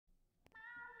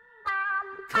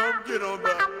Get on the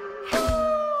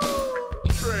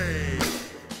train.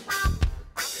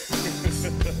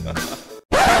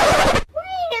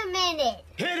 Wait a minute.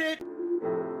 Hit it.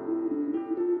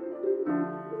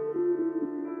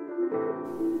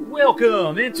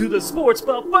 Welcome into the Sports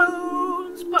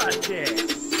Buffoons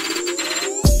Podcast.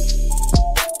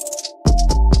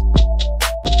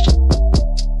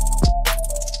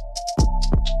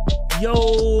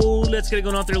 Yo, let's get it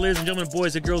going out there, ladies and gentlemen,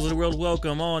 boys and girls of the world.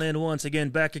 Welcome on in once again,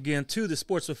 back again to the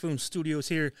Sports Buffoon Studios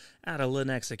here out of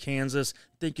Lenexa, Kansas.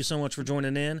 Thank you so much for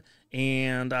joining in,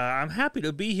 and I'm happy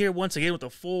to be here once again with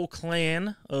the full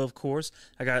clan, of course.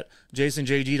 I got Jason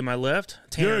JG to my left,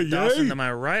 Tanner Dawson to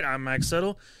my right. I'm Mike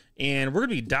Settle, and we're going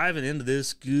to be diving into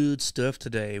this good stuff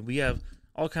today. We have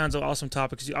all kinds of awesome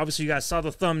topics. Obviously, you guys saw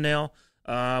the thumbnail.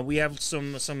 We have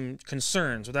some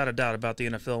concerns, without a doubt, about the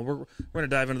NFL. We're going to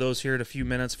dive into those here in a few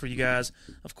minutes for you guys.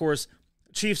 Of course,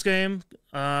 Chiefs game.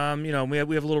 We have a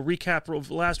little recap of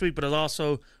last week, but it's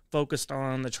also focused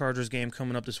on the Chargers game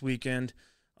coming up this weekend,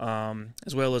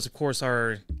 as well as, of course,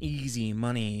 our easy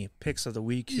money picks of the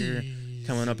week here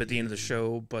coming up at the end of the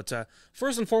show. But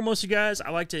first and foremost, you guys, I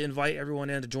like to invite everyone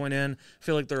in to join in.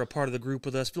 Feel like they're a part of the group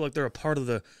with us. Feel like they're a part of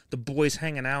the boys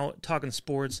hanging out, talking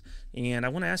sports. And I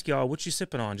want to ask y'all, what you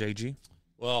sipping on, JG?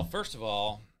 Well, first of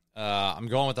all, I'm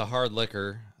going with the hard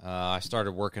liquor. I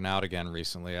started working out again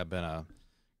recently. I've been a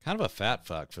kind of a fat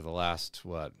fuck for the last,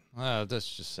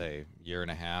 let's just say year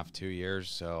and a half, 2 years.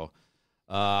 So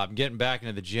I'm getting back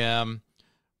into the gym,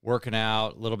 working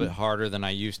out a little bit harder than I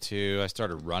used to. I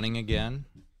started running again.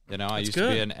 I used to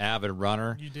be an avid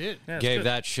runner. You did. Yeah, Gave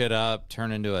that shit up,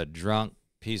 turned into a drunk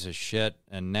piece of shit,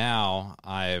 and now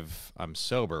I'm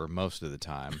sober most of the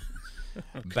time.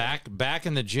 Okay. Back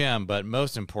in the gym, but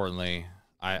most importantly,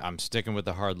 I'm sticking with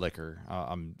the hard liquor.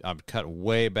 I'm cut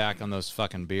way back on those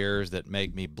fucking beers that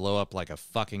make me blow up like a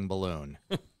fucking balloon.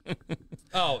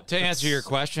 Oh, to answer your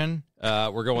question,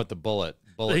 we're going with the Bullet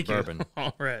bourbon.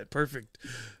 All right, perfect.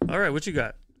 All right, what you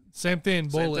got? Same thing,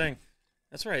 Bullet. Same thing.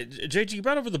 That's right. JG, you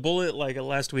brought over the Bullet like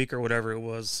last week or whatever it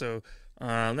was, so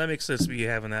that makes sense to be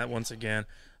having that once again.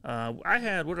 What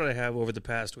did I have over the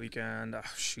past weekend? Oh,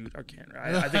 shoot, I can't.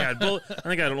 I think I had Bullet. I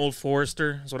think I had an Old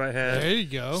Forester is what I had. There you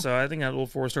go. So I think I had Old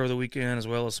Forester over the weekend, as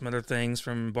well as some other things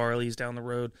from Barley's down the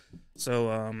road. So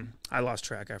I lost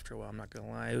track after a while. I'm not gonna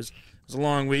lie. It was a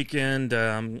long weekend.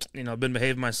 I've been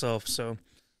behaving myself. So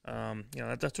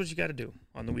that's what you got to do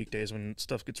on the weekdays when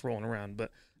stuff gets rolling around.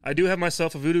 But I do have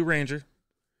myself a Voodoo Ranger,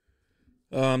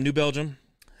 New Belgium,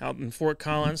 out in Fort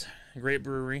Collins. Great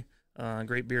brewery,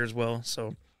 great beer as well.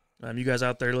 So. You guys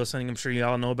out there listening, I'm sure you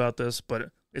all know about this, but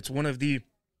it's one of the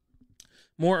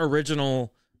more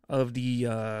original of the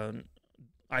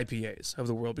IPAs of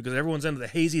the world, because everyone's into the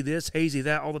hazy this, hazy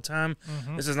that all the time.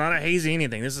 Mm-hmm. This is not a hazy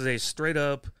anything. This is a straight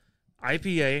up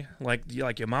IPA,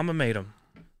 like your mama made them,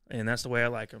 and that's the way I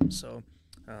like them. So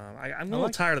I'm a little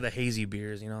tired of the hazy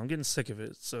beers. I'm getting sick of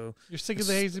it. So you're sick of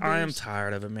the hazy beers? I am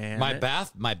tired of it, man. My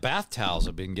bath towels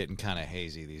have been getting kind of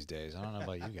hazy these days. I don't know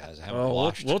about you guys. I haven't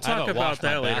washed. We'll talk about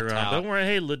that later on. Don't worry.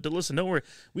 Hey, listen. Don't worry.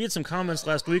 We had some comments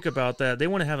last week about that. They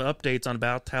want to have updates on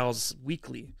bath towels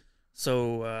weekly.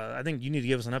 So I think you need to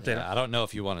give us an update. Yeah, I don't know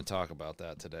if you want to talk about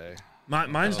that today.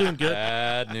 Mine's doing good.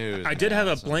 Bad news. I did have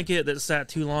a blanket that sat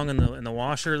too long in the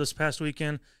washer this past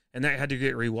weekend, and that had to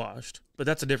get rewashed. But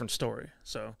that's a different story.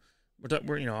 So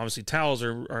we're obviously towels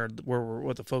are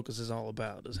what the focus is all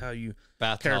about, is how you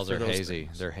bath towels are hazy.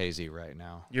 Things. They're hazy right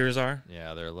now. Yours are?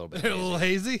 Yeah, they're a little bit. They're a little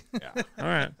hazy. Yeah. All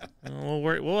right.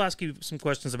 We'll ask you some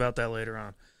questions about that later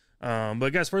on.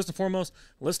 But guys, first and foremost,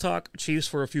 let's talk Chiefs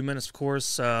for a few minutes. Of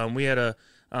course, we had a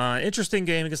interesting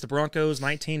game against the Broncos.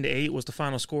 19-8 was the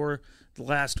final score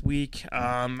last week.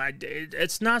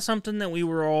 It's not something that we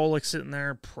were all sitting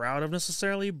there proud of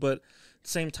necessarily, but at the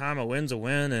same time, a win's a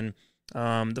win. And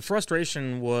the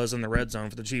frustration was in the red zone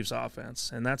for the Chiefs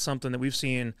offense. And that's something that we've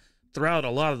seen throughout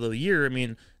a lot of the year. I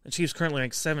mean, the Chiefs currently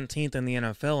rank 17th in the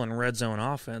NFL in red zone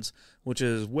offense, which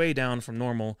is way down from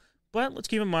normal. But let's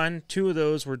keep in mind, 2 of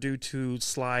those were due to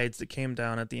slides that came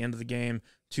down at the end of the game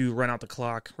to run out the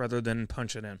clock rather than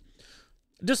punch it in.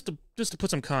 Just to put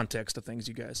some context to things,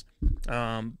 you guys.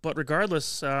 But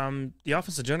regardless, the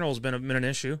offense in general has been an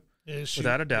issue.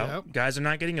 Without a doubt. Yep. Guys are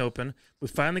not getting open. We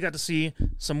finally got to see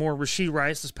some more Rashee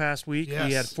Rice this past week. Yes.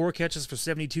 He had 4 catches for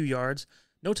 72 yards.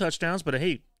 No touchdowns, but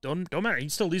hey, don't matter. He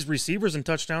still leads receivers and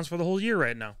touchdowns for the whole year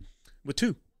right now with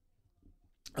 2.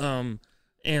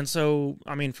 And so,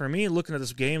 I mean, for me, looking at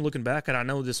this game, looking back, and I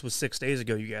know this was 6 days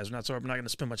ago, you guys, I'm not going to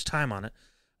spend much time on it.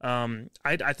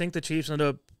 I think the Chiefs end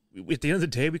up, at the end of the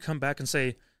day, we come back and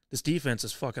say, this defense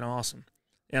is fucking awesome.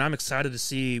 And I'm excited to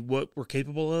see what we're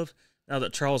capable of now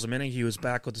that Charles Omenihu is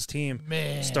back with his team,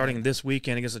 Man. starting this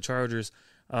weekend against the Chargers.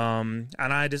 And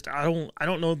I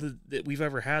don't know that we've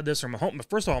ever had this. Or Mahomes,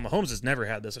 first of all, Mahomes has never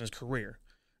had this in his career.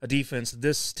 A defense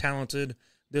this talented,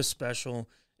 this special.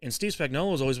 And Steve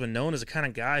Spagnuolo has always been known as the kind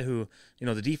of guy who,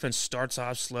 the defense starts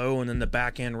off slow and then the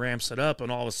back end ramps it up,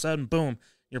 and all of a sudden, boom,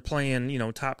 you're playing,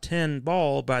 top 10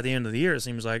 ball by the end of the year. It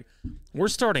seems like we're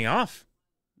starting off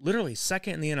literally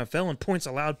second in the NFL in points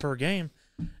allowed per game.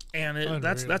 And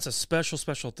that's a special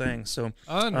thing. So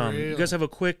you guys have a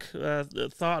quick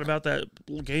thought about that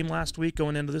game last week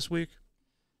going into this week?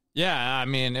 Yeah, I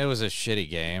mean, it was a shitty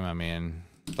game. I mean,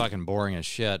 fucking boring as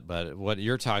shit. But what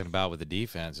you're talking about with the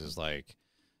defense is like,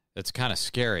 it's kind of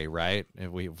scary, right?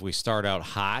 If we start out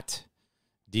hot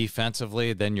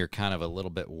defensively, then you're kind of a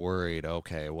little bit worried.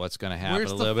 Okay, what's going to happen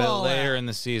a little bit later in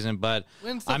the season? But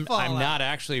I'm not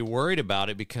actually worried about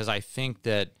it, because I think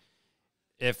that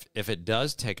if it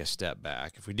does take a step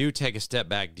back, if we do take a step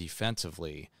back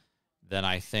defensively, then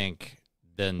I think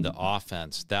the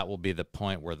offense, that will be the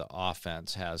point where the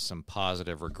offense has some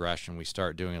positive regression. We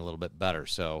start doing a little bit better.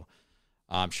 So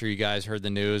I'm sure you guys heard the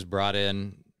news, brought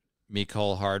in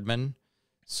Mecole Hardman.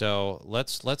 So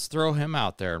let's throw him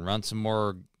out there and run some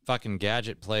more fucking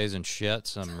gadget plays and shit,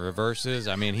 some reverses.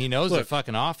 I mean, he knows the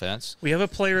fucking offense. We have a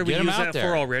player we use that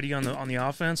for already on the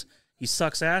offense. He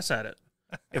sucks ass at it.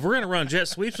 If we're going to run jet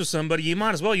sweeps with somebody, you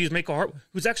might as well use Mecole Hardman,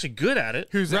 who's actually good at it.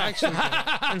 Who's actually good.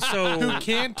 And so Who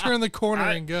can turn the corner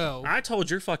and go. I told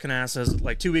your fucking asses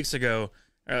like 2 weeks ago,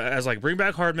 as like, bring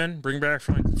back Hardman, bring back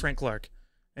Frank Clark.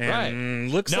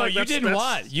 And looks like you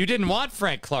didn't want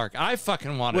Frank Clark. I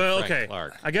fucking wanted Frank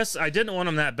Clark. I guess I didn't want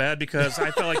him that bad because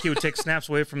I felt like he would take snaps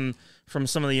away from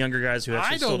some of the younger guys who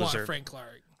actually still deserve. I don't want Frank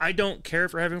Clark. I don't care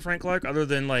for having Frank Clark, other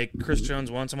than like Chris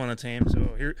Jones wants him on the team.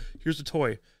 So here's the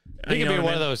toy. He can be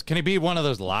one of those. Can he be one of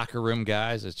those locker room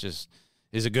guys? It's just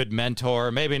he's a good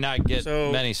mentor. Maybe not get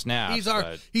many snaps.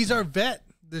 He's our vet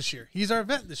this year. He's our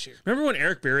vet this year. Remember when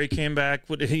Eric Berry came back?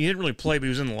 He didn't really play, but he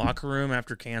was in the locker room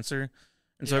after cancer.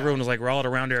 And so everyone was like rallied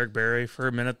around Eric Berry for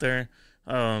a minute there.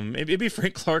 Maybe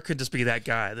Frank Clark could just be that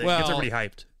guy that gets everybody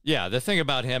hyped. Yeah, the thing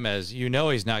about him is,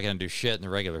 he's not going to do shit in the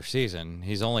regular season.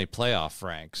 He's only playoff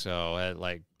Frank.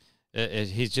 So,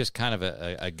 he's just kind of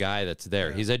a guy that's there.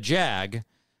 Yeah. He's a jag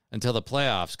until the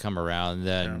playoffs come around.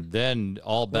 Then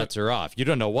all bets are off. You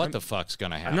don't know what the fuck's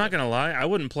going to happen. I'm not going to lie. I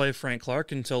wouldn't play Frank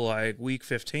Clark until like week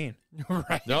 15.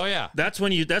 Right. Oh yeah. That's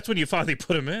when you finally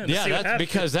put him in. Yeah,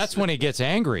 because that's when he gets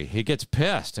angry. He gets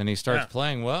pissed and he starts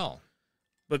playing well.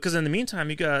 Because in the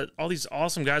meantime, you got all these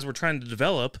awesome guys we're trying to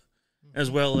develop, as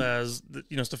well as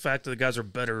the fact that the guys are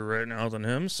better right now than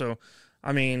him. So,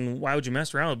 I mean, why would you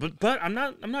mess around? But I'm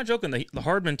not joking. The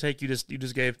Hardman take you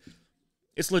just gave,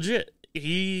 it's legit.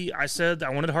 I said I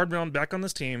wanted Hardman back on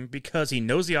this team because he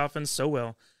knows the offense so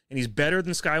well, and he's better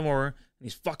than Sky Moore, and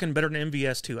he's fucking better than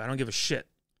MVS too. I don't give a shit.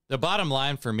 The bottom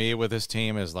line for me with this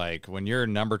team is like, when you're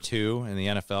number 2 in the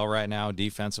NFL right now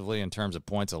defensively in terms of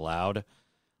points allowed,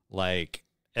 like,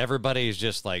 everybody's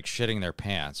just like shitting their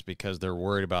pants because they're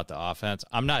worried about the offense.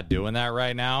 I'm not doing that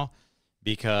right now,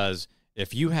 because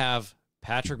if you have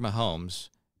Patrick Mahomes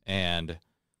and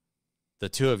the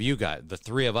two of you guys, the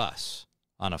three of us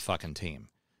on a fucking team,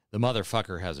 the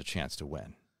motherfucker has a chance to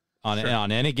win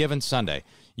on any given Sunday.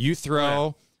 You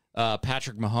throw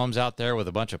Patrick Mahomes out there with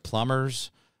a bunch of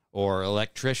plumbers or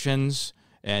electricians,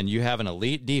 and you have an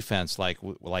elite defense like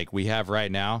we have right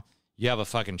now, you have a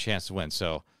fucking chance to win.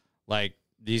 So, like,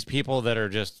 these people that are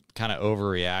just kind of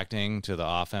overreacting to the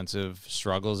offensive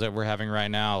struggles that we're having right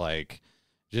now, like,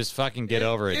 just fucking get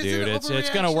over it, dude. It's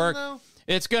gonna work. Though?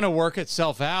 It's gonna work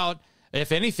itself out.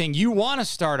 If anything, you want to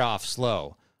start off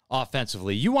slow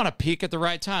offensively. You want to peak at the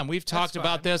right time. We've talked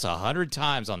about this 100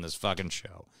 times on this fucking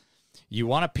show. You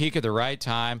want to peak at the right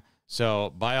time.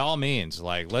 So by all means,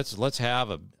 like, let's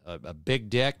have a big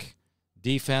dick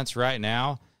defense right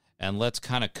now, and let's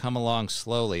kind of come along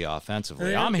slowly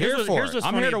offensively. I'm here for it.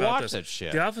 I'm here to watch that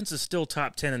shit. The offense is still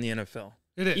top 10 in the NFL.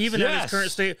 It is. Even in its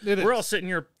current state. We're all sitting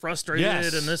here frustrated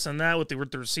and this and that with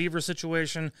the receiver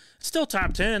situation. It's still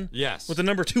top 10. Yes. With the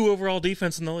number 2 overall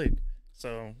defense in the league.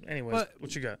 So, anyways,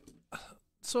 what you got?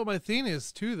 So my thing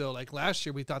is, too, though, like last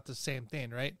year we thought the same thing,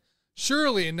 right?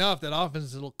 Surely enough, that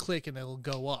offense, it'll click and it'll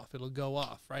go off. It'll go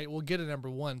off, right? We'll get a number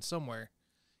 1 somewhere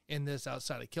in this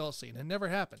outside of Kelsey, and it never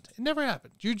happened. It never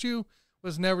happened. Juju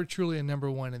was never truly a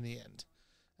number 1 in the end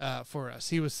for us.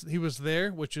 He was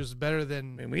there, which was better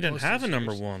than. I mean, we didn't have a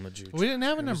number 1 with Juju. We didn't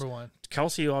have a number 1.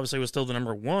 Kelsey obviously was still the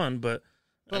number 1, but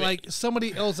like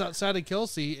somebody else outside of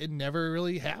Kelsey, it never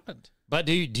really happened. But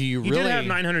do you really? He did have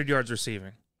 900 yards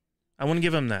receiving. I want to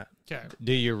give him that. Okay.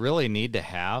 Do you really need to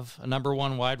have a number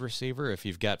one wide receiver if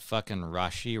you've got fucking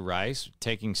Rashee Rice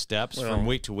taking steps from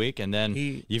week to week, and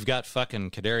then you've got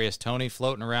fucking Kadarius Toney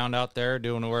floating around out there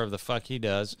doing whatever the fuck he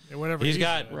does? Whatever he's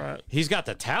got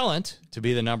the talent to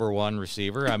be the number one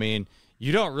receiver. I mean,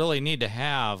 you don't really need to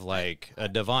have like a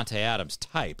Devontae Adams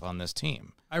type on this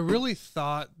team. I really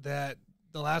thought that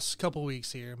the last couple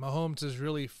weeks here, Mahomes is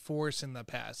really forcing the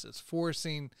passes,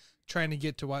 trying to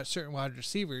get to certain wide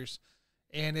receivers.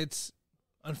 And it's,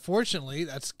 unfortunately,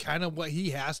 that's kind of what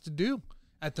he has to do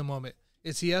at the moment,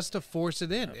 is he has to force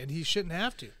it in, and he shouldn't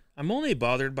have to. I'm only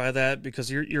bothered by that because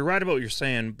you're right about what you're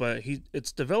saying, but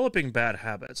it's developing bad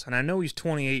habits. And I know he's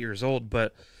 28 years old,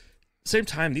 but at the same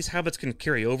time, these habits can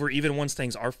carry over even once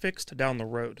things are fixed down the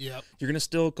road. Yep. You're going to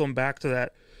still come back to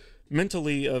that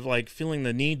mentally of like feeling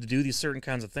the need to do these certain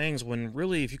kinds of things when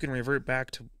really if you can revert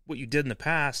back to what you did in the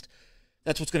past,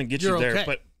 that's what's going to get you there. Okay.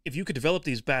 But if you could develop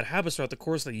these bad habits throughout the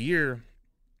course of the year,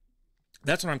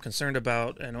 that's what I'm concerned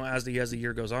about. And as the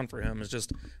year goes on for him, is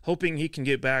just hoping he can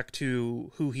get back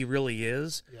to who he really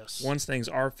is once things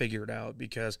are figured out.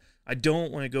 Because I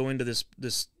don't want to go into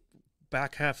this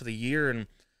back half of the year and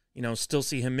still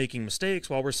see him making mistakes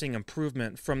while we're seeing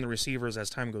improvement from the receivers as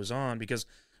time goes on. Because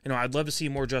I'd love to see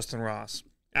more Justin Ross.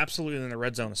 Absolutely, in the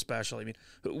red zone especially. I mean,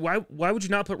 why would you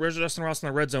not put Justin Ross in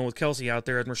the red zone with Kelsey out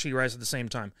there and Rashee Rice at the same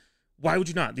time? Why would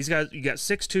you not? These guys, you got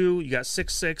 6'2", you got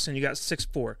 6'6", and you got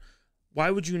 6'4".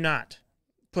 Why would you not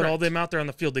put all them out there on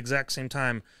the field the exact same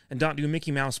time and not do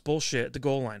Mickey Mouse bullshit at the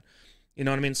goal line? You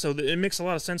know what I mean? So it makes a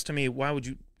lot of sense to me. Why would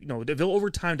you, over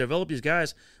time develop these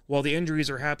guys while the injuries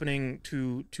are happening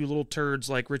to little turds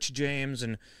like Richie James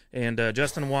and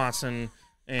Justin Watson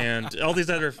and all these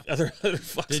other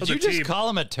fucks. Did on you the just team. call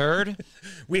him a turd?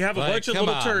 We have a bunch of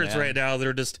little turds man. right now that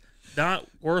are just not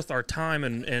worth our time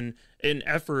and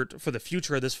effort for the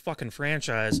future of this fucking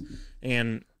franchise.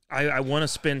 And I want to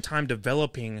spend time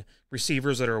developing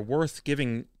receivers that are worth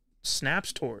giving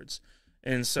snaps towards.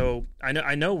 And so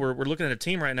I know we're looking at a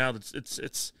team right now that's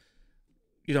it's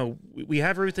we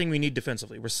have everything we need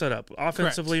defensively. We're set up.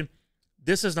 Offensively,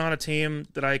 this is not a team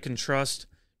that I can trust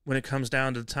when it comes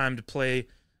down to the time to play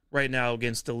right now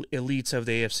against the elites of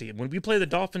the AFC. When we play the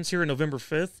Dolphins here on November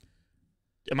 5th,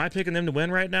 am I picking them to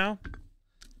win right now?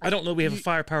 I don't know we have the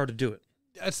firepower to do it.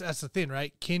 That's the thing,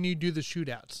 right? Can you do the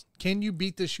shootouts? Can you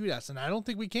beat the shootouts? And I don't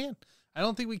think we can. I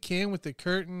don't think we can with the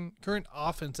current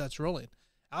offense that's rolling.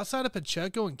 Outside of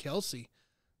Pacheco and Kelsey,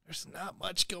 there's not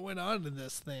much going on in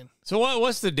this thing. So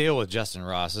what's the deal with Justin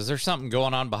Ross? Is there something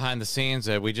going on behind the scenes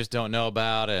that we just don't know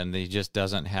about, and he just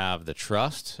doesn't have the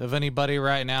trust of anybody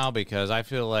right now? Because I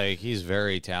feel like he's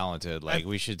very talented. Like,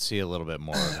 we should see a little bit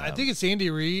more of him. I think it's Andy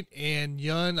Reid and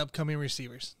young upcoming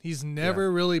receivers. He's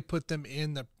never really put them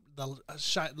in the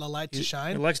light to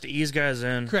shine. He likes to ease guys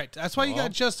in. Correct. That's why you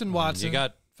got Justin Watson. You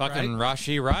got fucking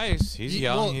Rashee Rice. He's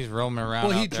young. He's roaming around.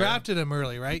 Well, he out there. drafted him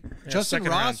early, right? Yeah, Justin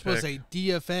Ross was pick. a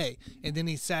DFA, and then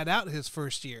he sat out his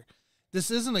first year.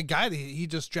 This isn't a guy that he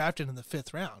just drafted in the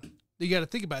 5th round. You got to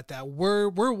think about that. Where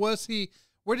was he?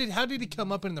 How did he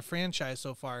come up in the franchise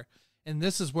so far? And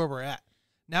this is where we're at.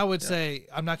 Now I would say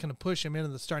I'm not going to push him into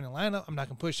the starting lineup. I'm not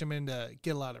going to push him in to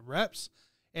get a lot of reps.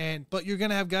 But you're going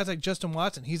to have guys like Justin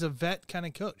Watson. He's a vet kind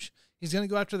of coach. He's going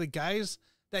to go after the guys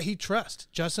that he trusts.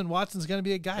 Justin Watson's going to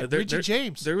be a guy. Richie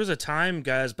James. There was a time,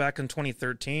 guys, back in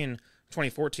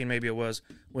 2014 maybe it was,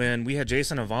 when we had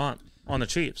Jason Avant on the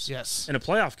Chiefs. Yes. In a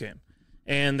playoff game.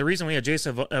 And the reason we had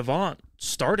Jason Avant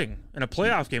starting in a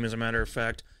playoff game, as a matter of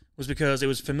fact, was because it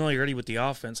was familiarity with the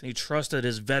offense. And he trusted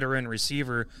his veteran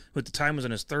receiver, who at the time was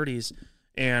in his 30s.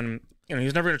 And he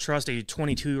was never going to trust a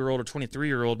 22-year-old or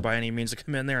 23-year-old by any means to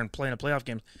come in there and play in a playoff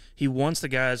game. He wants the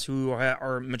guys who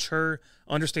are mature,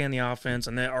 understand the offense,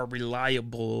 and that are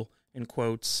reliable, in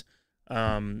quotes.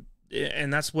 And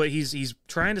that's what he's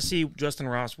trying to see Justin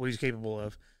Ross, what he's capable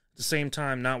of. At the same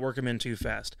time, not work him in too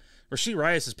fast. Rashee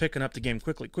Rice is picking up the game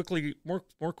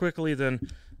more quickly than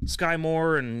Sky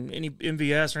Moore and any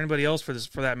MVS or anybody else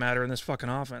for that matter in this fucking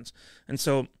offense. And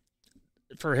so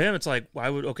for him, it's like,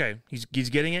 he's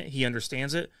getting it. He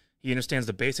understands it. He understands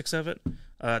the basics of it.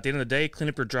 At the end of the day, clean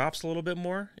up your drops a little bit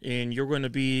more, and you're going to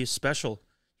be special.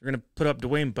 You're going to put up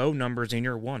Dwayne Bowe numbers in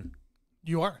year 1.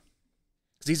 You are.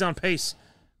 Because he's on pace,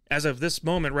 as of this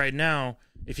moment right now,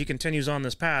 if he continues on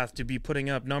this path, to be putting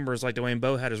up numbers like Dwayne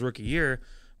Bowe had his rookie year,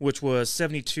 which was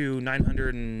 72,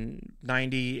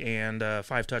 990, and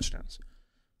 5 touchdowns.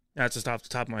 That's just off the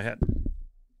top of my head.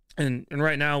 And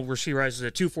right now, Rashee Rice is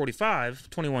at 245,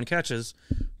 21 catches,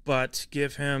 but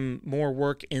give him more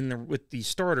work with the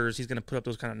starters, he's going to put up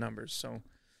those kind of numbers.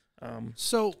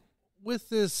 So with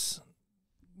this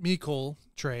Mecole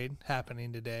trade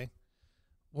happening today,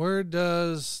 Where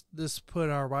does this put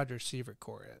our wide receiver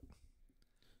core at?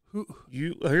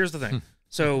 Here's the thing.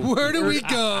 So Where do we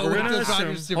go? We're with gonna this wide assume.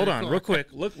 receiver Hold on, core? real quick.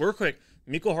 Real quick.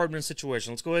 Mecole Hardman's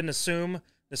situation. Let's go ahead and assume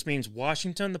this means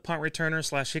Washington, the punt returner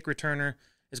 / kick returner,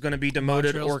 is going to be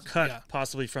demoted Montreal's- or cut yeah.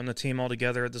 possibly from the team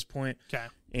altogether at this point. Okay.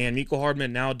 And Mecole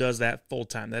Hardman now does that full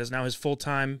time. That is now his full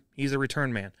time. He's a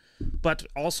return man, but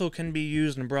also can be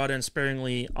used and brought in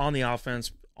sparingly on the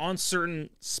offense on certain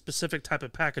specific type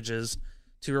of packages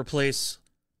to replace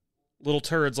little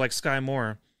turds like Sky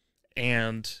Moore.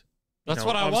 And That's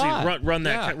what I obviously want. Run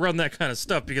that kind of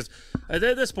stuff, because at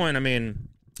this point, I mean,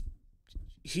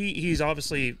 he's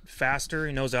obviously faster.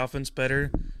 He knows offense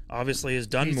better. Obviously, has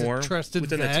done He's a more trusted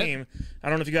within vet. the team. I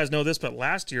don't know if you guys know this, but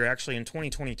last year, actually in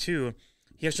 2022,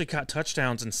 he actually caught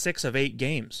touchdowns in 6 of 8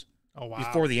 games Oh wow.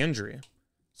 before the injury.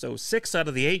 So 6 out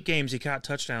of the 8 games he caught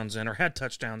touchdowns in, or had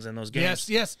touchdowns in those games.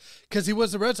 Yes, because he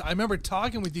was the red zone. I remember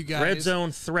talking with you guys. Red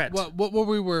zone threat. What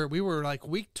we were like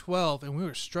week 12, and we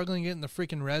were struggling getting the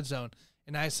freaking red zone.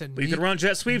 And I said, But you could run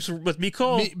jet sweeps with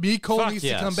Mecole. Mecole Fuck needs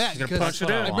yes. to come back. He's gonna because punch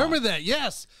it in. I remember that.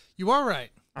 Yes, you are right.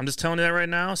 I'm just telling you that right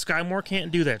now. Sky Moore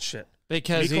can't do that shit.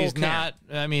 Because Mecole he's can. not.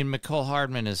 I mean, Mecole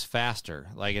Hardman is faster.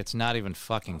 Like, it's not even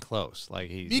fucking close. Like,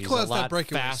 he's Mecole a has that lot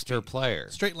breakaway faster speed. player.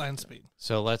 Straight line speed.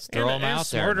 So let's throw him out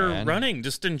there, smarter man. running,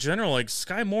 just in general. Like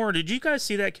Sky Moore, did you guys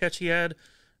see that catch he had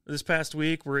this past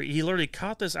week where he literally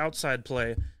caught this outside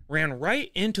play, ran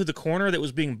right into the corner that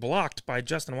was being blocked by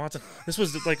Justin Watson? This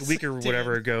was like a week or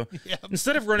whatever ago. Yep.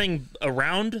 Instead of running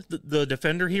around the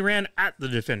defender, he ran at the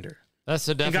defender. That's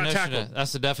the got definition. tackled.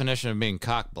 That's the definition of being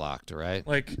cock blocked, right?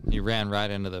 Like, He ran right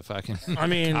into the fucking I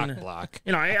mean, cock block.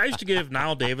 you know, I used to give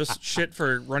Niall Davis shit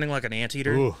for running like an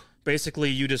anteater. Ooh. Basically,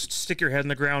 you just stick your head in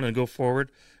the ground and go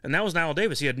forward. And that was Niall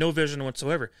Davis. He had no vision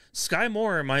whatsoever. Sky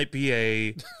Moore might be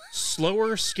a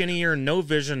slower, skinnier, no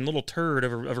vision little turd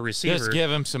of a receiver. Just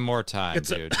give him some more time, It's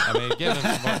a- dude. I mean, give him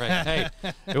some more time.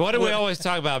 Hey, what do we always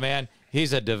talk about, man?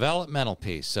 He's a developmental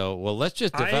piece. So, well, let's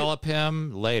just develop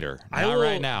him later, I not will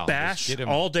right now. Just bash get him.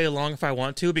 all day long if I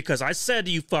want to, because I said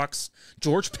to you fucks,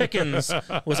 George Pickens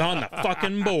was on the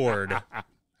fucking board.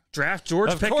 Draft George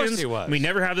Of course Pickens. he was. We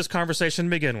never have this conversation to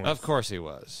begin with. Of course he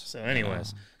was. So,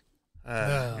 anyways,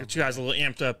 get you guys a little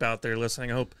amped up out there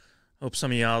listening. I hope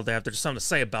some of y'all have there's something to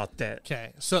say about that.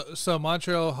 Okay, so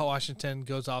Montreal, Washington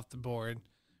goes off the board,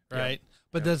 right?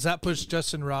 But does that push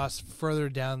Justin Ross further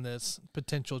down this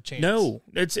potential chance? No,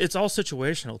 it's all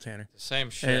situational, Tanner. Same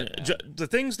shit. And man. the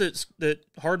things that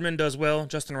Hardman does well,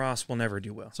 Justin Ross will never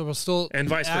do well. So we'll still And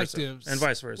vice versa. active, And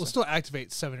vice versa. We'll still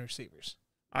activate 7 receivers.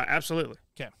 Absolutely.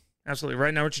 Okay. Absolutely.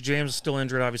 Right now, Richie James is still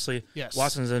injured, obviously. Yes.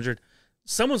 Watson's injured.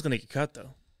 Someone's going to get cut,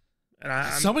 though.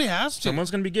 And Somebody has to.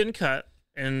 someone's going to be getting cut,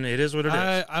 and it is what it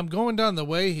is. I'm going down the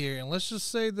way here, and let's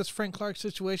just say this Frank Clark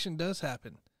situation does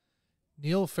happen.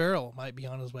 Neil Farrell might be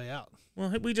on his way out.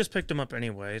 Well, we just picked him up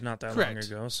anyway, not that long Correct.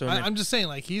 ago. So I'm just saying,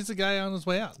 like, he's the guy on his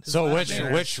way out. His So last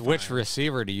which name. which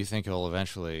receiver do you think will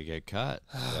eventually get cut?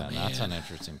 Oh, Yeah, that's an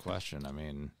interesting question. I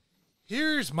mean,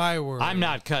 Here's my word. I'm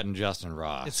not cutting Justin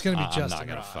Ross. It's gonna be I'm Justin not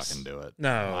gonna Ross. fucking do it.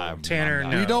 No, Tanner,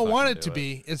 not no. You don't fucking want it do to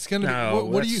be. It's gonna No, be.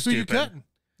 What are that's you? Who you stupid. cutting?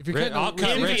 If you're cutting, I'll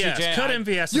cut Richie MVS. J. Cut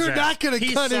MVS. You're not gonna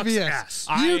He cut sucks MVS. ass.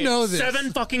 You know this.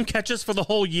 7 fucking catches for the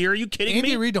whole year. Are you kidding Andy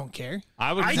me? Reid don't care.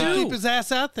 I would I cut, do. Keep his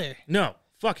ass out there. No,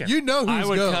 fuck him. You know who's I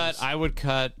would goes. cut. I would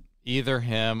cut either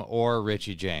him or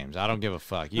Richie James. I don't give a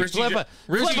fuck. You Richie flip Ja- a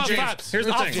Richie flip a James- fuck. here's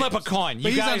the I'll thing. flip a coin.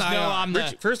 But You he's on guys the know IR. I'm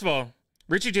the. First of all,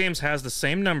 Richie James has the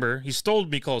same number. He stole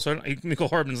Mecole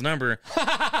Hardman's number,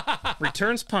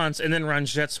 returns punts, and then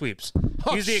runs jet sweeps.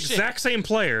 He's the shit. exact same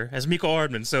player as Mecole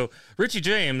Hardman. So Richie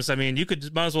James, I mean, you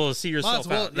might as well see yourself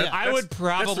well, out. yeah. I would that's the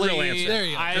real probably. answer. There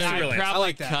you go. I, That's the real I'd answer. probably I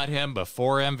like that. cut him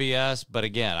before MVS, but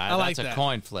again, like that's a that.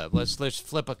 coin flip. Let's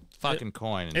flip a fucking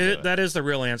coin. And do it. That is the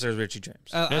real answer is Richie James,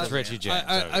 That's Richie James.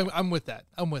 I'm with that.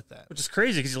 I'm with that. which is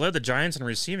crazy because he led the Giants in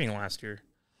receiving last year.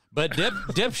 But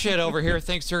dipshit over here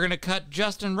thinks they're going to cut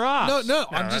Justin Ross. No,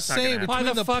 I'm just that's not saying gonna between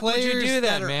Why the fuck would players you do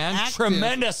that, are man? active,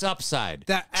 Tremendous upside.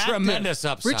 Tremendous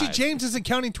upside. Richie James isn't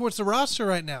counting towards the roster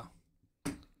right now.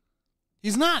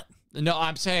 He's not. No,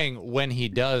 I'm saying when he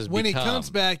does When he become- comes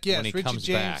back, yes, when he Richie comes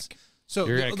James. back, So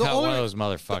you're going to the cut only- one of those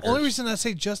motherfuckers. The only reason I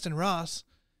say Justin Ross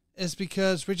is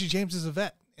because Richie James is a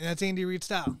vet, and that's Andy Reid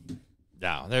style.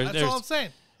 No, That's there's all I'm saying.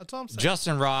 That's all I'm saying.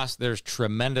 Justin Ross. There's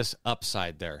tremendous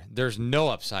upside there. There's no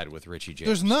upside with Richie James.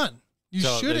 There's none. You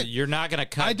So shouldn't. you're not going to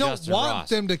cut. I don't Justin want Ross.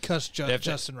 them to cuss If-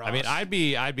 Justin Ross. I mean, I'd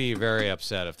be very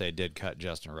upset if they did cut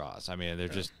Justin Ross. I mean,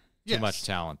 there's just too Yes. much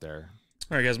talent there.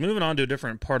 All right, guys, moving on to a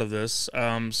different part of this.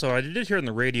 So I did hear on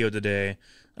the radio today,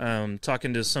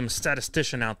 talking to some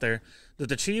statistician out there, that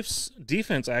the Chiefs'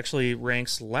 defense actually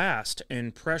ranks last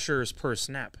in pressures per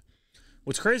snap.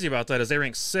 What's crazy about that is they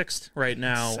rank 6th right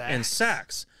now in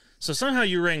sacks. So somehow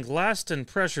you rank last in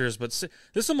pressures, but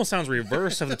this almost sounds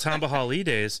reverse of the Tamba Hali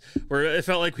days, where it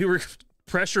felt like we were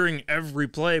pressuring every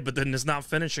play, but then it's not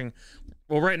finishing.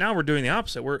 Well, right now we're doing the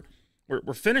opposite. We're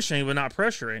finishing but not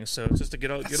pressuring. So it's just a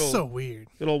good old weird.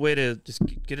 Good old way to just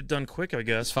get it done quick, I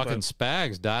guess. Fucking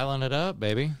Spags dialing it up,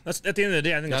 baby. That's at the end of the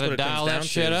day. I think that's what it dial comes down that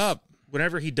shit to. up.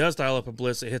 Whenever he does dial up a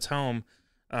blitz, it hits home.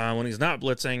 When he's not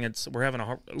blitzing, we're having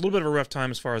a little bit of a rough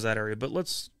time as far as that area. But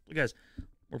guys,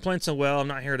 we're playing so well. I'm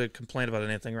not here to complain about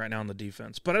anything right now on the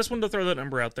defense. But I just wanted to throw that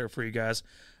number out there for you guys.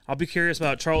 I'll be curious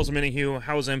about Charles Omenihu,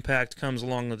 how his impact comes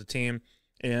along with the team,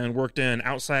 and worked in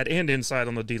outside and inside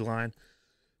on the D line.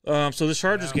 So the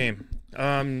Chargers game,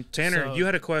 Tanner, you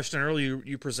had a question earlier.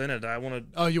 You presented. I want to.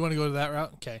 Oh, you want to go to that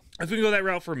route? Okay. If we can go that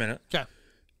route for a minute. Okay.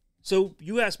 So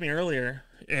you asked me earlier,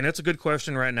 and it's a good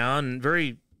question right now, and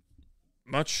very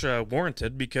much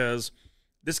warranted, because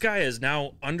this guy is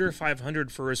now under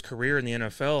 500 for his career in the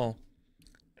NFL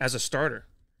as a starter,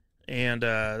 and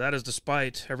that is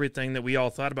despite everything that we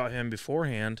all thought about him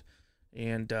beforehand.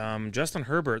 And Justin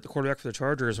Herbert, the quarterback for the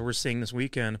Chargers, we're seeing this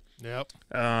weekend. Yep.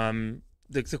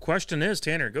 The question is,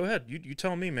 Tanner, go ahead. You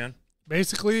tell me, man.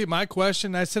 Basically, my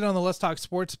question, I said on the Let's Talk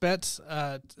Sports Bets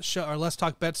show, or Let's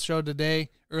Talk Bets show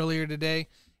earlier today,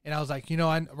 and I was like, we're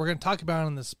going to talk about it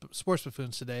on the Sports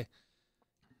Buffoons today.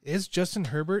 Is Justin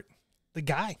Herbert the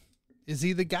guy? Is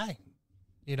he the guy?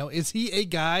 Is he a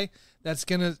guy that's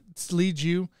going to lead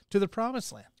you to the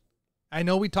promised land? I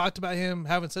know we talked about him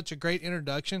having such a great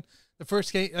introduction. The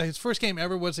first game, his first game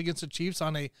ever was against the Chiefs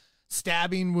on a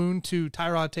stabbing wound to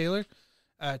Tyrod Taylor.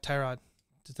 Tyrod,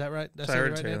 is that right? That's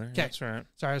Tyrod right Taylor. Okay. That's right.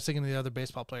 Sorry, I was thinking of the other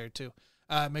baseball player too.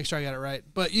 Make sure I got it right.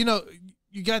 But you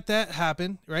got that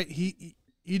happen, right? He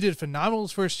did phenomenal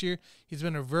his first year. He's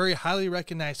been a very highly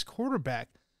recognized quarterback.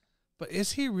 But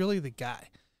is he really the guy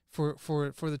for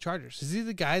the Chargers? Is he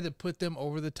the guy that put them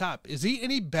over the top? Is he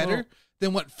any better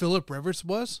than what Phillip Rivers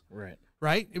was? Right.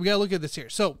 Right? We got to look at this here.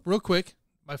 So, real quick,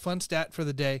 my fun stat for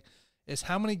the day is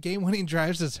how many game-winning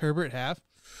drives does Herbert have?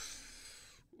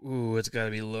 Ooh, it's got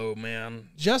to be low, man.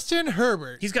 Justin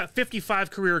Herbert. He's got 55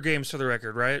 career games for the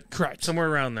record, right? Correct. Somewhere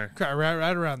around there. Correct.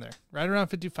 Right around there. Right around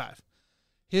 55.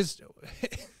 This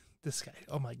guy,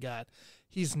 oh my God.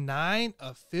 He's 9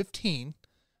 of 15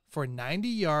 for 90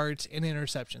 yards and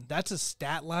interception. That's a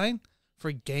stat line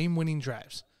for game-winning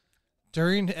drives.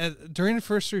 During the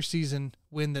first year season,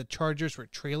 when the Chargers were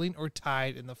trailing or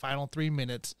tied in the final 3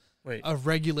 minutes of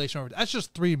regulation, that's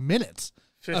just 3 minutes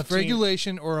of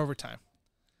regulation or overtime.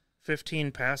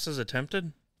 15 passes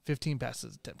attempted? 15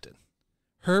 passes attempted.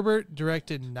 Herbert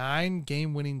directed 9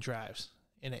 game-winning drives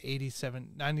in an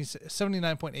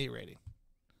 79.8 rating.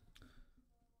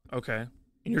 Okay.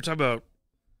 And you're talking about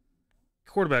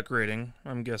quarterback rating,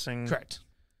 I'm guessing. Correct.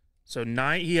 So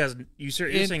 9, he has, in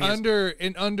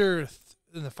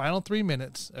the final 3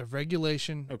 minutes of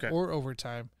regulation or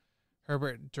overtime,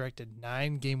 Herbert directed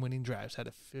 9 game-winning drives, had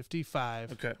a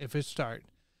 55 if it start,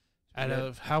 out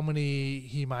of how many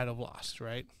he might have lost,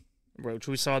 right? Which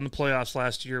we saw in the playoffs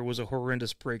last year was a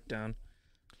horrendous breakdown,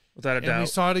 without a doubt. And we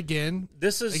saw it again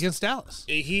against Dallas.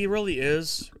 He really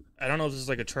is. I don't know if this is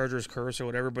like a Chargers curse or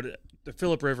whatever, but the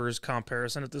Phillip Rivers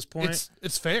comparison at this point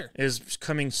it's fair. Is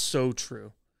coming so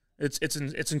true.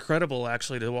 It's incredible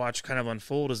actually to watch kind of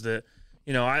unfold. Is that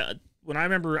I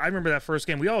remember that first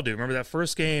game. We all do remember that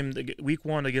first game, week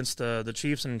 1 against the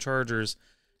Chiefs and Chargers,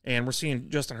 and we're seeing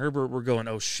Justin Herbert. We're going,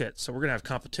 oh shit! So we're gonna have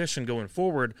competition going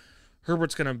forward.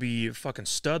 Herbert's gonna be a fucking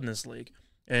stud in this league.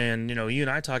 And you and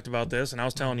I talked about this, and I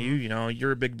was telling you,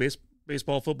 you're a big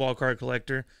baseball football card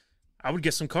collector. I would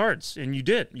get some cards, and you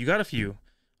did. You got a few.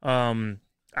 I'm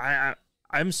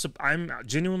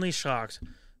genuinely shocked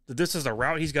that this is the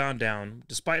route he's gone down,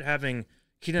 despite having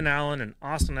Keenan Allen and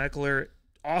Austin Eckler,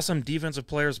 awesome defensive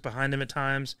players behind him at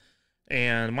times,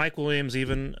 and Mike Williams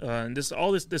even, and this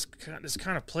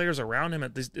kind of players around him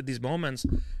at these moments,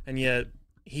 and yet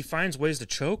he finds ways to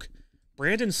choke.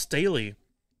 Brandon Staley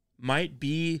might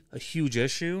be a huge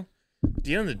issue. At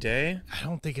the end of the day,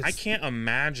 I can't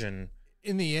imagine.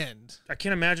 In the end, I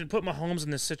can't imagine put Mahomes in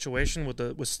this situation with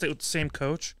the same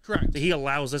coach. Correct. That he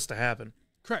allows this to happen.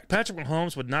 Correct. Patrick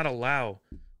Mahomes would not allow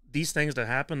these things to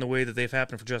happen the way that they've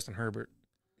happened for Justin Herbert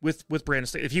with Brandon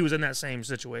Staley. If he was in that same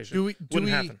situation, wouldn't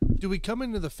happen. Do we come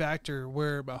into the factor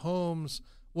where Mahomes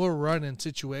will run in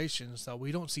situations that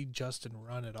we don't see Justin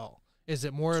run at all? Is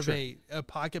it more of a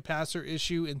pocket passer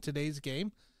issue in today's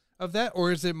game of that,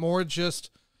 or is it more just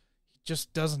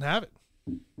just doesn't have it.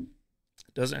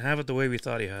 Doesn't have it the way we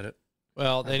thought he had it.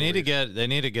 Well, they need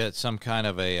to get some kind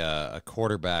of a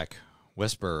quarterback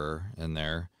whisperer in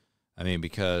there. I mean,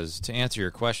 because to answer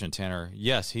your question, Tanner,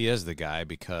 yes, he is the guy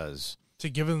because To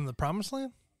give them the promised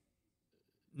land?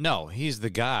 no, he's the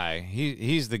guy.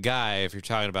 He's the guy if you're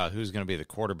talking about who's going to be the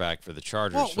quarterback for the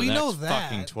Chargers Well, for we the know next that.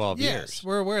 fucking 12 yes, years.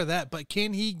 we're aware of that. But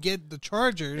can he get the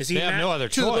Chargers? Is he They have Matt- no other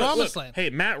to the choice. promised Look, land? hey,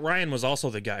 Matt Ryan was also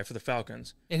the guy for the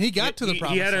Falcons. And he got to the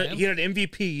promised land. He had an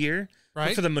MVP year. But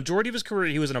Right. for the majority of his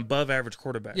career, he was an above-average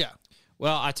quarterback. Yeah.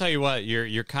 Well, I tell you what,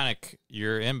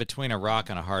 you're in between a rock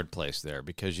and a hard place there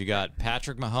because you got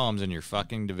Patrick Mahomes in your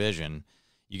fucking division,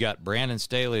 you got Brandon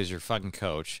Staley as your fucking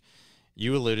coach.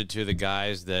 You alluded to the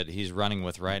guys that he's running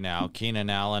with right now: Keenan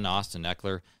Allen, Austin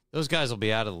Eckler. Those guys will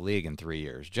be out of the league in 3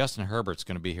 years. Justin Herbert's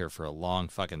going to be here for a long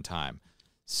fucking time.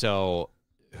 So,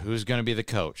 who's going to be the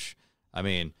coach? I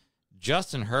mean,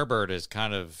 Justin Herbert is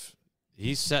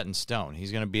he's set in stone.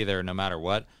 He's going to be there no matter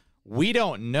what. We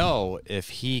don't know if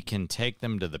he can take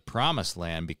them to the promised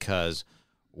land because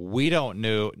we don't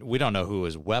know who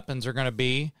his weapons are going to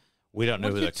be. We don't know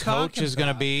What who are the you coach talking is going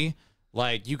to about? be.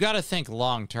 Like, you got to think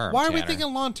long term. Why are we Tanner.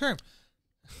 thinking long term?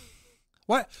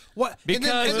 What?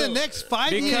 Because in the next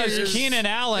 5 years? Because Keenan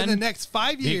Allen In the next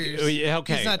 5 years.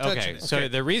 he's not touching it. So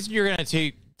the reason you're going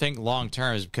to think long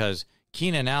term is because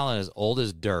Keenan Allen is old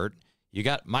as dirt. You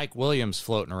got Mike Williams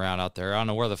floating around out there. I don't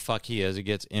know where the fuck he is. He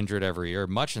gets injured every year,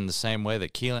 much in the same way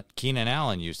that Keenan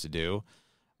Allen used to do.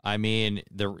 I mean,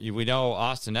 we know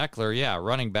Austin Eckler, yeah,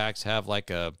 running backs have like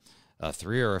a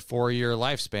 3 or a 4 year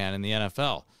lifespan in the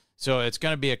NFL. So it's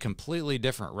going to be a completely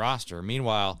different roster.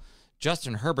 Meanwhile,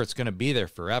 Justin Herbert's going to be there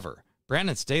forever.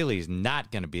 Brandon Staley's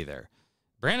not going to be there.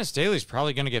 Brandon Staley's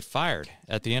probably going to get fired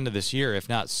at the end of this year, if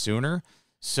not sooner.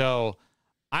 So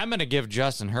I'm going to give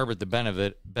Justin Herbert the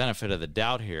benefit of the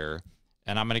doubt here,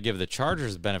 and I'm going to give the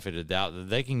Chargers the benefit of the doubt that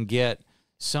they can get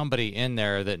somebody in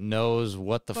there that knows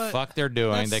what the But fuck they're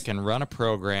doing. that's- They can run a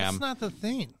program. That's not the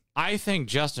thing. I think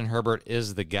Justin Herbert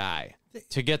is the guy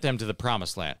to get them to the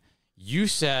promised land. You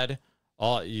said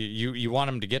you want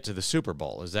him to get to the Super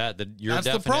Bowl. Is that your That's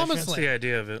the definition? promised That's land. the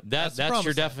idea of it. That's the your promised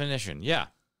land. definition. Yeah.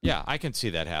 Yeah, I can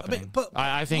see that happening. but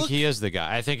I think look- he is the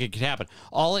guy. I think it can happen.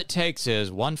 All it takes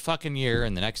is one fucking year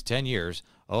in the next 10 years.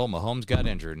 Oh, Mahomes got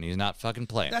injured and he's not fucking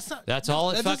playing. That's all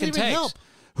it that doesn't fucking even takes. help.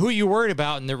 Who are you worried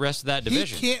about in the rest of that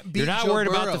division? can't beat You're not Joe worried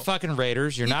about Burrow. the fucking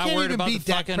Raiders. You're He not can't worried even about the beat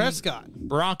Dak fucking Prescott.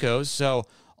 Broncos. So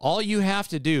all you have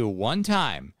to do one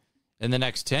time in the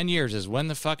next 10 years is win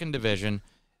the fucking division.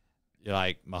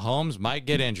 Like, Mahomes might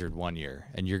get injured one year,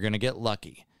 and you're going to get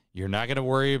lucky. You're not going to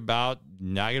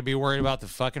be worried about the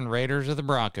fucking Raiders or the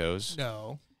Broncos,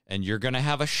 No. and you're going to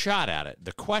have a shot at it.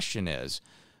 The question is,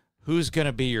 who's going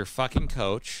to be your fucking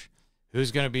coach?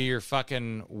 Who's going to be your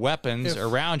fucking weapons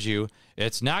around you?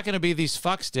 It's not going to be these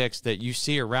fucksticks that you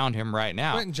see around him right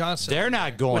now. Quentin Johnson. They're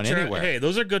not going Which are- anywhere. hey,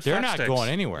 those are good They're fuck not sticks. going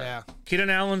anywhere. Yeah. Keenan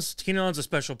Allen's a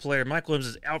special player. Mike Williams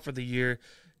is out for the year.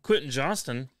 Quentin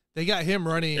Johnston They got him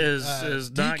running is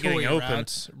not getting decoy open.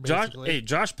 routes,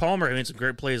 Josh Palmer made some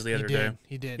great plays the other day.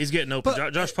 He did. He's getting open.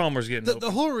 But Josh Palmer's getting the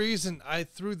open. whole reason I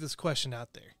threw this question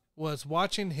out there was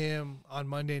watching him on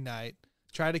Monday night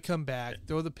try to come back,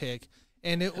 throw the pick,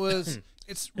 and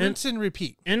it's rinse and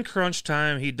repeat. In crunch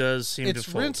time, he does seem It's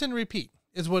to fold. rinse and repeat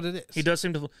is what it is. He does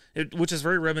seem to, which is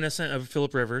very reminiscent of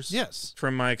Phillip Rivers. Yes.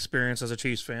 From my experience as a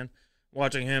Chiefs fan,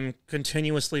 watching him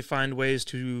continuously find ways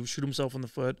to shoot himself in the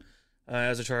foot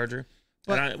as a Charger.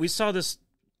 But- We saw this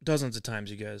dozens of times,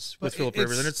 you guys, with But Phillip it's-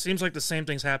 Rivers, and it seems like the same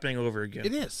thing's happening over again.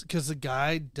 It is because the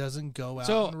guy doesn't go out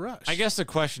So and rush. I guess the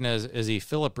question is he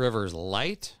Phillip Rivers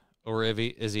light, or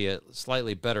is he a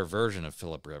slightly better version of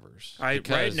Phillip Rivers? Right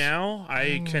Because now,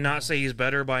 I cannot say he's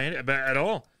better at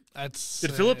all. that's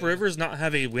Did Phillip Rivers not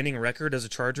have a winning record as a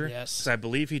Charger? Yes. 'Cause I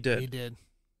believe he did. He did.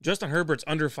 Justin Herbert's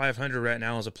under 500 right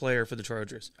now as a player for the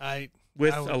Chargers,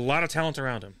 with I would- a lot of talent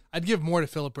around him. I'd give more to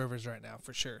Phillip Rivers right now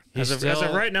for sure. As of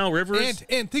right now, Rivers,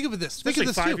 And think of this. Think especially of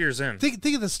this 5 too. years in, Think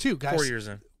of this too, guys. 4 years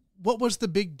in. What was the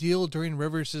big deal during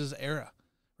Rivers' era?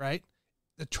 Right.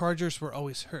 The Chargers were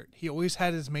always hurt. He always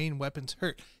had his main weapons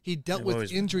hurt. He dealt They've with always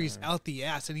been injuries hurt. out the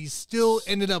ass, and he still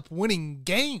ended up winning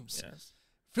games. Yes.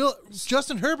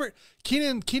 Justin Herbert,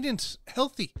 Keenan's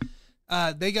healthy.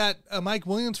 They got Mike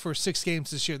Williams for 6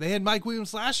 games this year. They had Mike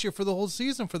Williams last year for the whole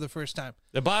season for the first time.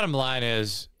 the bottom line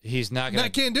is he's not going to.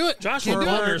 Can't do it. Josh Can't do it.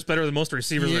 Palmer is better than most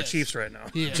receivers of the Yes. Chiefs right now.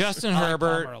 He is. Justin I like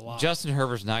Palmer a Herbert. lot. Justin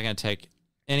Herbert's not going to take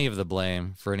any of the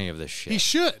blame for any of this shit. He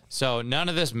should. So none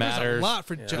of this There's matters. a lot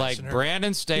for Justin Like Herbert. Brandon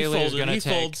He Staley is going to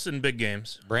take. folds in big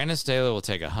games. Brandon Staley will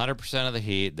take 100% of the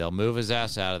heat. They'll move his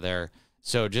ass out of there.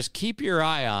 So just keep your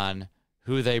eye on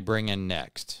who they bring in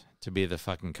next. to be the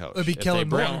fucking coach. It'd be If they Kellen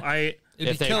bring- Moore. I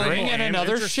If they Kellen bring Moore. in I am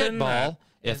another interested in shitball,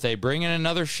 if they bring in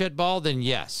another shitball, then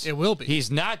yes, It will be. He's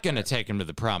not going to take him to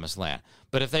the promised land.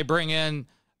 But if they bring in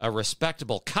a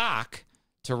respectable cock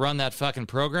to run that fucking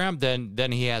program,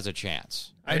 then he has a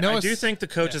chance. I know do it's- think the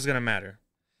coach is going to matter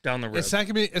down the road. It's not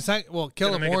gonna be. It's not. Well,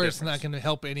 Kellen make a Moore is difference. not going to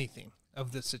help anything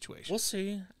of this situation. We'll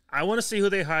see. I want to see who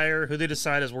they hire, who they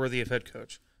decide is worthy of head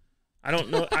coach. I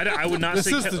don't know. I would not This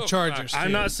say is the Chargers. I'm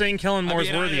too. not saying Kellen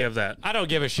Moore's worthy of that. I don't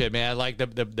give a shit, man. Like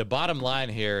the bottom line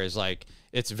here is like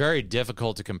it's very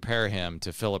difficult to compare him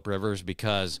to Phillip Rivers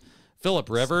because Phillip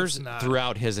Rivers not.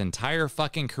 throughout his entire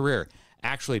fucking career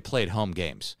actually played home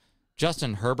games.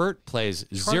 Justin Herbert plays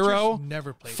zero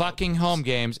never played fucking home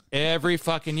games every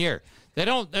fucking year. They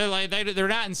don't. They're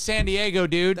not in San Diego,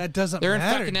 dude. That doesn't They're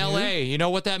matter, in fucking dude. L.A. You know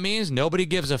what that means? Nobody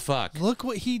gives a fuck. Look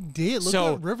what he did. Look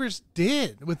So- what Rivers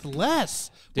did with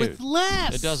less. Dude, with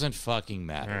less. It doesn't fucking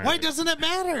matter Why doesn't it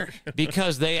matter?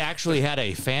 because they actually had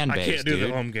a fan I base. can't do dude.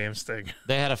 the home games thing.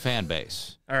 They had a fan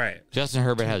base. All right. Justin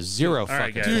Herbert has zero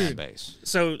right, fucking guys. fan Dude. base.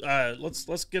 So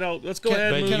let's get out. Let's go Can-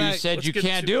 ahead. But and you move. I- said let's you get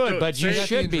can't to- do it, but you say-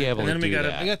 should be able And to then we do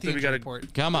gotta- I that. got the So we injury gotta-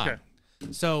 report. Come on. Okay.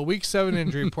 So week 7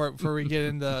 injury report before we get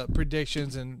into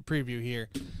predictions and preview here.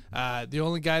 The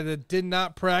only guy that did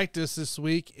not practice this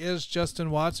week is Justin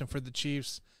Watson for the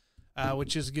Chiefs,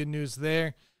 which is good news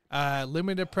there.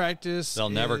 Limited practice.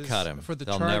 They'll never is- cut him. For the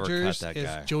They'll never cut Chargers that is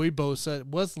guy. Joey Bosa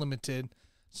was limited.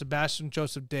 Sebastian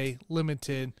Joseph Day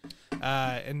limited.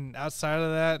 And outside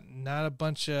of that, not a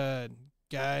bunch of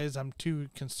guys I'm too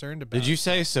concerned about. Did you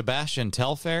say Sebastian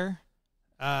Telfair?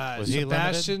 Was he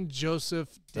Sebastian Joseph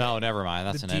Day. Oh, never mind.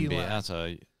 That's The an NBA. D-line. That's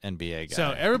a NBA guy.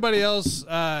 So everybody else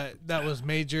that was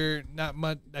major, not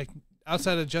much like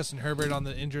outside of Justin Herbert on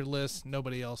the injured list,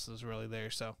 nobody else is really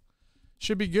there. So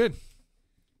should be good.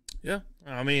 Yeah.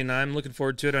 I mean, I'm looking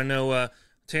forward to it. I know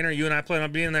Tanner, you and I plan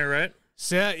on being there, right?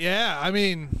 So yeah, I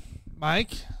mean,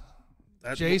 Mike,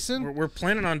 Jason? we're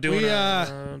planning on doing.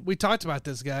 we talked about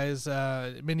this, guys,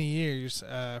 many years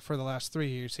for the last 3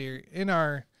 years here in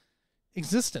our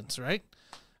existence, right?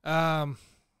 How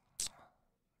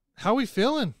we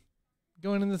feeling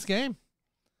going in this game?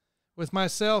 With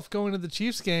myself going to the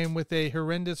Chiefs game with a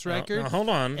horrendous record, Now, hold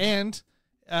on. and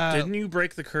Didn't you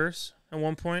break the curse at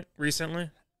one point recently?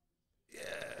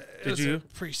 it Did was you? a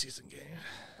preseason game?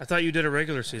 I thought you did a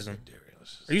regular season.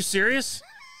 Are you serious?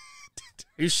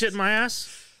 Are you shitting my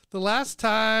ass? The last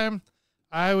time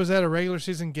I was at a regular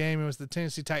season game, it was the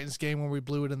Tennessee Titans game where we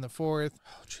blew it in the fourth.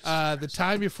 The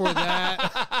time before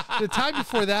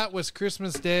that, was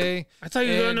Christmas Day. I thought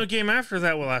you were going And to a game after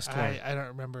that last one. I don't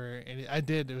remember any. I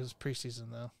did. It was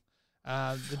preseason though.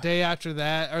 The day after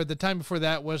that, or the time before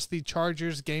that, was the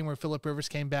Chargers game where Phillip Rivers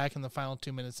came back in the final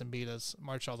 2 minutes and beat us,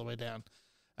 marched all the way down.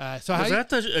 So Was that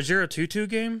the Ajira Tutu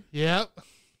game? Yep. What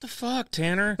the fuck,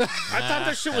 Tanner? I thought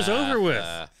that shit was over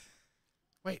with.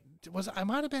 Wait, I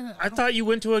might have been. I thought you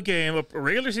went to a game, a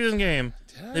regular season game,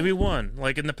 that we won,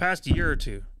 like in the past year or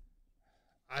two.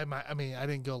 I mean, I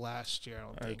didn't go last year. I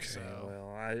don't think Okay, so.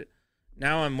 well,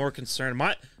 now I'm more concerned.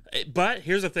 But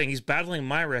here's the thing: he's battling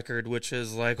my record, which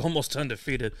is like almost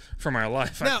undefeated for my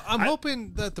life. Now, I'm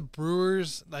hoping that the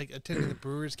Brewers, like attending the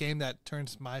Brewers game, that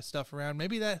turns my stuff around.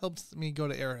 Maybe that helps me go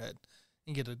to Arrowhead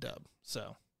and get a dub.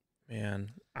 So,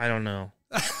 Man, I don't know.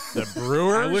 The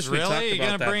Brewers? I wish we talked really? You about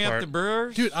gonna that bring part. up the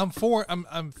Brewers? dude, I'm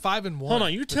 5-1. Hold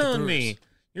on, you're with the telling Brewers. me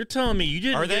you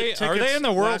didn't Are they get are they tickets in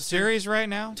the World last year? Series right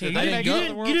now? You Did they make it to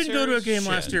the World didn't go to a Series?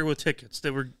 game last Shit. year with tickets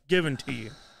that were given to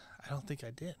you. I don't think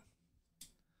I did.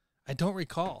 I don't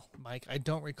recall, Mike. I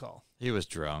don't recall. He was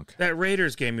drunk. That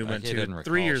Raiders game we went he to didn't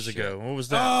 3 recall years shit. ago. What was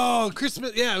that? Oh,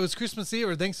 Christmas. Yeah, it was Christmas Eve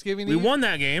or Thanksgiving We Eve. won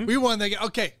that game. We won that game.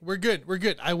 Okay, we're good. We're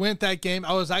good. I went that game.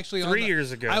 I was actually on 3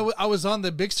 years ago. I was on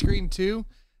the big screen too.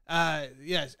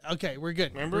 Yes. Okay, we're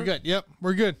good. Remember? We're good. Yep,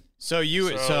 we're good. So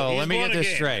So let he's me won get a this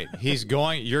game.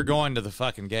 straight. You're going to the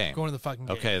fucking game. Going to the fucking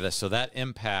game. Okay, so that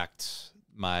impacts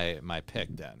my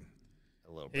pick then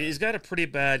a little bit. He's got a pretty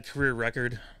bad career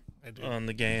record I do. on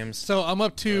the games. So I'm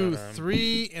up to But,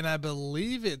 3, and I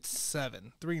believe it's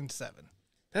 7. 3-7.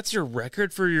 That's your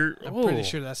record for your. I'm pretty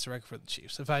sure that's the record for the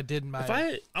Chiefs. If I did my, If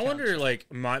I wonder, like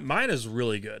mine is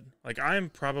really good. Like I'm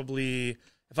probably,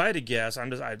 if I had to guess, I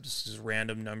just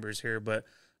random numbers here, but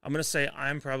I'm gonna say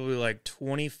I'm probably like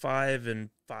 25-5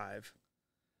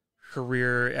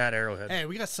 career at Arrowhead. hey,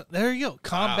 we got some, there you go.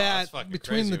 Combat fucking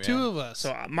between crazy, the two man. of us.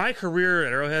 So my career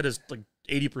at Arrowhead is like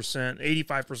 80%,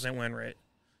 85% win rate.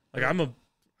 Like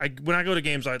when I go to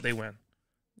games, they win.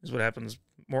 Is what happens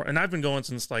more, and I've been going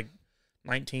since like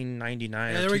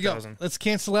 1999 Yeah, or there we go. 2000. Let's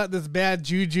cancel out this bad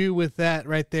juju with that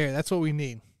right there. That's what we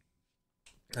need.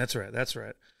 That's right. That's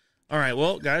right. All right,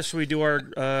 well, guys, should we do our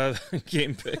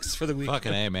game picks for the week?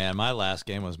 Fucking A, man. My last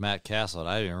game was Matt Castle.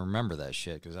 I didn't remember that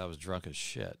shit because I was drunk as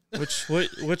shit.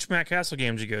 Which Matt Castle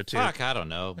game did you go to? Fuck, I don't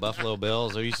know. Buffalo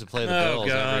Bills. I used to play the Oh, Bills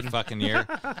God. every fucking year.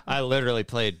 I literally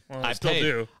played. Well, I still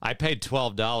do. I paid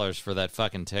 $12 for that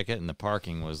fucking ticket, and the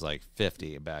parking was like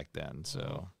 $50 back then.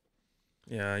 So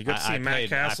Yeah, you got to see Matt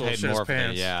Castle shit his for that.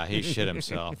 pants. Yeah, he shit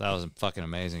himself. That was fucking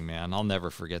amazing, man. I'll never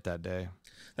forget that day.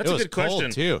 That's it a was good cold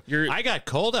question. too. Your I got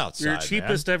cold outside.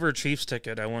 cheapest ever Chiefs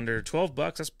ticket. I wonder,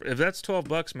 $12. If that's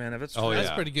 $12, man. If it's Oh, That's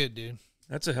yeah. pretty good, dude.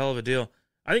 that's a hell of a deal.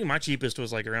 I think my cheapest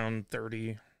was like around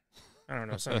 30. I don't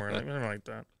know, somewhere like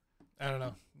that. I don't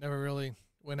know. Never really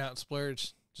went out and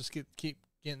splurged. Just keep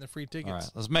getting the free tickets. All right,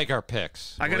 let's make our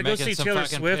picks. I got to We're go making see some Taylor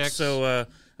fucking Swift, picks. so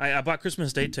I bought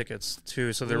Christmas Day tickets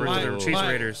too. So they were Chiefs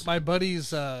Raiders. My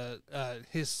buddy's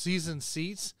his season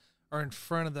seats are in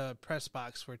front of the press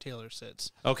box where Taylor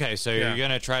sits. Okay, so Yeah. you're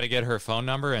gonna try to get her phone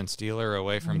number and steal her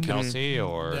away from Kelsey,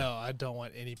 or No, I don't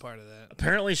want any part of that.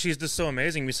 Apparently, she's just so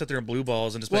amazing. We sit there in blue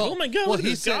balls and just like, oh my god, look at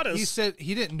he this said goddess. he said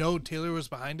he didn't know Taylor was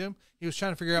behind him. He was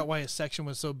trying to figure out why his section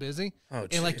was so busy, Oh,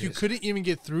 and like you jeez. couldn't even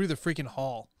get through the freaking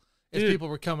hall if Dude. people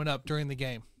were coming up during the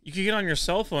game. You could get on your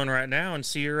cell phone right now and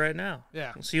see her right now.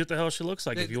 Yeah. See what the hell she looks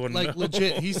like if you wouldn't like know.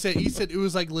 legit, he said it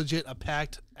was like legit a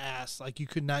packed ass. Like you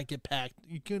could not get packed.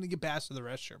 You couldn't get past to the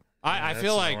restroom. I that's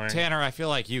feel like annoying. Tanner. I feel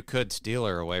like you could steal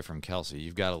her away from Kelsey.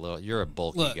 You've got a little. You're a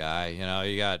bulky Look. guy. You know,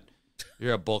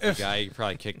 you're a bulky guy. You could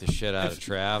probably kick the shit out of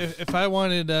Trav. If I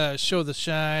wanted to show the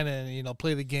shine and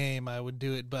play the game, I would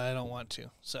do it, but I don't want to.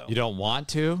 So You don't want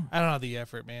to? I don't have the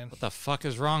effort, man. What the fuck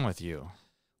is wrong with you?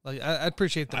 Like I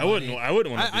appreciate the I money.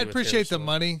 wouldn't want to. I appreciate the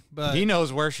money, but He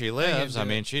knows where she lives. do I it.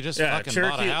 mean, she just Yeah, fucking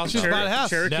Cherokee, bought a house. She's out bought a there. house.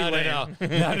 Cherokee No,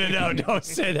 Lane. no, don't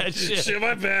say that shit. Shit,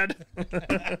 my bad.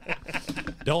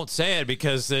 Don't say it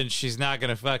because then she's not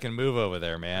gonna fucking move over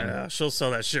there, man. Yeah, she'll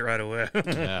sell that shit right away.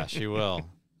 Yeah, she will.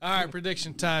 all right,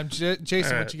 prediction time. Jason,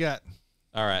 All right. what you got?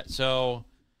 All right, so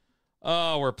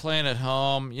we're playing at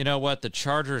home. You know what? The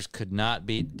Chargers could not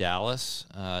beat Dallas.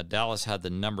 Dallas had the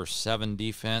number 7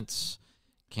 defense.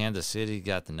 Kansas City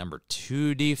got the number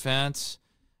 2 defense,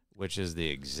 which is the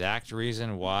exact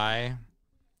reason why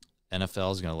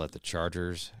NFL is going to let the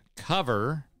Chargers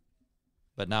cover,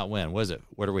 but not win. What is it?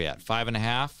 What are we at?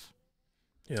 5.5?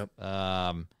 Yep.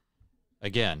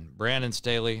 Again, Brandon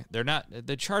Staley,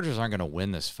 the Chargers aren't going to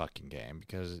win this fucking game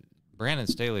because Brandon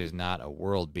Staley is not a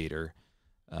world beater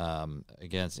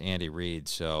against Andy Reid.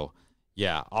 So,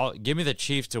 yeah, give me the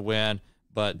Chiefs to win,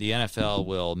 but the NFL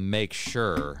will make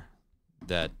sure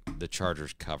that the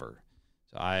Chargers cover.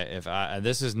 So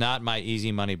this is not my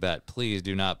easy money bet. Please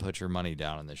do not put your money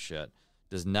down on this shit.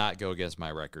 Does not go against my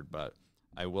record, but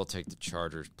I will take the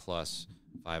Chargers plus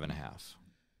 5.5.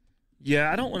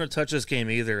 Yeah, I don't want to touch this game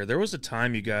either. There was a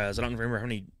time, you guys, I don't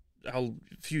remember how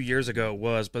few years ago it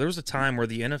was, but there was a time where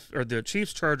the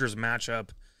Chiefs Chargers matchup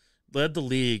led the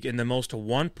league in the most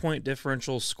 1-point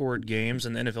differential scored games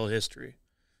in the NFL history.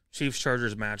 Chiefs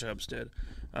Chargers matchups did.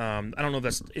 I don't know if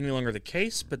that's any longer the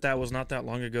case, but that was not that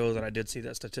long ago that I did see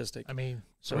that statistic. I mean,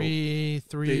 So,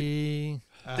 3-3.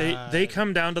 They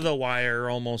come down to the wire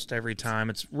almost every time.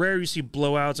 It's rare you see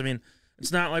blowouts. I mean,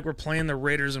 it's not like we're playing the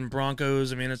Raiders and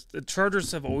Broncos. I mean, the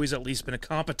Chargers have always at least been a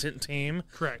competent team,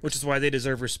 Correct. which is why they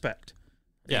deserve respect.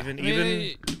 Yeah.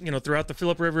 Even throughout the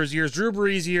Phillip Rivers years, Drew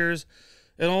Brees years,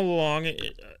 and all along,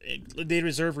 they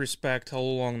deserve respect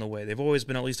all along the way. They've always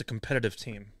been at least a competitive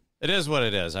team. It is what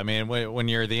it is. I mean, when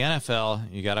you're the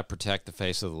NFL, you got to protect the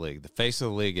face of the league. The face of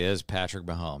the league is Patrick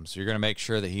Mahomes. So you're going to make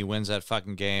sure that he wins that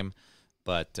fucking game,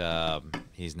 but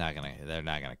he's not going to. They're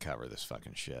not going to cover this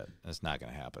fucking shit. That's not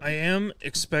going to happen. I am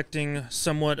expecting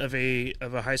somewhat of a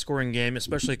high scoring game,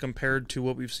 especially compared to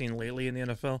what we've seen lately in the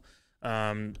NFL.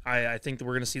 I think that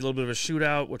we're going to see a little bit of a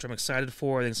shootout, which I'm excited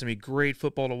for. I think it's going to be great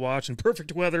football to watch and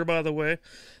perfect weather, by the way.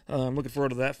 I'm looking forward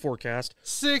to that forecast.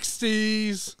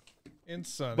 60s and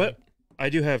sunny. But I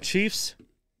do have Chiefs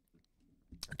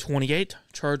 28,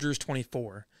 Chargers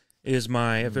 24 is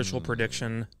my official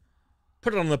prediction.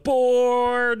 Put it on the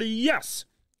board. Yes.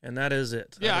 And that is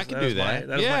it. Yeah, I can do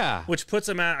that. Yeah. Which puts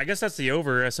them at, I guess that's the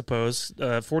over, I suppose.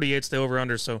 48's the over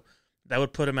under. So that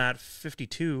would put them at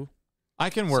 52. I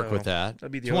can work So, with that.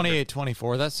 that'd be the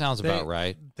 28-24. That sounds about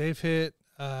right. They've hit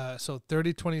so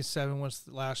 30-27 was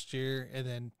last year, and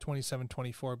then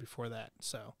 27-24 before that.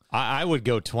 So I would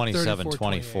go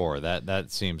 27-24. 34-28.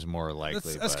 That seems more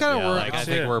likely. That's but kinda yeah, where like, I I'm-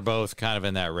 think Yeah. we're both kind of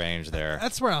in that range there.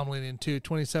 that's where I'm leaning to.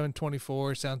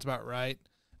 27-24 sounds about right.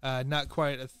 Not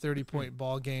quite a 30-point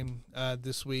ball game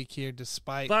this week here,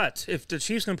 despite. But if the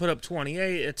Chiefs can put up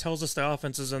 28, it tells us the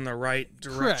offense is in the right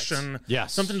direction.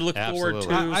 Yes, something to look forward to,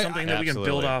 I- something that we can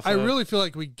build absolutely. off. I of. really feel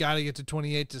like we got to get to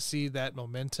 28 to see that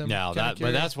momentum. No, kinda but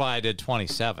carry. that's why I did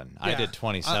 27. I Yeah. did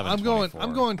 27. I'm going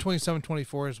 24.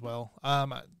 27-24 as well.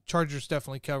 Chargers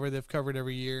definitely cover. They've covered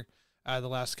every year the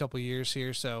last couple of years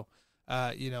here. So,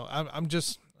 I'm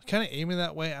just kind of aiming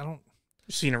that way. I don't.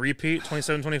 Seen a repeat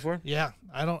 27-24. Yeah,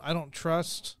 I don't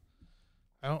trust.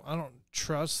 I don't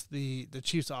trust the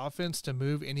Chiefs offense to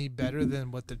move any better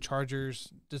than what the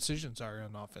Chargers decisions are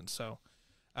on offense. So,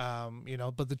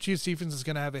 but the Chiefs defense is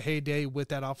going to have a heyday with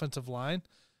that offensive line.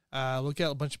 Look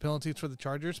at a bunch of penalties for the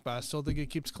Chargers, but I still think it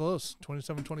keeps close.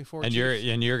 27-24. And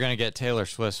you're going to get Taylor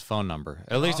Swift's phone number,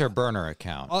 at least her burner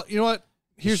account. You know what?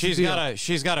 Here's she's the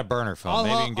deal. got a burner phone.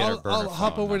 Maybe you can get her burner phone. I'll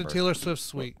hop over number. to Taylor Swift's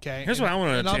suite, okay? Here's what I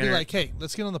wanna know, And I'll be Tanner. like, hey,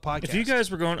 let's get on the podcast. If you guys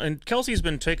were going, and Kelsey's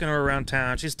been taking her around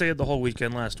town. She stayed the whole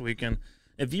weekend last weekend.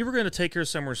 If you were going to take her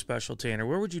somewhere special, Tanner,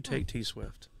 where would you take T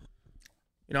Swift?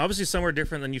 Obviously somewhere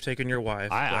different than you've taken your wife.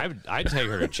 I'd take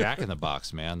her to Jack in the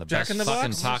Box, man. The Jack best in the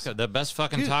fucking Box? taco, the best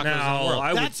fucking Dude, tacos in the now, world.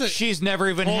 I would- She's never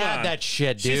even Hold had on. that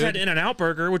shit, dude. She's had In-N-Out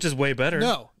Burger, which is way better.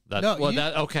 No. That's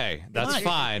Mike,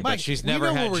 fine, Mike, but she's we never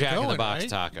know where had we're Jack in the going,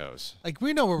 Box right? tacos. Like,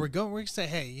 we know where we're going. We're going to say,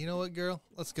 hey, you know what, girl?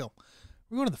 Let's go.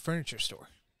 We're going to the furniture store.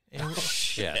 And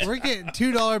Shit. we're getting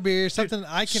 $2 beer, something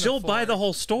I can She'll afford. buy the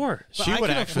whole store. But She I would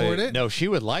can actually afford it. no. She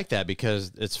would like that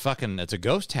because it's a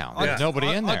ghost town. There's nobody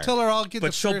in there. I'll tell her I'll get But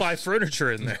the she'll first, buy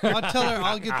furniture in there. I'll tell her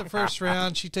I'll get the first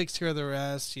round. She takes care of the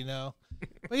rest,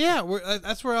 But yeah,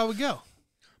 that's where I would go.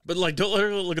 But don't let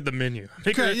her look at the menu.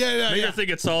 Make her, Okay, yeah, make yeah. her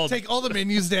think it's all Take all the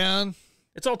menus down.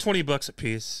 it's all $20 a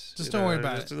piece. Just don't worry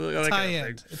about it. Just It's that high kind of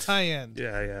end. thing. It's high end.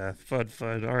 Yeah. Fun.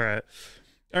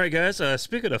 All right, guys.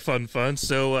 Speaking of fun.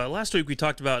 So last week we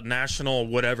talked about National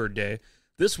Whatever Day.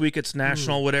 This week it's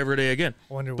National Whatever Day again.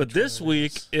 Wonder But which this one it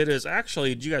week it is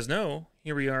actually. Do you guys know?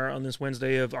 Here we are on this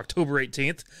Wednesday of October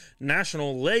 18th,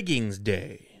 National Leggings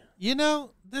Day.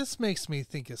 This makes me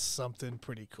think of something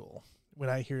pretty cool when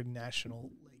I hear National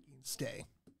Leggings Day.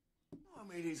 I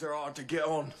mean, these are hard to get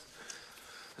on.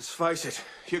 Let's face it,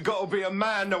 you gotta be a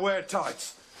man to wear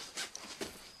tights.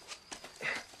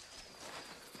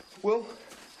 Will,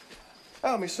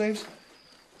 how many seams?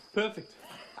 Perfect.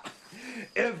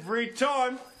 Every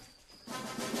time.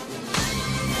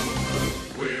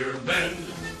 We're men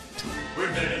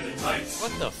in tights.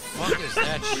 What the fuck is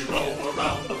that We shit? roam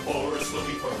around the forest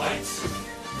looking for bites.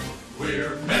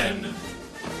 We're men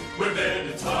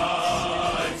in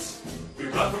tights. We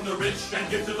run from the rich and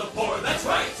give to the poor, that's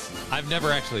right. I've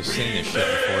never actually seen this shit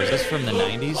before. Is this from the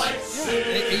 90s?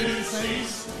 80s,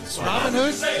 90s. Robin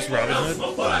Hood? It's Robin Hood.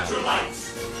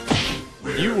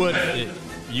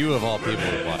 You of all people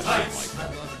would watch something like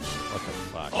that. What the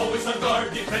fuck? Always on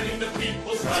guard, defending the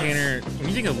people's rights. Tanner, when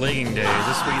you think of Legging Day, is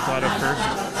this what you thought of first?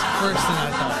 First thing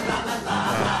I thought.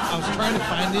 I was trying to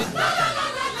find it.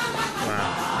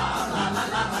 Wow.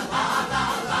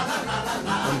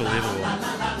 Unbelievable.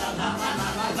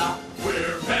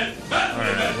 We're men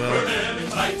Well, in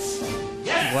tights.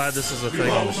 I'm glad this is a We thing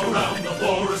on roam the show. around the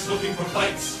forest looking for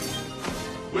fights.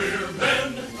 We're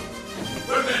men in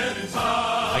tights.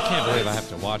 I can't believe I have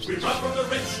to watch We this run from shit. the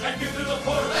rich and give to the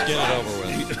poor, that's Get it right. over with.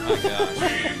 My gosh. We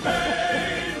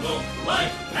may look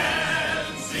like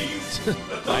pansies, but I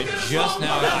don't get us just wrong,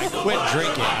 now, I that's the quit way.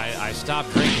 drinking. I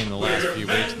stopped drinking the last few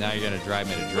weeks. Now you're going to drive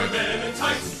me to drink. Men in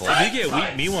tights. If you get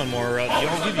wheat me one more,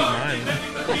 I'll give you mine.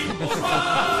 Defending the people's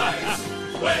rights.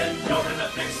 When you're in a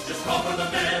fix, just call for the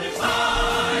men in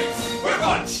tights. We're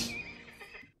bunch.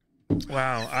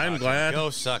 Wow, I'm glad. Go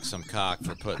suck some cock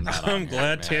for putting that on. I'm here,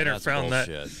 glad man. Tanner That's found that.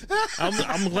 bullshit.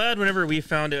 I'm glad whenever we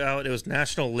found out it was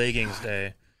National Leggings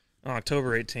Day on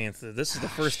October 18th. This is the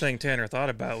first thing Tanner thought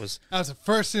about was That was the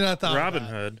first thing I thought. Robin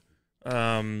about. Hood.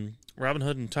 Robin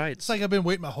Hood and tights. It's like I've been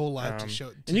waiting my whole life to show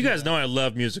it. And you guys know I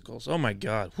love musicals. Oh my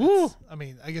god. Woo! I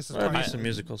mean, I guess it's Love me probably some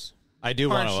musicals. I do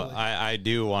want to. Partially. I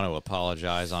do want to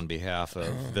apologize on behalf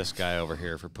of this guy over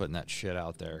here for putting that shit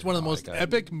out there. It's one of the most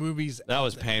epic movies. That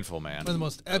was painful, man. One of the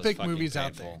most That was epic fucking movies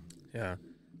out painful. Yeah.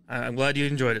 I'm glad you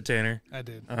enjoyed it, Tanner. I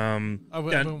did. Um, I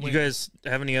went- yeah, I went you with- guys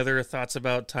have any other thoughts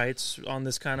about tights on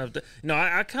this kind of?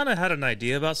 I kind of had an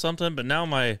idea about something, but now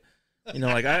I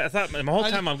thought my whole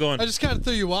time I'm going. I just kind of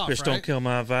threw you off, Bitch, right? don't kill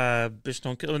my vibe. Bitch,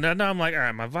 don't kill. Now I'm like, all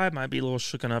right, my vibe might be a little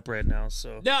shooken up right now.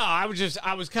 So No, I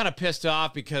was kind of pissed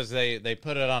off because they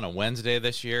put it on a Wednesday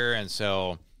this year, and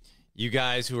so you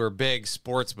guys who are big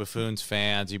sports buffoons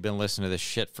fans, you've been listening to this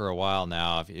shit for a while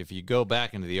now. If you go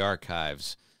back into the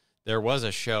archives, there was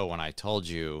a show when I told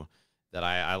you that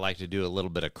I like to do a little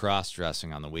bit of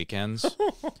cross-dressing on the weekends,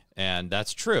 and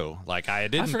that's true. Like, I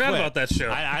didn't I forgot quit. about that show.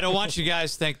 I don't want you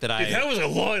guys to think that That was a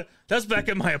long. That's back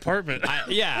in my apartment.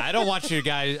 I don't want you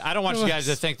guys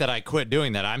to think that I quit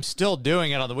doing that. I'm still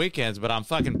doing it on the weekends, but I'm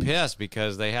fucking pissed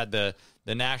because they had the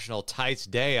National Tights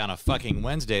Day on a fucking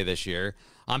Wednesday this year.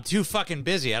 I'm too fucking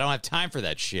busy. I don't have time for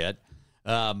that shit.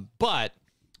 But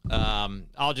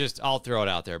I'll throw it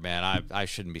out there, man. I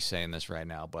shouldn't be saying this right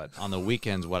now, but on the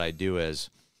weekends, what I do is,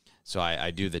 so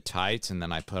I do the tights and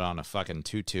then I put on a fucking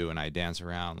tutu and I dance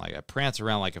around, like I prance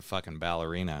around like a fucking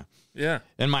ballerina. Yeah.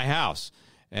 In my house.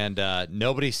 And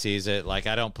nobody sees it. Like,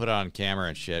 I don't put it on camera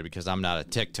and shit because I'm not a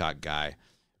TikTok guy.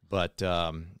 But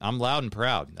I'm loud and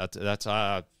proud.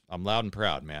 I'm loud and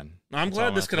proud, man. I'm That's all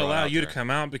glad this gonna could throw allow out you to there. come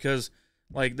out because,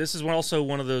 like, this is also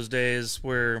one of those days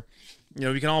where, you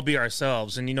know, we can all be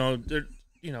ourselves. And,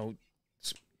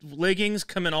 leggings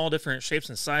come in all different shapes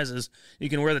and sizes. You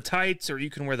can wear the tights or you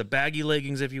can wear the baggy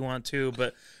leggings if you want to.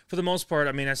 But for the most part,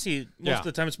 I mean, I see most of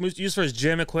the time it's used for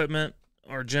gym equipment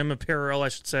or gym apparel, I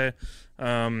should say. I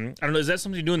don't know. Is that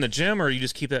something you do in the gym or you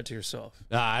just keep that to yourself?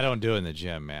 No, I don't do it in the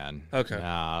gym, man. Okay. No,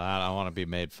 I don't want to be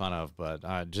made fun of, but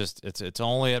it's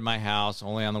only at my house,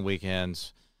 only on the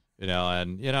weekends,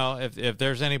 and if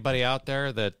there's anybody out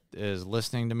there that is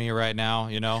listening to me right now,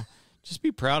 just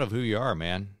be proud of who you are,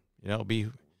 man.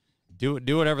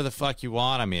 Do whatever the fuck you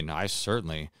want. I mean,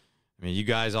 you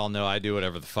guys all know I do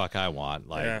whatever the fuck I want,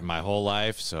 my whole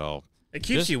life. So it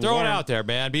keeps just you throw warm. it out there,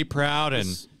 man. Be proud and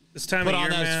this time put of on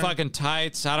year, those man, fucking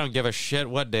tights. I don't give a shit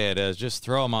what day it is. Just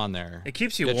throw them on there. It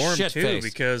keeps you Get warm too shit-faced.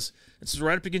 because it's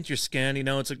right up against your skin.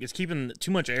 It's keeping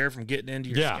too much air from getting into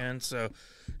your skin. So,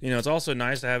 it's also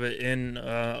nice to have it in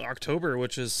October,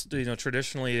 which is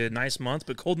traditionally a nice month,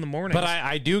 but cold in the morning. But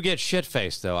I do get shit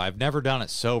faced though. I've never done it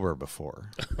sober before.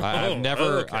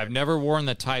 I've never worn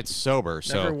the tights sober.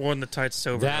 So never worn the tights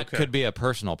sober. that Okay. could be a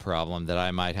personal problem that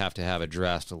I might have to have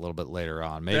addressed a little bit later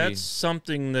on. Maybe That's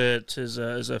something that is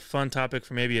a fun topic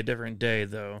for maybe a different day,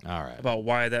 though. All right. About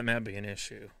why that might be an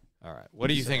issue. All right. What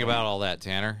do you think about all that,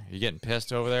 Tanner? You getting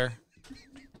pissed over there?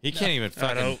 He can't even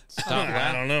fucking stop I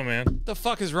laughing. don't know, man. What the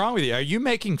fuck is wrong with you? Are you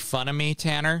making fun of me,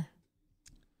 Tanner?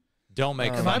 Don't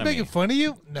make Am fun I of making me. fun of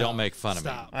you? No. Don't make fun of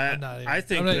me. Stop. I I'm not even-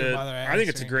 think I'm not even that bothering I think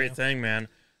it's a answering great you. thing, man.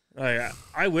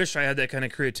 I wish I had that kind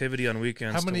of creativity on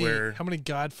weekends How many to wear how many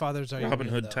Godfathers are you? Robin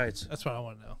with, Hood though? tights. That's what I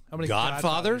want to know. How many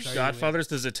Godfathers? are you with? Godfathers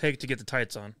does it take to get the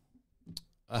tights on?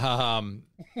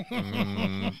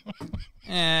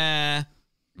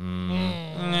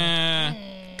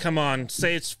 Come on,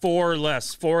 say it's four or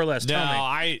less. Four or less. No, Tell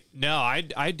me.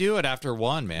 I do it after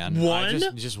one, man. One?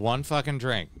 Just one fucking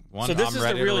drink. One. So this I'm is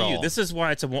ready the real to roll. you. This is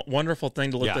why it's a wonderful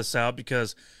thing to look Yeah. this out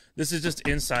because this is just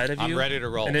inside of you. I'm ready to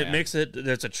roll, and it man. makes it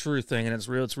that's a true thing, and it's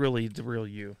real. It's really the real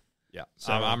you. Yeah,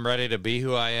 So- I'm ready to be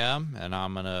who I am, and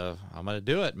I'm gonna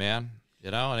do it, man.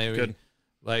 And Good.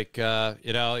 like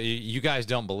you guys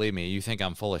don't believe me. You think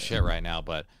I'm full of shit right now,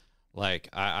 but like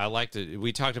I like to.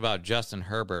 We talked about Justin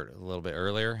Herbert a little bit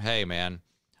earlier. Hey, man,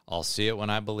 I'll see it when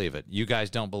I believe it. You guys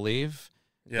don't believe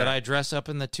that I dress up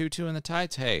in the tutu and the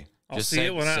tights? Hey, I'll just see say-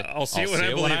 it when I- say- I'll see it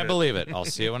when I believe it. I'll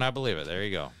see it when I believe it. There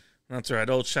you go. That's right.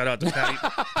 Old shout out to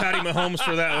Patty Mahomes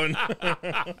for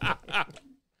that one.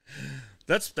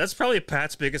 That's probably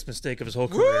Pat's biggest mistake of his whole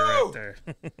career right there.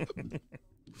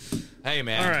 Hey,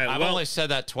 man, All right, I've well, only said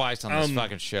that twice on this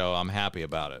fucking show. I'm happy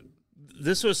about it.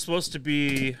 This was supposed to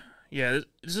be, this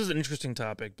is an interesting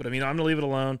topic, but I mean, I'm gonna leave it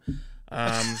alone.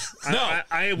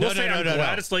 I will say I'm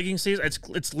glad it's legging season.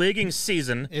 It's legging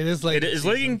season. It is It legging is season.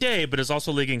 legging day, but it's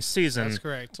also legging season. That's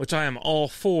correct. Which I am all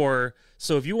for.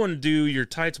 So if you want to do your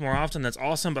tights more often, that's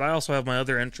awesome. But I also have my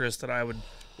other interests that I would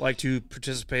like to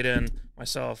participate in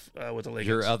myself with the leggings.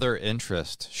 Your other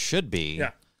interest should be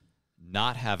Yeah.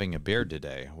 not having a beard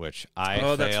today, which I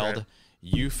Oh, that's failed. right.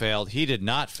 You failed. He did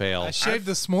not fail. I shaved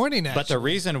this morning. But the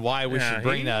reason why we should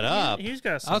bring that up He's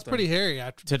got something. I was pretty hairy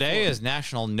after today before. is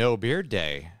National No Beard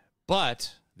Day.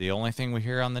 But the only thing we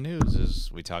hear on the news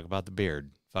is we talk about the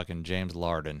beard. Fucking James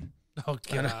Larden. Oh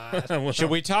god. Well, Should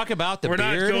we talk about the we're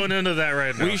beard? not going into that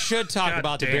right now. We should talk God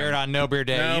about the damn. beard on No Beard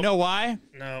Day. No. You know why?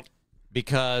 No.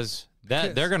 Because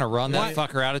they're going to run that Why-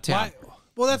 fucker out of town. Why?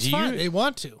 Well, that's Do fine. you- They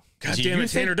want to. God Do damn you it,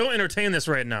 Tanner! think- Don't entertain this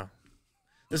right now.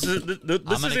 This is this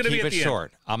I'm is going going to to be keep at it the end.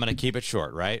 short. I'm going to keep it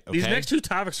short, right? Okay. These next two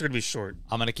topics are going to be short.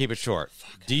 I'm going to keep it short.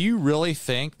 Do you really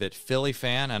think that Philly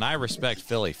fan, and I respect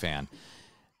Philly fan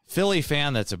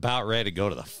that's about ready to go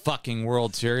to the fucking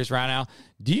World Series right now,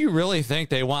 do you really think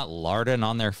they want Larden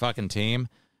on their fucking team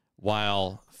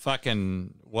while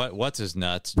fucking, what's his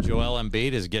nuts, Joel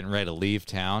Embiid is getting ready to leave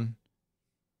town?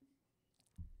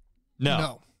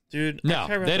 No. Dude, I No,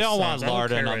 care about they the don't want Suns. I don't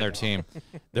care Larden on right their now. team.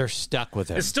 They're stuck with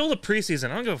him. It's still the preseason.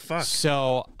 I don't give a fuck.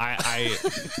 So I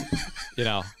you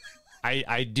know,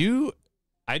 I do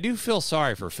feel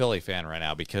sorry for Philly fan right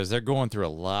now because they're going through a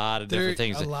lot of different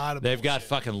things. They've got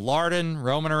fucking Larden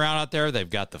roaming around out there. They've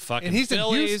got the fucking And he's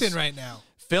Phillies. in Houston right now.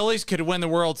 Phillies could win the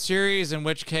World Series, in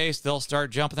which case they'll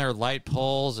start jumping their light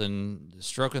poles and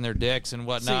stroking their dicks and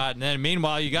whatnot. And then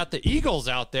meanwhile, you got the Eagles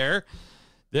out there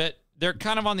that they're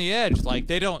kind of on the edge. Like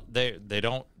they don't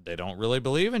really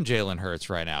believe in Jalen Hurts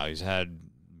right now. He's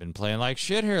been playing like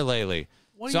shit here lately.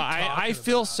 What are So you I talking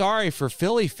feel about? sorry for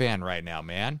Philly fan right now,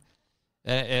 man.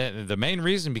 And the main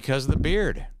reason because of the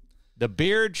beard. The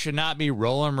beard should not be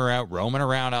roaming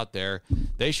around out there.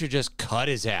 They should just cut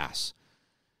his ass.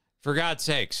 For God's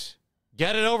sakes,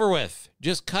 get it over with.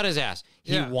 Just cut his ass.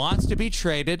 Yeah. He wants to be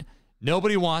traded.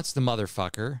 Nobody wants the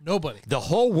motherfucker. Nobody. The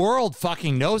whole world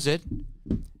fucking knows it.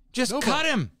 Just Nobody. cut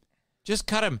him. Just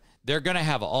cut him. They're going to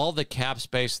have all the cap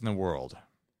space in the world,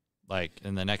 like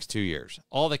in the next 2 years.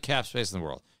 All the cap space in the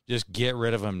world. Just get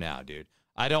rid of him now, dude.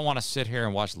 I don't want to sit here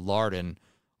and watch Larden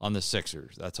on the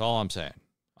Sixers. That's all I'm saying.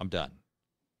 I'm done.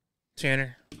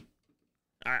 Tanner,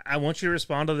 I want you to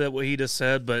respond to that what he just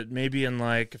said, but maybe in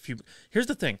like a few. Here's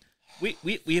the thing: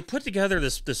 we have put together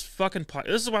this fucking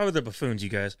this is why we're the buffoons, you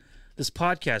guys. This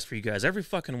podcast for you guys every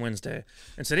fucking Wednesday,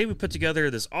 and today we put together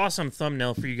this awesome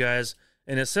thumbnail for you guys,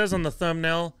 and it says on the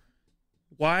thumbnail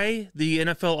why the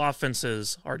NFL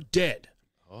offenses are dead,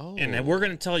 and then we're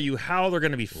going to tell you how they're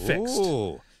going to be fixed.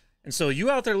 Ooh. And so you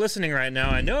out there listening right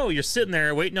now, I know you're sitting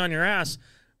there waiting on your ass.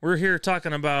 We're here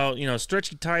talking about,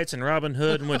 stretchy tights and Robin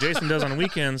Hood and what Jason does on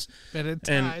weekends. Fitted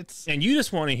And, tights. and you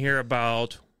just want to hear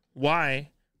about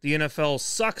why the NFL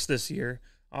sucks this year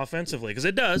offensively. Because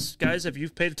it does, guys, if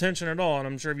you've paid attention at all. And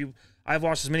I'm sure I've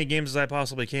watched as many games as I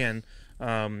possibly can,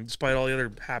 despite all the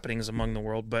other happenings among the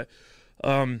world. But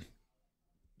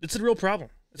it's a real problem.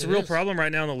 It's a real problem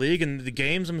right now in the league, and the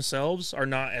games themselves are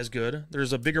not as good.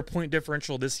 There's a bigger point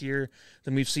differential this year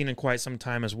than we've seen in quite some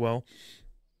time as well.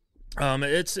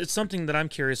 It's something that I'm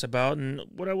curious about, and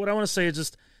what I want to say is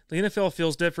just the NFL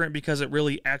feels different because it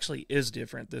really actually is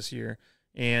different this year.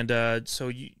 And so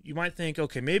you might think,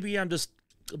 okay, maybe I'm just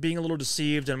being a little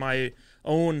deceived in my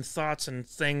own thoughts and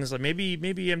things. Like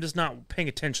maybe I'm just not paying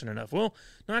attention enough. Well,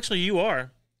 no, actually you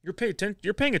are. You're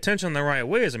paying attention the right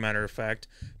way, as a matter of fact,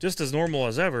 just as normal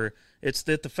as ever. It's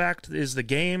that the fact is the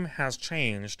game has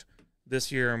changed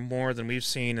this year more than we've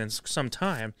seen in some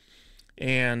time.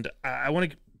 And I want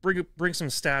to bring some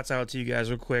stats out to you guys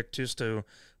real quick just to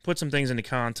put some things into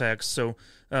context. So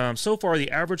far, the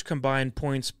average combined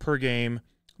points per game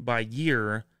by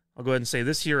year, I'll go ahead and say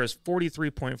this year is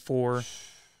 43.4.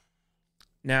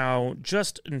 Now,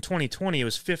 just in 2020, it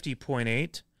was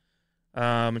 50.8.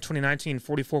 In 2019,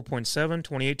 44.7.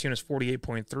 2018 is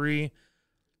 48.3.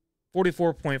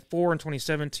 44.4 in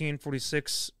 2017,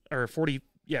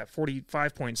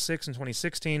 45.6 in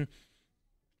 2016.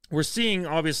 We're seeing,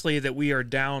 obviously, that we are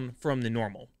down from the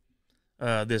normal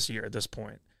this year at this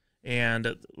point.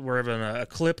 And we're having a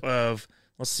clip of,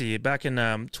 let's see, back in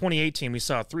 2018, we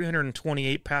saw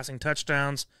 328 passing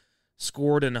touchdowns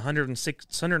scored in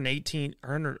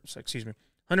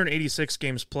 186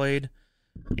 games played.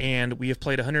 And we have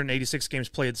played 186 games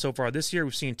played so far this year.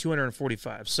 We've seen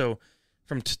 245. So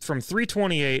from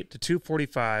 328 to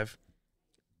 245,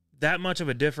 that much of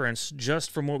a difference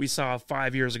just from what we saw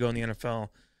 5 years ago in the NFL,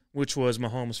 which was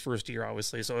Mahomes' first year,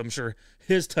 obviously. So I'm sure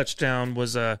his touchdown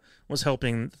was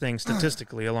helping things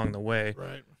statistically along the way.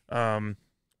 Right.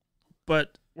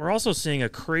 But we're also seeing a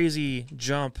crazy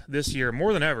jump this year,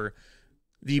 more than ever.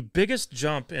 The biggest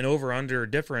jump in over-under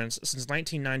difference since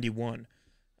 1991.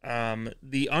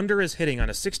 The under is hitting on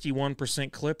a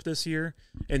 61% clip this year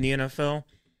in the NFL.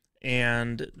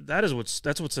 And that's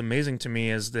what's amazing to me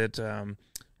is that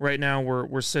right now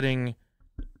we're sitting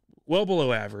well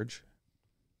below average.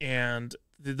 And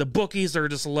the bookies are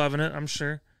just loving it, I'm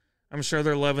sure. I'm sure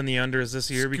they're loving the unders this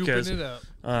year because it up.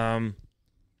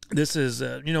 this is,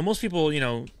 most people,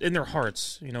 in their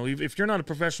hearts, if you're not a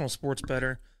professional sports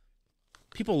bettor,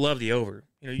 people love the over.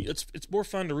 It's more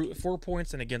fun to root for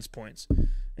points than against points.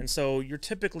 And so you're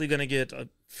typically going to get a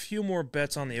few more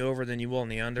bets on the over than you will on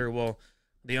the under. Well,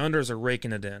 the unders are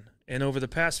raking it in. And over the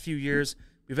past few years,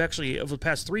 over the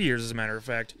past 3 years, as a matter of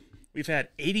fact, we've had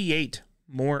 88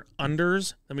 more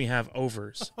unders than we have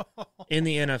overs in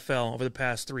the NFL over the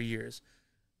past 3 years.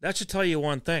 That should tell you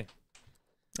one thing.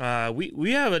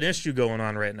 We have an issue going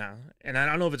on right now, and I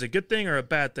don't know if it's a good thing or a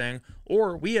bad thing,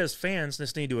 or we as fans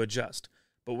just need to adjust.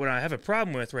 But what I have a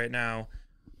problem with right now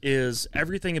is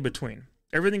everything in between,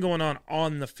 everything going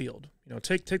on the field.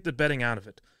 Take the betting out of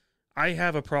it. I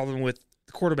have a problem with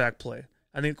the quarterback play.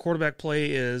 I think quarterback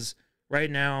play is right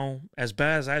now as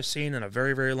bad as I've seen in a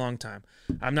very, very long time.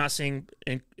 I'm not seeing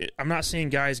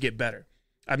guys get better.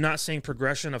 I'm not seeing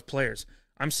progression of players.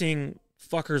 I'm seeing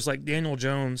fuckers like Daniel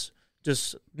Jones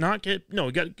just not get.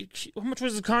 No, how much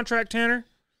was his contract, Tanner?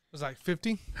 It was like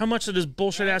 50. How much did his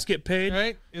bullshit ass get paid?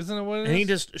 Right? Isn't it what it is? And he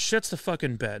just shits the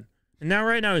fucking bed. And now,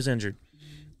 right now, he's injured.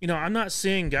 I'm not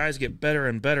seeing guys get better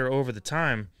and better over the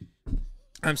time.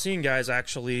 I'm seeing guys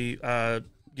actually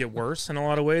get worse in a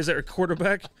lot of ways at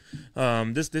quarterback.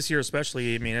 This year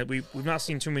especially, I mean, we've not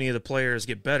seen too many of the players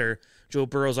get better. Joe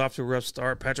Burrow's off to a rough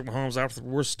start. Patrick Mahomes off to the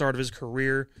worst start of his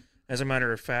career, as a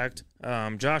matter of fact.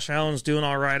 Josh Allen's doing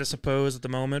all right, I suppose, at the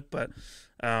moment, but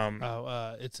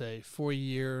it's a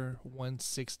 4-year,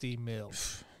 $160 million.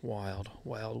 Wild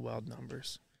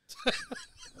numbers.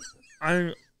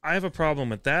 I have a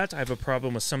problem with that. I have a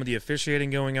problem with some of the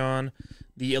officiating going on.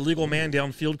 The illegal man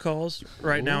downfield calls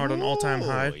right now are at an all-time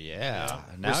high. Oh, yeah.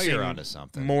 Now you're onto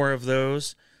something. More of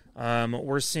those.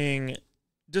 We're seeing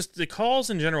just the calls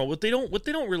in general. What they don't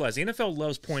realize, the NFL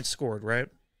loves points scored, right?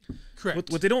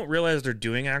 Correct. What they don't realize they're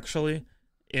doing actually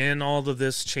in all of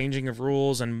this changing of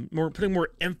rules and putting more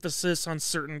emphasis on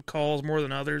certain calls more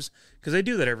than others, because they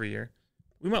do that every year.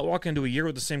 We might walk into a year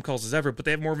with the same calls as ever, but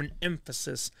they have more of an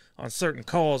emphasis on certain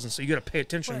calls, and so you got to pay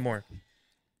attention more.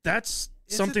 That's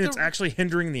something that's actually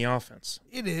hindering the offense.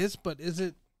 It is, but is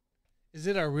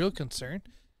it our real concern?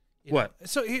 What?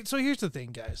 So here's the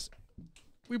thing, guys.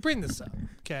 We bring this up,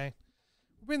 okay?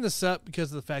 We bring this up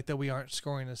because of the fact that we aren't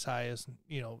scoring as high as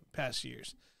past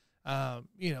years.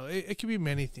 It could be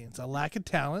many things. A lack of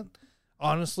talent.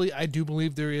 Honestly, I do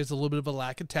believe there is a little bit of a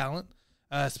lack of talent,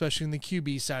 especially in the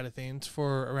QB side of things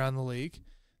for around the league.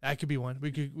 That could be one.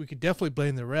 We could definitely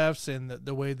blame the refs and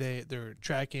the way they're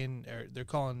tracking or they're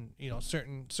calling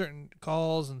certain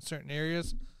calls in certain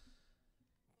areas.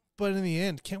 But in the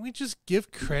end, can't we just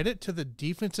give credit to the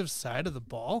defensive side of the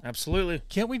ball? Absolutely.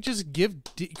 Can't we just give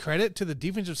credit to the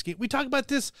defensive scheme? We talked about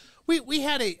this. We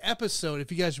had a episode,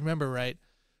 if you guys remember right,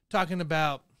 talking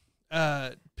about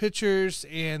pitchers,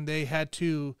 and they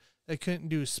couldn't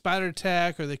do spider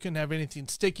tack or they couldn't have anything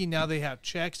sticky. Now they have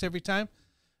checks every time,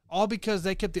 all because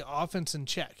they kept the offense in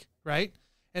check, right?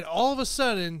 And all of a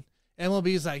sudden, MLB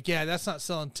is like, yeah, that's not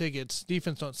selling tickets.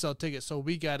 Defense don't sell tickets, so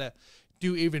we got to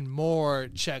do even more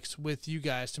checks with you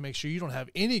guys to make sure you don't have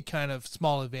any kind of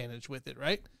small advantage with it,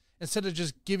 right? Instead of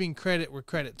just giving credit where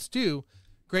credit's due,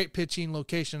 great pitching,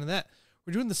 location, and that.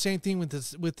 We're doing the same thing with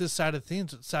this side of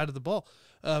things, side of the ball,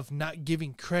 of not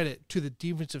giving credit to the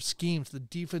defensive schemes, the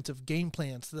defensive game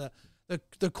plans, the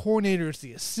coordinators,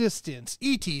 the assistants,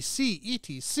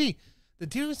 etc. The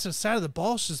defensive side of the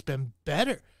ball has just been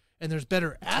better, and there's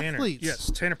better athletes.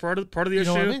 Tanner, part of the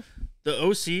issue, what I mean? The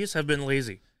OCs have been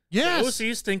lazy. Yes. The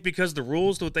OCs think because the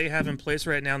rules that they have in place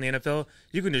right now in the NFL,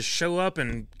 you can just show up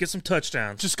and get some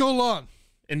touchdowns. Just go long.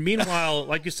 And meanwhile,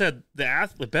 like you said,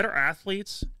 the better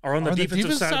athletes are on the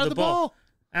defensive side of the ball.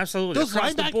 Absolutely. Those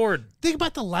across the board. Think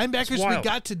about the linebackers we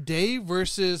got today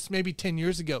versus maybe 10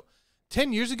 years ago.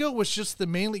 10 years ago was just your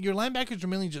linebackers are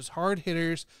mainly just hard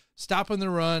hitters, stopping the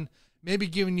run, maybe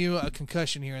giving you a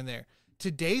concussion here and there.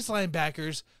 Today's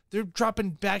linebackers, they're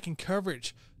dropping back in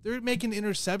coverage. They're making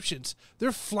interceptions.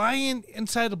 They're flying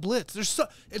inside the blitz.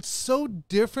 It's so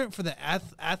different for the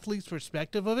athlete's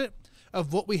perspective of it,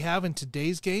 of what we have in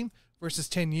today's game versus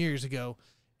 10 years ago.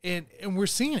 And we're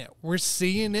seeing it. We're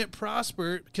seeing it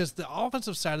prosper because the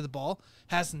offensive side of the ball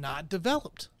has not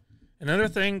developed. Another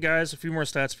thing, guys, a few more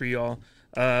stats for y'all.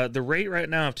 The rate right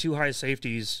now of two high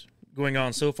safeties going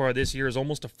on so far this year is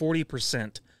almost a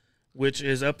 40%. Which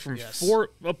is up from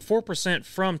 4%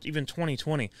 from even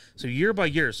 2020. So year by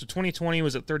year. So 2020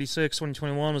 was at 36,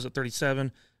 2021 was at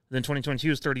 37, then 2022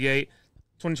 was 38,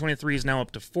 2023 is now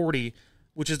up to 40,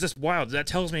 which is just wild. That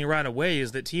tells me right away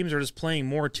is that teams are just playing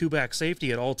more two-back safety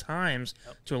at all times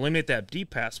to eliminate that deep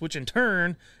pass, which in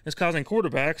turn is causing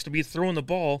quarterbacks to be throwing the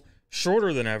ball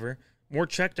shorter than ever, more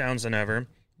checkdowns than ever,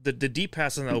 the deep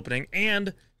pass in the opening,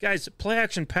 and guys,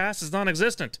 play-action pass is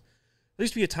non-existent. There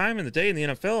used to be a time in the day in the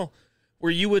NFL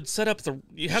where you would set up the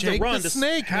run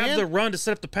to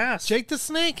set up the pass. Shake the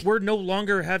snake. We're no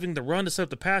longer having the run to set up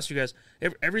the pass, you guys.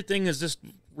 Everything is just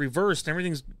reversed.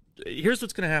 Here's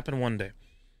what's going to happen one day.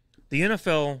 The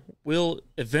NFL will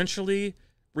eventually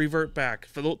revert back.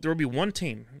 There will be one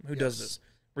team who does this.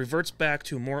 Reverts back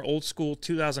to more old school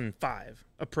 2005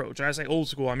 approach. And I say old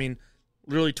school, I mean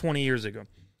literally 20 years ago.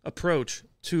 Approach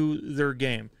to their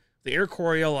game. The Air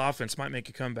Coryell offense might make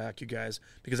a comeback, you guys,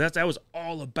 because that was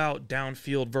all about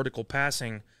downfield vertical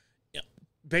passing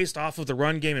based off of the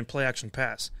run game and play-action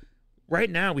pass. Right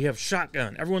now, we have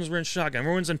shotgun. Everyone's running shotgun.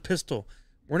 Everyone's in pistol.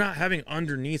 we're not having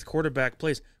underneath quarterback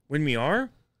plays. When we are,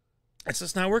 it's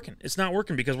just not working. It's not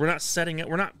working because we're not setting it.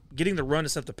 We're not getting the run to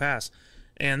set the pass.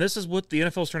 And this is what the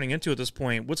NFL is turning into at this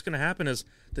point. What's going to happen is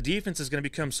the defense is going to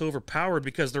become so overpowered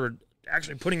because they're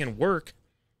actually putting in work,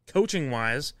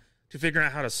 coaching-wise, to figure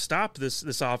out how to stop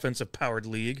this offensive powered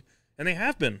league. And they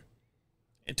have been.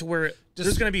 And to where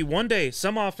there's going to be one day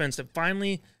some offense that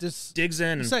finally digs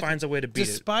in and finds a way to beat it.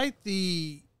 Despite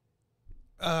the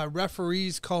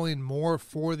referees calling more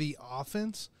for the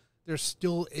offense, they're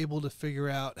still able to figure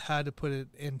out how to put it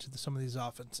into some of these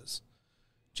offenses.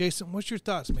 Jason, what's your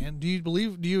thoughts, man? Do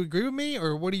you agree with me,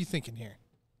 or what are you thinking here?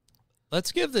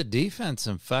 Let's give the defense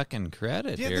some fucking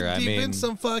credit here. Give the defense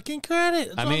some fucking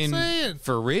credit. That's what I'm saying.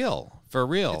 For real.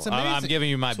 It's amazing. I'm giving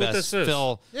you my best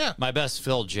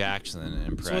Phil Jackson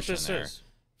impression That's what this there. is.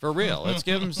 For real. Let's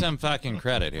give him some fucking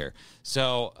credit here.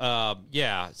 So,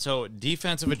 so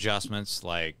defensive adjustments,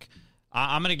 like,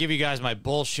 I'm going to give you guys my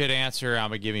bullshit answer. I'm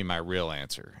going to give you my real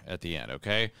answer at the end,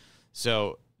 okay?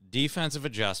 So, defensive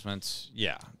adjustments,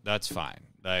 yeah, that's fine.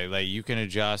 Like you can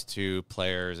adjust to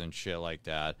players and shit like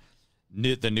that.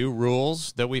 The new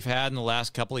rules that we've had in the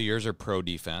last couple of years are pro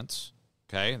defense.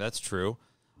 Okay, that's true.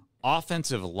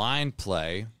 Offensive line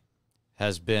play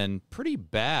has been pretty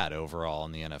bad overall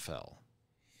in the NFL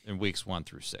in weeks 1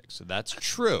 through 6. So that's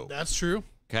true. That's true.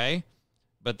 Okay,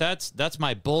 but that's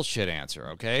my bullshit answer.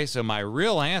 Okay, so my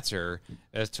real answer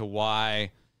as to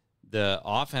why the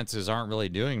offenses aren't really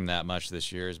doing that much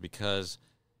this year is because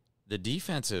the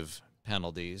defensive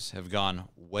penalties have gone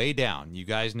way down. You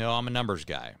guys know I'm a numbers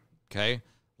guy, okay?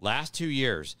 Last 2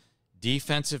 years,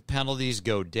 defensive penalties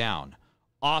go down.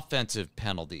 Offensive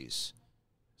penalties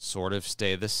sort of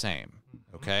stay the same,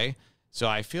 okay? So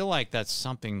I feel like that's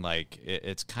something like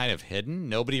it's kind of hidden.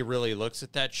 Nobody really looks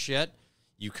at that shit.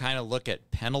 You kind of look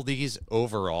at penalties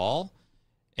overall,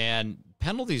 and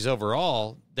penalties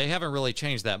overall, they haven't really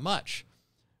changed that much.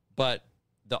 But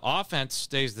the offense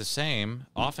stays the same,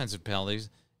 offensive penalties.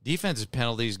 Defensive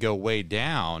penalties go way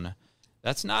down.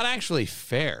 That's not actually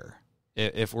fair.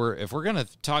 If we're going to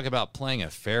talk about playing a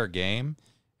fair game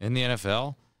in the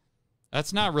NFL,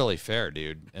 that's not really fair,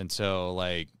 dude. And so,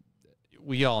 like,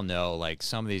 we all know, like,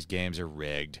 some of these games are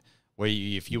rigged. Where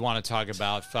if you want to talk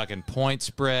about fucking point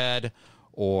spread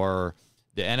or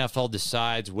the NFL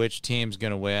decides which team's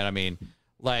going to win, I mean,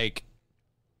 like,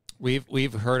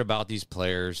 we've heard about these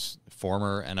players,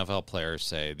 former NFL players,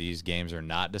 say these games are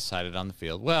not decided on the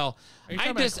field. Well, are you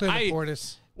talking about Clinton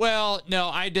Portis? Well, no,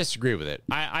 I disagree with it.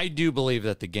 I do believe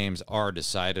that the games are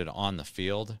decided on the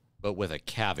field, but with a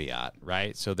caveat,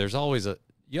 right? So there's always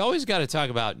you always got to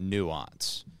talk about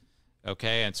nuance,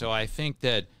 okay? And so I think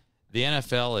that the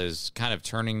NFL is kind of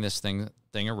turning this thing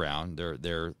around.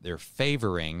 They're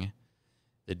favoring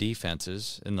the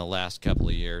defenses in the last couple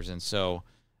of years, and so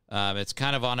it's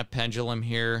kind of on a pendulum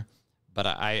here. But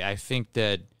I think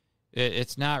that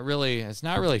it's not really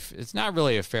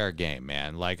a fair game,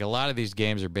 man. Like, a lot of these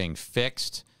games are being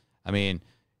fixed. I mean,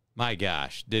 my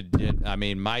gosh,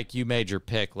 Mike, you made your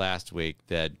pick last week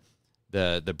that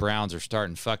the Browns are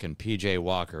starting fucking PJ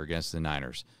Walker against the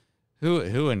Niners.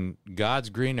 Who in God's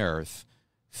green earth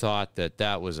thought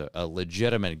that was a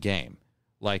legitimate game?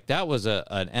 Like, that was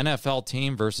an NFL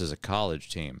team versus a college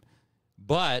team.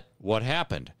 But what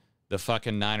happened? The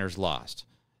fucking Niners lost.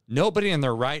 Nobody in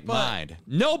their right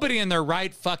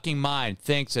fucking mind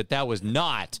thinks that was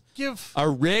not a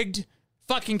rigged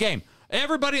fucking game.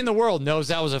 Everybody in the world knows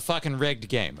that was a fucking rigged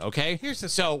game, okay?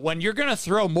 So when you're going to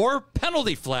throw more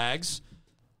penalty flags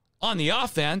on the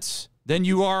offense than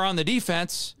you are on the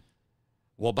defense,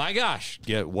 well, by gosh,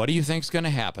 what do you think's going to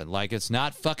happen? Like, it's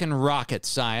not fucking rocket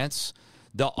science.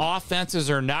 The offenses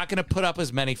are not going to put up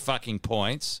as many fucking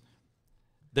points.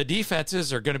 The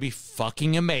defenses are going to be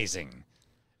fucking amazing.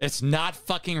 It's not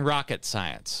fucking rocket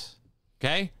science.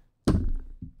 Okay?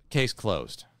 Case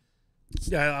closed.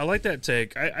 Yeah, I like that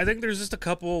take. I think there's just a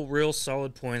couple real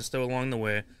solid points, though, along the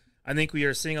way. I think we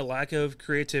are seeing a lack of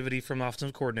creativity from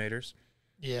offensive coordinators.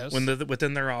 Yes.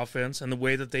 Within their offense and the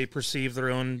way that they perceive their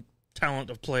own talent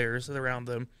of players around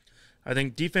them. I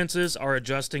think defenses are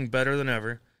adjusting better than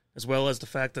ever, as well as the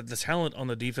fact that the talent on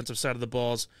the defensive side of the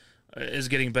balls is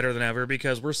getting better than ever,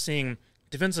 because we're seeing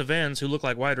defensive ends who look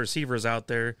like wide receivers out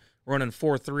there running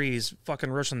 4.3s,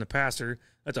 fucking rushing the passer.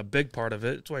 That's a big part of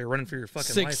it. That's why you're running for your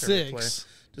fucking life every play.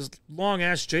 Just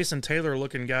long-ass Jason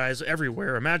Taylor-looking guys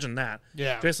everywhere. Imagine that.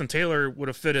 Yeah. Jason Taylor would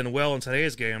have fit in well in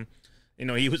today's game. You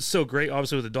know, he was so great,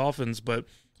 obviously, with the Dolphins, but,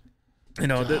 you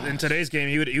know, in today's game,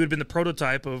 he would have been the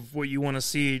prototype of what you want to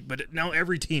see, but now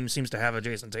every team seems to have a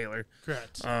Jason Taylor.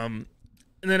 Correct. And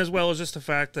then as well as just the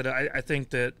fact that I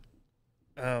think that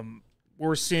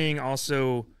we're seeing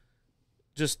also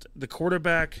just the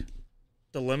quarterback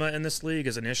dilemma in this league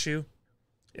is an issue.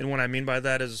 And what I mean by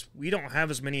that is we don't have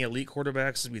as many elite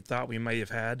quarterbacks as we thought we might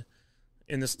have had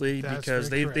in this league That's because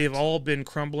very they've correct. all been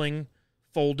crumbling,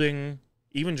 folding.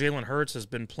 Even Jalen Hurts has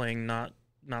been playing not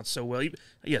so well.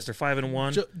 Yes, they're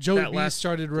 5-1. Joey That B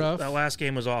started rough. That last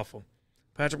game was awful.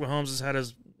 Patrick Mahomes has had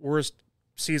his worst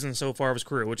season so far of his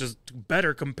career, which is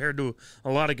better compared to a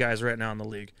lot of guys right now in the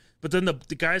league. But then the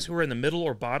guys who are in the middle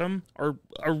or bottom are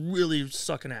really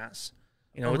sucking ass.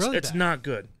 You know, Oh, really it's bad. not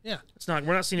good. Yeah. It's not.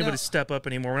 We're not seeing anybody No. step up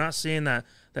anymore. We're not seeing that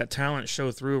talent show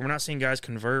through. We're not seeing guys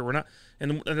convert. We're not.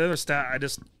 And another stat I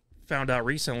just found out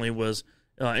recently was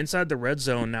inside the red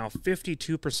zone now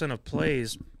 52% of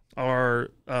plays are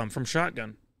from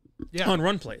shotgun Yeah. on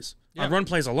run plays. Yeah. On run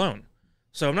plays alone.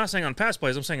 So I'm not saying on pass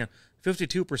plays. I'm saying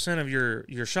 52% of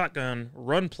your shotgun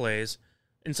run plays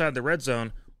inside the red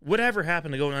zone. Whatever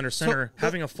happened to going under center,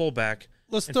 having a fullback,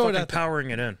 let's and throw it fucking out there. powering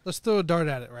it in? Let's throw a dart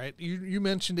at it, right? You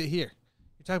mentioned it here.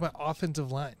 You're talking about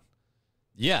offensive line.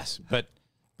 Yes, but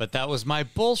that was my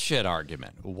bullshit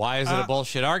argument. Why is it a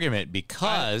bullshit argument?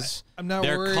 Because I'm not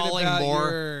they're worried calling about more.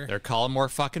 your- They're calling more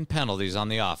fucking penalties on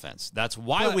the offense. That's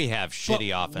why But- we have shitty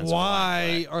But offensive Why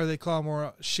line. are they calling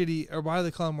more shitty, or why are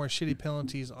they calling more shitty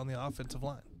penalties on the offensive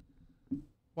line?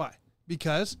 Why?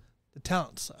 Because the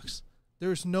talent sucks.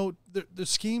 There's no the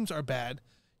schemes are bad.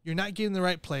 You're not getting the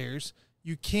right players.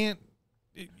 You can't.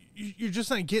 You're just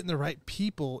not getting the right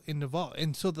people involved.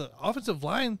 And so the offensive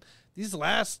line these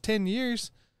last 10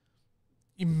 years,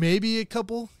 maybe a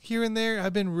couple here and there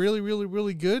have been really, really,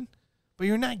 really good, but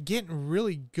you're not getting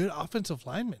really good offensive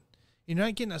linemen. You're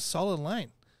not getting a solid line.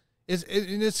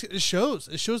 It shows.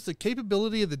 It shows the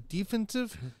capability of the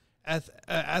defensive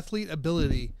athlete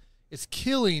ability. It's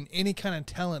killing any kind of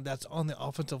talent that's on the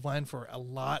offensive line for a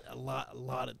lot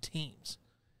of teams.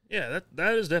 Yeah,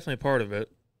 that is definitely part of it.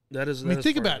 That is. I mean, that is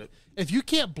think part about of it. If you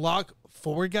can't block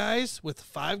 4 guys with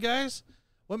 5 guys,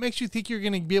 what makes you think you're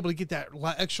going to be able to get that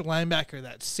extra linebacker,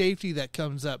 that safety that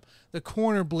comes up, the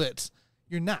corner blitz?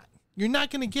 You're not. You're not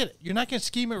going to get it. You're not going to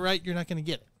scheme it right. You're not going to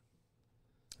get it.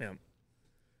 Yeah.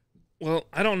 Well,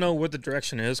 I don't know what the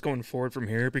direction is going forward from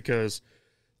here because,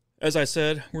 as I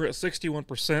said, we're at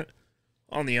 61%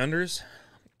 on the unders.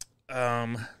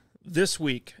 This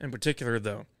week in particular,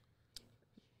 though,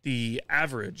 the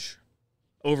average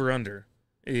over-under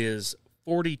is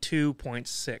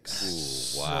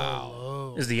 42.6.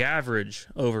 Wow. Is the average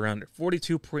over-under.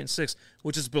 42.6,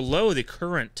 which is below the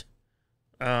current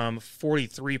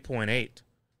 43.8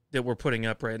 that we're putting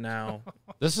up right now.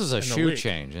 This is a the shoe league.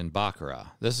 change in Baccarat.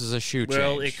 This is a shoe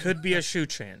Well, change. it could be a shoe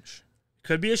change.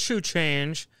 Could be a shoe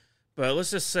change, but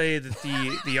let's just say that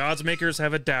the odds makers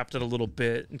have adapted a little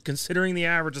bit. And considering the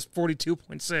average is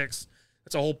 42.6,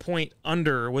 that's a whole point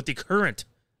under what the current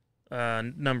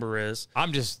number is.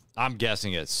 I'm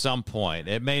guessing at some point.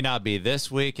 It may not be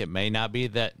this week. It may not be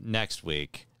that next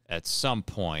week. At some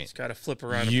point, It's got to flip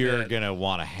around. you're a bit. gonna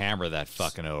want to hammer that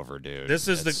fucking over, dude. This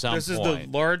is At the some the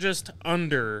point. largest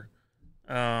under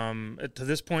to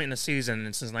this point in the season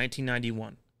since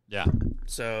 1991. Yeah.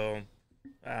 So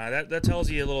that tells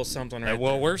you a little something, right?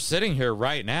 Well, there. we're sitting here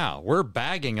right now. We're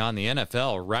bagging on the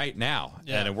NFL right now,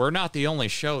 Yeah. and we're not the only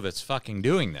show that's fucking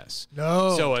doing this.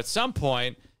 No. So at some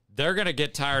point, they're gonna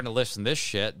get tired of listening to this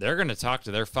shit. They're gonna talk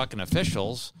to their fucking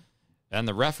officials, and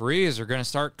the referees are gonna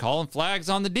start calling flags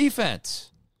on the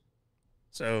defense.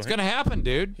 So It's gonna happen,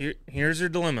 dude. here's your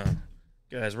dilemma,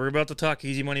 guys. We're about to talk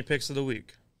easy money picks of the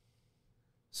week.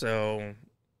 So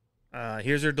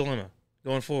here's your dilemma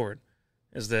going forward: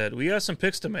 is that we got some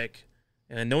picks to make,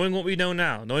 and knowing what we know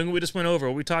now, knowing what we just went over,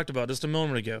 what we talked about just a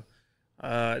moment ago,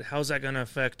 how's that going to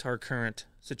affect our current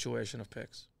situation of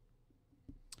picks?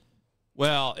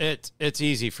 Well, it's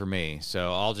easy for me,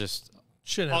 so I'll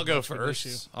go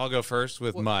first. I'll go first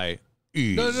with my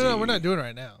easy. No, we're not doing it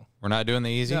right now. We're not doing the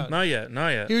easy. No. Not yet.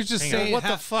 He was just Hang on. saying, What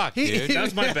the fuck, dude? That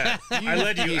was my bad. I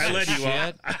led you Piece of on.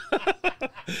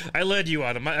 shit. I led you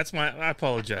on. I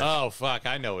apologize. Oh fuck!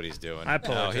 I know what he's doing. I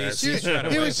apologize. He's trying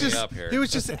to he wake was me just up here. he was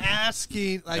just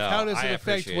asking like No, how does I it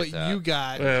affect appreciate what that. you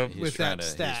got Well, He's with trying that to,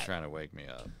 stat. He's trying to wake me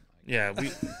up. Yeah, we.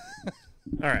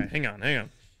 All right, hang on.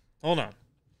 Hold on.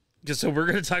 Just so we're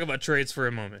going to talk about trades for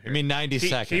a moment. Here. Give me 90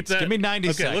 seconds. Keep that. Give me 90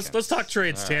 okay, seconds. let's talk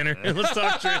trades, Tanner. Let's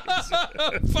talk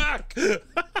trades. Fuck.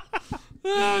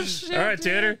 Oh, shit, All right,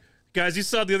 Tanner. Guys, you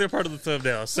saw the other part of the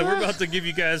thumbnail. So we're about to give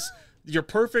you guys your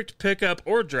perfect pickup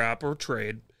or drop or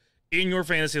trade in your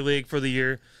fantasy league for the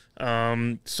year.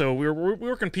 So we're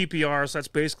working PPR, so that's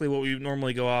basically what we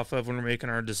normally go off of when we're making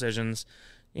our decisions.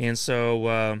 And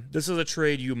so this is a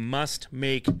trade you must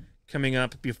make coming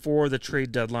up before the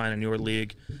trade deadline in your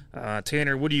league.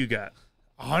 Tanner, what do you got?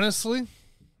 Honestly,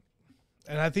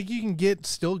 And I think you can get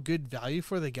still good value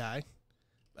for the guy.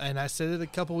 And I said it a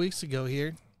couple weeks ago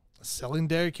here, selling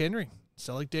Derrick Henry.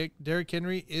 Selling Derrick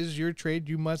Henry is your trade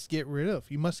you must get rid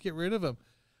of. You must get rid of him.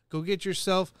 Go get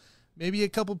yourself maybe a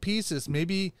couple pieces,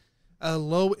 maybe a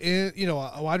low end,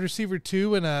 a wide receiver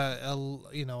 2 and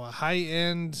a high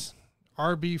end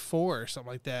RB4 or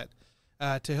something like that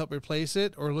to help replace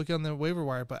it, or look on the waiver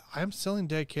wire. But I'm selling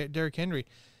Derrick Henry.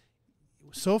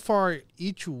 So far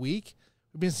each week,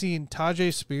 we've been seeing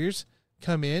Tajay Spears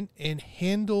come in and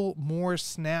handle more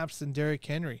snaps than Derrick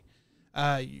Henry.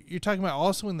 You're talking about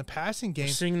also in the passing game.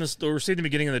 We're seeing the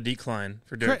beginning of the decline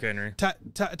for Derrick Henry.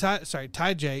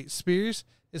 Tajay Spears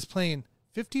is playing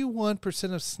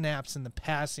 51% of snaps in the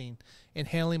passing and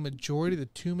handling majority of the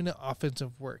 2-minute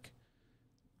offensive work.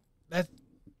 That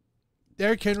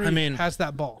Derrick Henry has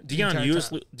that ball.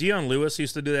 Dion Lewis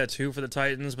used to do that too for the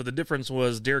Titans, but the difference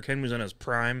was Derrick Henry was in his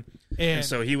prime, and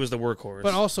so he was the workhorse.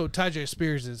 But also Tajay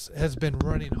Spears has been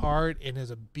running hard and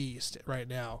is a beast right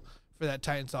now for that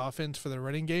Titans offense for the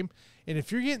running game. And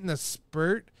if you're getting a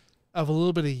spurt of a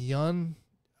little bit of young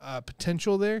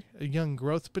potential there, a young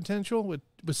growth potential with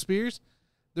Spears,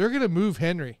 they're going to move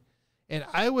Henry. And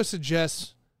I would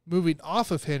suggest moving off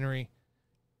of Henry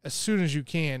as soon as you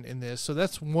can in this. So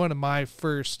that's one of my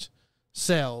first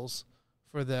sells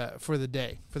for the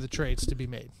day, for the trades to be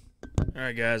made. All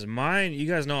right, guys. You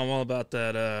guys know I'm all about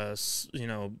that,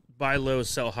 buy low,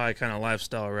 sell high kind of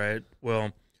lifestyle, right?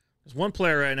 Well, there's one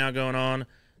player right now going on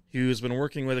who's been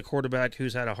working with a quarterback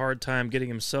who's had a hard time getting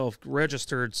himself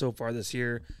registered so far this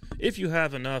year. If you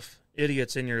have enough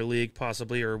idiots in your league,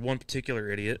 possibly, or one particular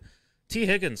idiot, T.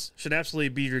 Higgins should absolutely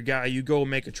be your guy you go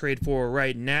make a trade for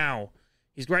right now.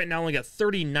 He's right now only got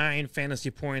 39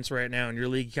 fantasy points right now in your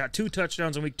league. He got 2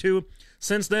 touchdowns in week 2.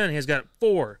 Since then, he's got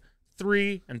 4,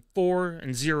 3, and 4,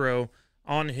 and 0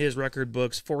 on his record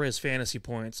books for his fantasy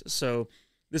points. So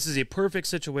this is a perfect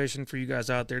situation for you guys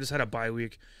out there. Just had a bye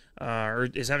week, or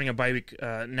is having a bye week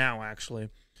now, actually,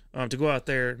 to go out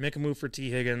there, make a move for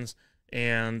T. Higgins,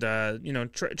 and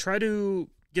try to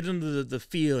get into the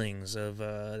feelings of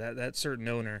that certain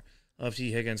owner of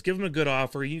T. Higgins. Give him a good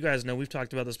offer. You guys know we've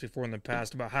talked about this before in the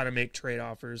past about how to make trade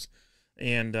offers,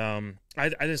 and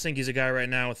I just think he's a guy right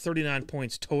now with 39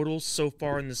 points total so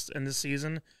far in this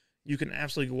season. You can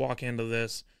absolutely walk into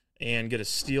this and get a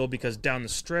steal, because down the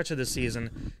stretch of the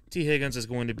season, T. Higgins is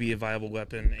going to be a viable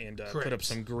weapon and put up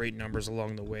some great numbers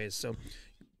along the way. So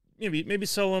maybe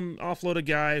sell him, offload a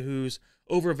guy who's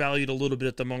overvalued a little bit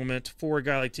at the moment for a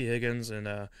guy like T. Higgins, and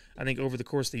I think over the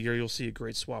course of the year you'll see a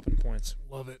great swap in points.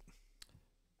 Love it.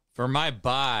 For my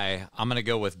buy, I'm going to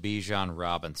go with Bijan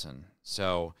Robinson.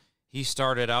 So he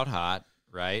started out hot,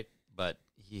 right? But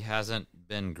he hasn't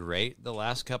been great the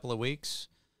last couple of weeks.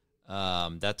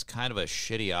 That's kind of a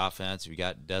shitty offense. We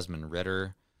got Desmond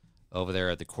Ridder over there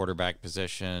at the quarterback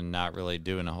position, not really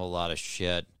doing a whole lot of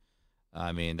shit.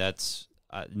 I mean, that's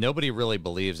nobody really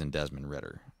believes in Desmond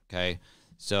Ridder, okay?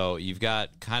 So you've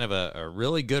got kind of a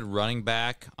really good running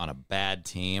back on a bad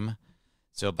team.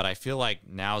 So, but I feel like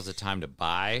now is the time to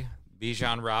buy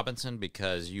Bijan Robinson,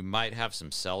 because you might have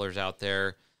some sellers out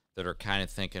there that are kind of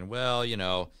thinking, well,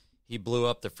 he blew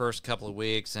up the first couple of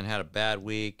weeks and had a bad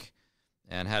week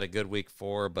and had a good week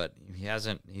 4, but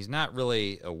he's not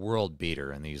really a world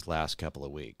beater in these last couple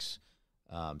of weeks.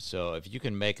 So if you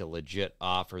can make a legit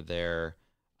offer there,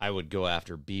 I would go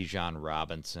after Bijan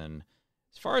Robinson.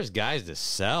 As far as guys to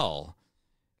sell,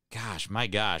 my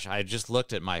gosh, I just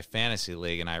looked at my fantasy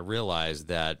league and I realized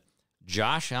that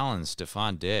Josh Allen and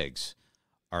Stephon Diggs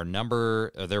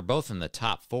they're both in the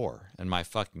top 4 in my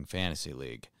fucking fantasy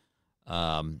league.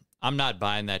 I'm not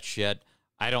buying that shit.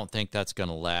 I don't think that's going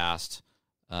to last.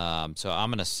 So I'm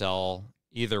going to sell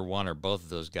either one or both of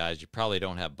those guys. You probably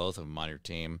don't have both of them on your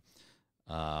team.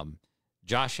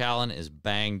 Josh Allen is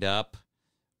banged up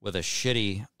with a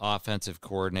shitty offensive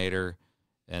coordinator.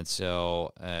 And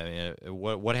so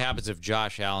what happens if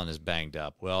Josh Allen is banged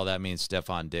up? Well, that means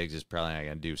Stephon Diggs is probably not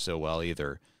going to do so well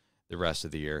either the rest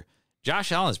of the year.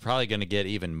 Josh Allen is probably going to get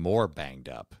even more banged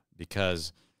up,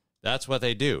 because that's what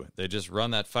they do. They just run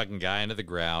that fucking guy into the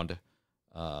ground.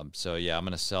 So, yeah, I'm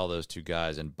going to sell those 2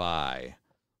 guys and buy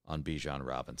on Bijan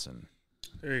Robinson.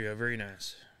 There you go. Very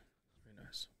nice. Very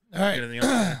nice. All right. Anything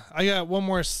else? I got one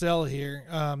more sell here.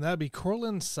 That'd be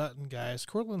Courtland Sutton, guys.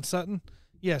 Courtland Sutton.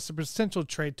 Yes, the potential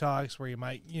trade talks where he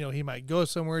might go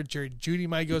somewhere. Jerry Jeudy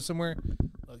might go somewhere.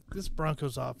 Look, this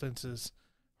Broncos offense is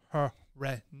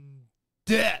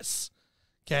horrendous.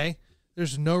 Okay?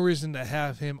 There's no reason to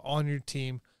have him on your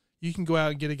team. You can go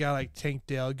out and get a guy like Tank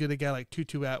Dell, get a guy like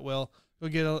Tutu Atwell.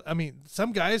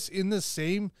 Some guys in the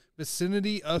same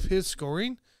vicinity of his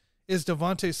scoring is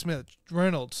Devontae Smith,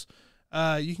 Reynolds,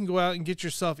 you can go out and get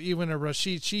yourself even a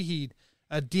Rashid Shaheed,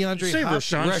 a DeAndre Say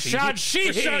Hopkins. Rashad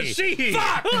Sheehy.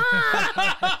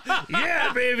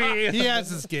 Yeah, baby. He has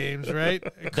his games, right?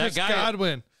 Chris guy-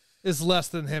 Godwin is less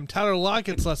than him. Tyler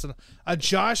Lockett's less than a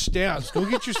Josh Downs. Go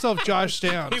get yourself Josh We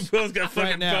Downs. both got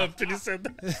fucking now. bumped, and he said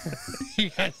that. You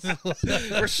guys-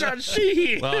 Rashad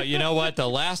Sheehy. Well, you know what? The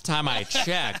last time I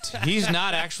checked, he's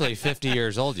not actually 50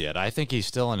 years old yet. I think he's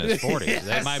still in his 40s.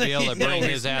 They might be able to bring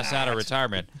his ass out of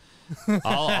retirement.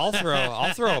 I'll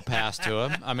throw a pass to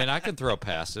him. I mean, I can throw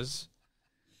passes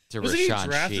to Wasn't he Rashad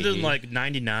drafted Sheehy. in like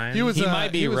 99? he was He a,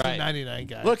 might be he was right. a 99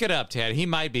 guy. Look it up, Ted. He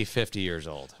might be 50 years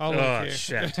old. I'll look Oh, here.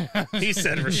 shit. He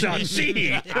said Rashad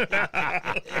Sheehy.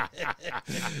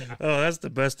 Oh, that's the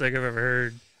best thing I've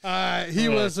ever heard. He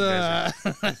Oh, was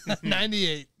that's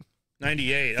 98.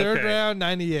 98. Third Okay. round,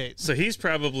 98. So he's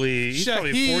probably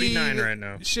 49 right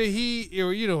now. Shaheed,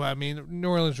 you know what I mean, New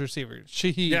Orleans receiver.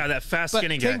 Shaheed. Yeah, that fast, But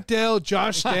skinny guy. Tank Dell,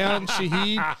 Josh Down,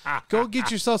 Shaheed, go get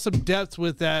yourself some depth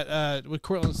with that with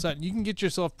Cortland Sutton. You can get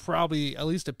yourself probably at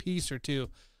least a piece or two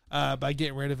by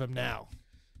getting rid of him now.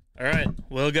 All right.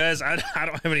 Well, guys, I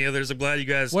don't have any others. I'm glad you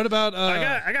guys. What about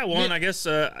I got one. I guess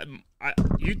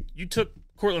you took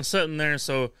Cortland Sutton there,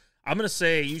 so I'm gonna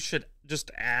say you should just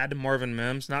add Marvin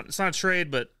Mims. It's not a trade,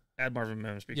 but add Marvin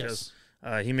Mims because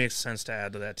he makes sense to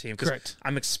add to that team. 'Cause Correct.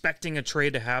 I'm expecting a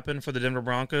trade to happen for the Denver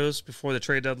Broncos before the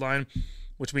trade deadline,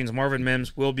 which means Marvin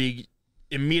Mims will be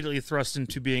immediately thrust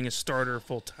into being a starter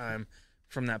full time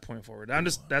from that point forward.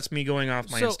 That's me going off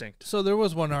my instinct. So there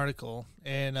was one article,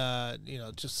 and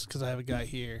just because I have a guy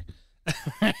here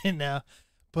right now,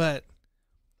 but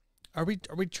are we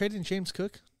trading James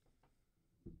Cook?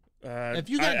 If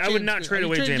you got I would James not Cook- trade are you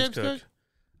away trading James James Cook.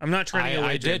 I'm not trading away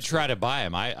I James did Cook. try to buy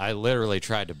him. I literally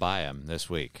tried to buy him this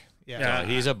week. Yeah. So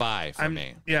he's a buy for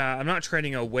me. Yeah, I'm not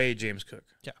trading away James Cook.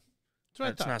 That's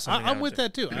what That's I not thought. something I I'm would with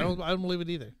do. that too. I don't believe it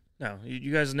either. No,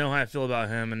 you guys know how I feel about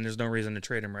him, and there's no reason to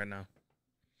trade him right now.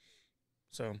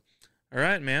 So, all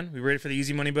right, man. We ready for the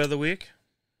easy money bet of the week?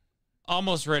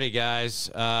 Almost ready, guys.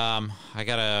 I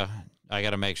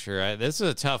gotta make sure. This is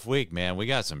a tough week, man. We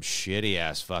got some shitty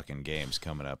ass fucking games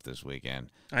coming up this weekend.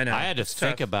 I know. I had to It's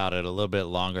think tough. about it a little bit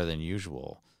longer than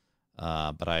usual,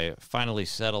 but I finally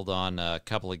settled on a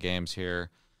couple of games here.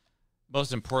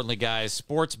 Most importantly, guys,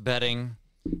 sports betting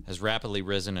has rapidly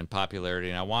risen in popularity,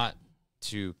 and I want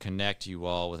to connect you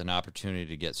all with an opportunity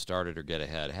to get started or get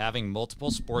ahead. Having multiple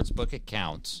sportsbook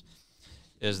accounts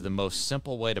is the most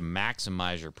simple way to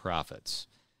maximize your profits.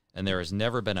 And there has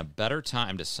never been a better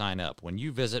time to sign up. When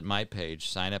you visit my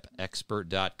page,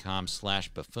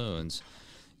 signupexpert.com/buffoons,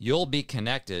 you'll be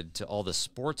connected to all the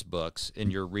sports books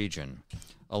in your region,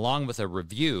 along with a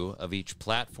review of each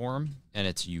platform and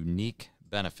its unique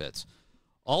benefits.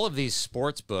 All of these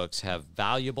sports books have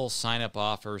valuable sign-up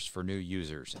offers for new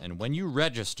users. And when you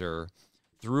register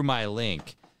through my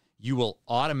link, you will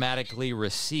automatically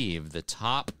receive the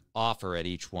top offer at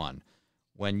each one.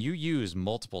 When you use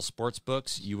multiple sports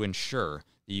books, you ensure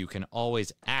that you can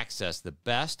always access the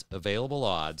best available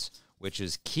odds, which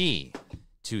is key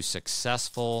to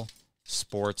successful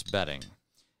sports betting.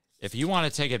 If you want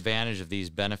to take advantage of these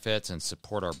benefits and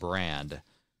support our brand,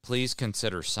 please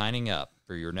consider signing up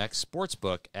for your next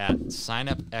sportsbook at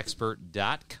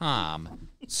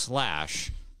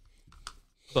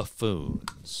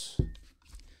signupexpert.com/buffoons.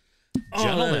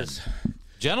 Oh, that is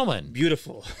Gentlemen,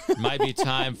 beautiful. might be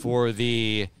time for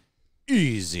the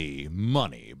easy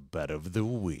money bet of the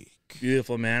week.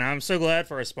 Beautiful, man. I'm so glad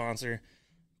for our sponsor.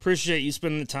 Appreciate you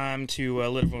spending the time to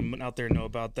let everyone out there know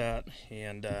about that.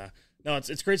 And no,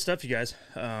 it's great stuff, you guys.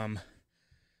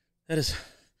 That is,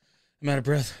 I'm out of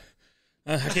breath.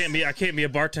 I can't be a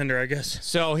bartender, I guess.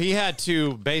 So he had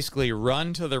to basically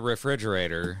run to the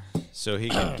refrigerator so he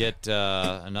could get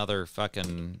another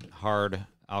fucking hard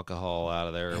alcohol out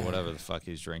of there or whatever the fuck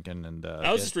he's drinking. And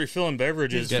I was just refilling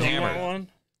beverages. Get Do you hammered. want one?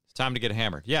 it's time to get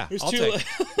hammered. Yeah, There's I'll two- take.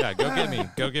 Yeah,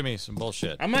 go get me some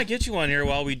bullshit. I might get you one here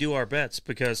while we do our bets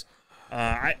because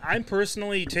I'm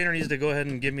personally, Tanner needs to go ahead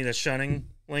and give me the shunning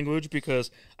language because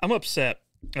I'm upset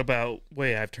about the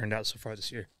way I've turned out so far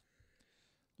this year.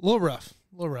 A little rough,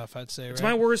 I'd say. It's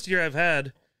right? my worst year I've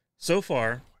had so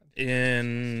far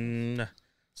since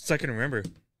I can remember.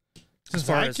 Since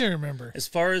far I as- can remember. As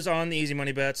far as on the easy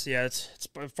money bets, yeah, it's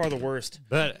by far the worst.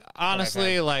 But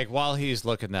honestly, like while he's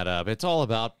looking that up, it's all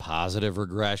about positive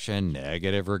regression,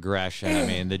 negative regression. I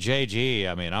mean, the JG,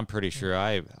 I'm pretty sure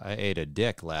I ate a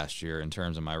dick last year in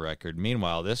terms of my record.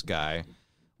 Meanwhile, this guy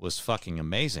was fucking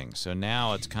amazing. So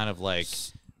now it's kind of like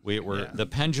the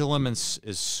pendulum is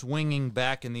swinging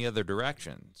back in the other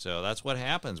direction. So that's what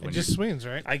happens It when just swings,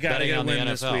 right? I gotta Betting get a on the win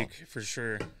this NFL. week for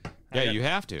sure. Yeah, you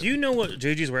have to. Do you know what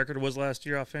JG's record was last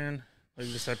year offhand? Like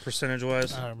just that percentage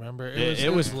wise? I don't remember.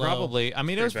 It was low. probably, I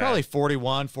mean, it was Pretty probably bad.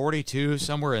 41, 42,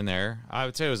 somewhere in there. I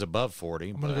would say it was above 40.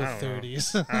 I'm But gonna I go don't know.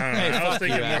 30s. I don't know. Hey, I was fuck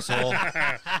thinking you, more- asshole.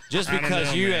 Just I don't because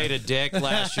know, you man. ate a dick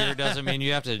last year doesn't mean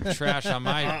you have to trash on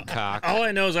my cock. All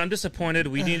I know is I'm disappointed.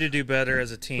 We need to do better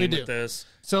as a team We do. with this.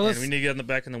 So And let's- we need to get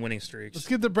back in the winning streaks. Let's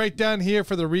get the breakdown here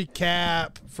for the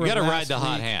recap. For You got to last ride the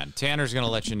hot week. hand. Tanner's going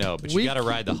to let you know, but you Week- got to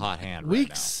ride the hot hand right Week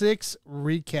now. 6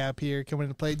 recap here coming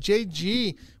into play.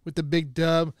 JG with the big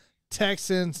dub.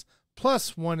 Texans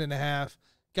plus 1.5.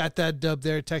 Got that dub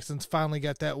there. Texans finally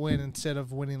got that win instead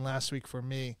of winning last week for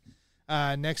me.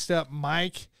 Next up,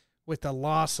 Mike with the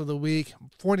loss of the week.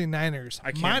 49ers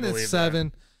I can't believe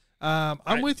 -7.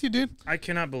 I'm with you, dude. I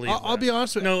cannot believe I'll that. be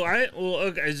honest with you. No,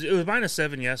 okay, it was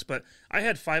 -7, yes, but I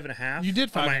had 5.5. You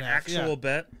did on my 5.5, actual yeah.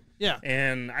 bet, Yeah.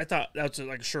 and I thought that was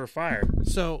like a surefire.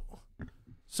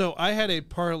 So I had a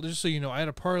parlay. Just so you know, I had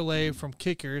a parlay from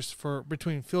kickers for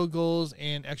between field goals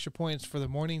and extra points for the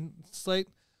morning slate.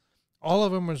 All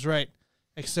of them was right,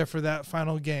 except for that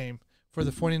final game for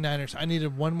the 49ers. I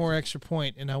needed one more extra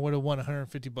point, and I would have won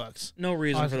 $150. No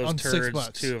reason On- for those on turds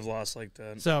 $6. to have lost like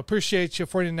that. So appreciate you,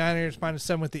 49ers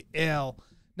 -7 with the L.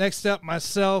 Next up,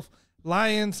 myself,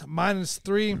 Lions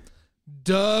 -3.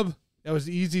 Dub. That was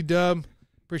the easy dub.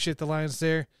 Appreciate the Lions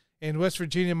there. And West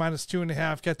Virginia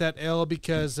 -2.5. Got that L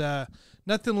because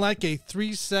nothing like a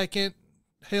 3-second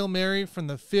Hail Mary from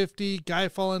the 50, guy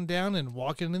falling down and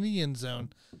walking in the end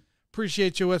zone.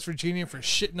 Appreciate you, West Virginia, for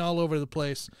shitting all over the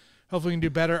place. Hopefully we can do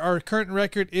better. Our current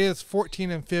record is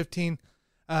 14-15.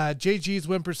 JG's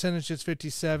win percentage is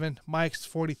 57. Mike's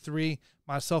 43.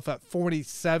 Myself at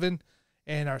 47.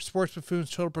 And our Sports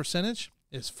Buffoons total percentage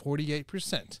is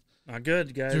 48%. Not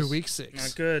good, guys. Through week 6.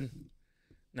 Not good.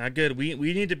 Not good. We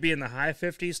need to be in the high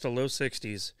 50s to low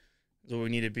 60s. Is what we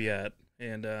need to be at.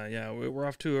 And yeah, we're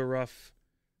off to a rough.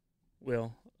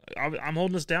 Well, I'm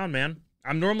holding us down, man.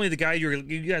 I'm normally the guy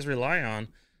you guys rely on,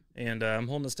 and I'm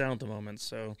holding us down at the moment.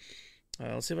 So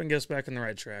let's see if I can get us back on the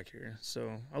right track here.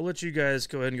 So I'll let you guys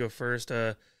go ahead and go first.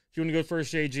 If you want to go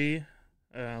first, JG,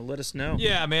 let us know.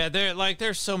 Yeah, man.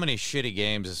 There's so many shitty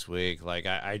games this week. Like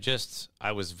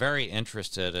I was very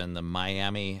interested in the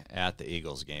Miami at the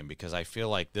Eagles game because I feel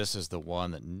like this is the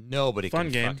one that nobody Fun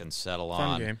can game. fucking settle Fun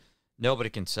on. game. Nobody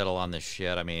can settle on this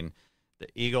shit. I mean, the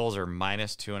Eagles are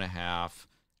 -2.5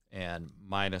 and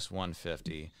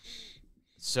 -150.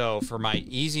 So for my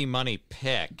easy money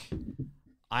pick,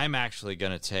 I'm actually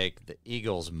going to take the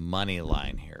Eagles money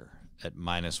line here at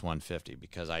 -150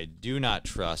 because I do not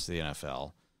trust the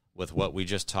NFL with what we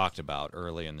just talked about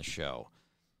early in the show.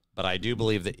 But I do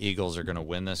believe the Eagles are going to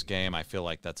win this game. I feel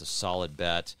like that's a solid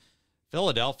bet.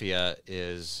 Philadelphia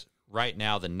is right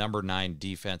now the number 9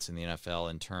 defense in the NFL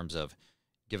in terms of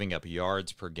giving up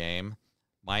yards per game.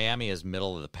 Miami is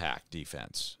middle of the pack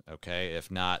defense, okay, if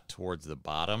not towards the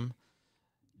bottom.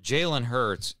 Jalen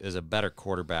Hurts is a better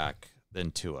quarterback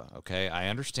than Tua, okay? I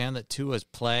understand that Tua is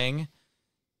playing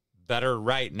better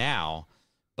right now,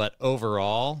 but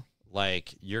overall,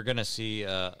 like, you're going to see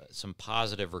some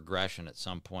positive regression at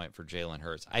some point for Jalen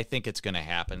Hurts. I think it's going to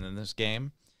happen in this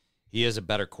game. He is a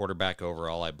better quarterback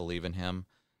overall. I believe in him.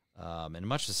 In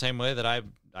much the same way that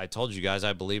I told you guys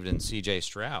I believed in C.J.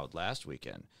 Stroud last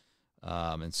weekend.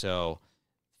 And so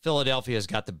Philadelphia's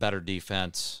got the better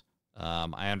defense.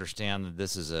 I understand that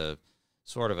this is a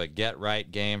sort of a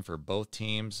get-right game for both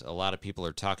teams. A lot of people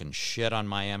are talking shit on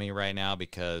Miami right now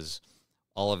because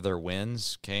all of their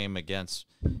wins came against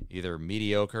either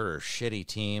mediocre or shitty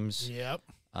teams. Yep.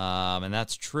 And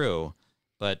that's true.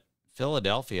 But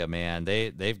Philadelphia, man,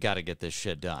 they've got to get this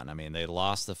shit done. I mean, they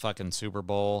lost the fucking Super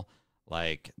Bowl.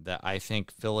 Like, that, I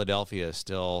think Philadelphia is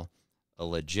still a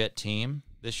legit team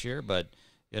this year, but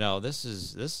you know, this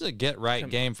is a get-right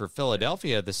game for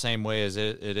Philadelphia the same way as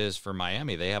it is for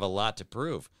Miami. They have a lot to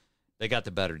prove. They got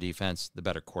the better defense, the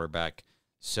better quarterback.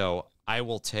 So I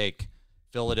will take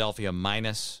Philadelphia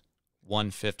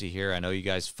 -150 here. I know you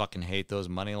guys fucking hate those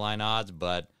money line odds,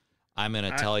 but I'm going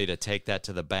to tell you to take that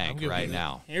to the bank good right with it.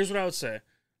 now. Here's what I would say: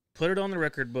 put it on the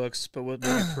record books, but with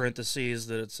the parentheses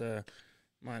that it's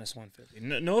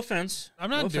 -150. No offense. I'm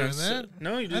not no doing offense. that.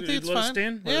 No, you I think it's let fine. it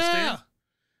stand. Let yeah. it stand.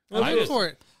 I'm I good just- for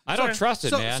it. I don't Sorry. trust it,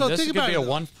 So- man. so This think could be about a it,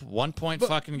 though. one point But-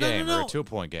 fucking no, game or no. a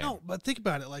 2-point game. No, but think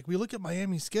about it. Like, we look at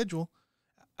Miami's schedule.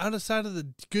 Outside of the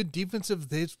good defensive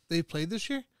they've played this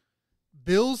year,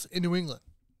 Bills and New England.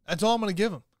 That's all I'm going to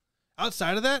give them.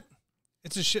 Outside of that,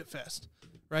 it's a shit fest,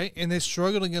 right? And they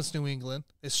struggled against New England.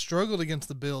 They struggled against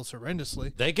the Bills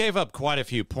horrendously. They gave up quite a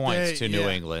few points They- to New yeah.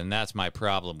 England. And that's my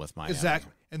problem with Miami.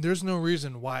 Exactly. And there's no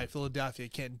reason why Philadelphia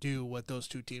can't do what those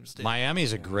two teams did.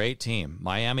 Miami's a great team.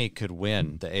 Miami could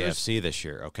win the AFC this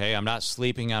year, okay? I'm not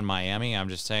sleeping on Miami. I'm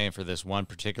just saying for this one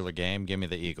particular game, give me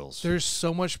the Eagles. There's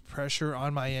so much pressure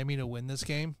on Miami to win this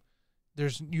game.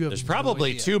 There's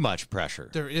probably too much pressure.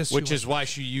 There is, which is why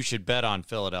you should bet on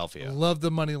Philadelphia. Love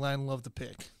the money line, love the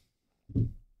pick.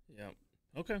 Yeah.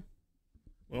 Okay.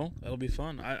 Well, that'll be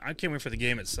fun. I can't wait for the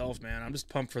game itself, man. I'm just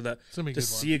pumped for that to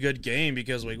see a good game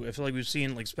because I feel like we've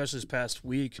seen, like especially this past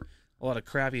week, a lot of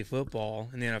crappy football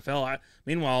in the NFL.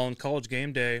 Meanwhile, on College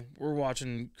Game Day, we're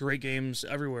watching great games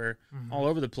everywhere, all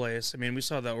over the place. I mean, we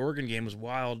saw that Oregon game was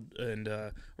wild, and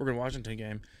Oregon-Washington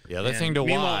game. The other thing to watch.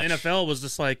 Meanwhile, NFL was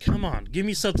just like, come on, give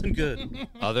me something good.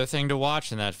 Other thing to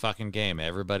watch in that fucking game,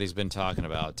 everybody's been talking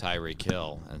about Tyreek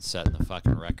Hill and setting the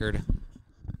fucking record.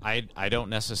 I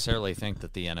don't necessarily think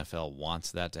that the NFL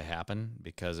wants that to happen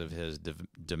because of his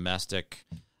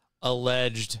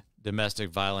alleged domestic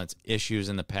violence issues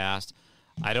in the past.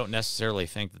 I don't necessarily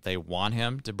think that they want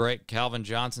him to break Calvin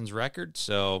Johnson's record,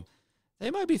 so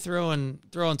they might be throwing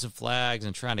some flags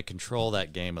and trying to control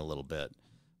that game a little bit.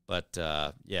 But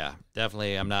yeah,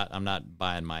 definitely, I'm not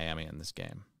buying Miami in this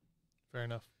game. Fair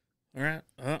enough. All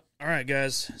right,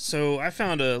 guys. So I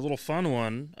found a little fun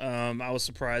one. I was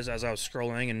surprised as I was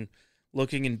scrolling and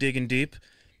looking and digging deep,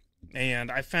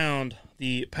 and I found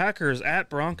the Packers at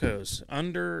Broncos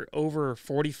over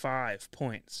 45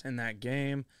 points in that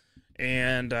game.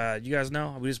 And you guys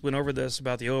know we just went over this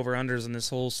about the over-unders and this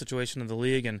whole situation of the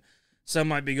league, and some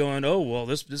might be going, "Oh, well,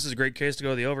 this is a great case to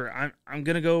go the over." I'm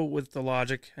gonna go with the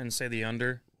logic and say the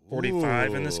under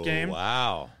 45 in this game.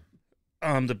 Wow.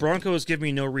 The Broncos give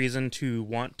me no reason to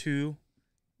want to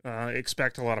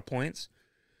expect a lot of points.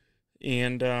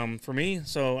 And for me,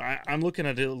 so I'm looking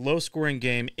at a low-scoring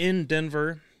game in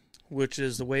Denver, which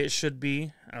is the way it should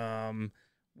be,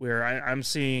 where I'm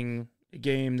seeing a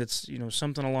game that's,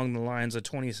 something along the lines of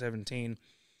 2017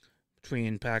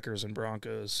 between Packers and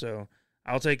Broncos. So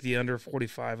I'll take the under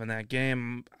 45 in that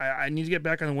game. I need to get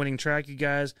back on the winning track, you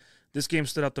guys. This game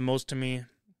stood out the most to me.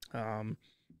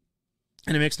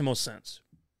 And it makes the most sense,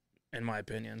 in my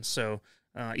opinion. So,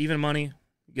 even money,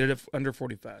 get it under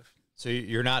 45. So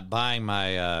you're not buying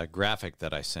my graphic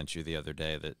that I sent you the other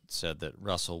day that said that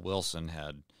Russell Wilson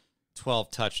had 12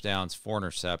 touchdowns, 4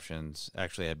 interceptions,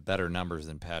 actually had better numbers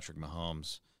than Patrick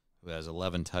Mahomes, who has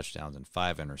 11 touchdowns and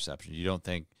 5 interceptions. You don't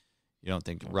think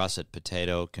Russet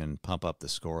Potato can pump up the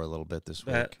score a little bit this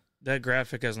week? That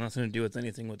graphic has nothing to do with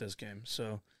anything with this game.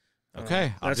 So,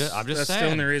 okay, I'm just saying. That's the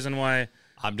only reason why.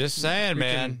 I'm just saying,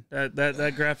 man.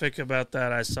 That graphic about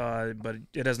that I saw, but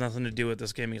it has nothing to do with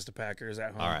this game against the Packers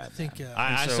at home. All right, I think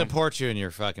I support you in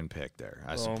your fucking pick there.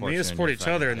 We support each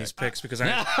other in these picks because we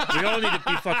all need to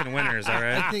be fucking winners. All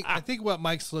right. I think what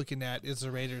Mike's looking at is the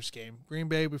Raiders game. Green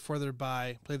Bay before their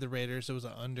bye played the Raiders. It was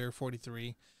an under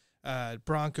 43.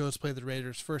 Broncos played the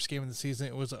Raiders first game of the season.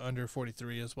 It was an under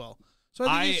 43 as well. So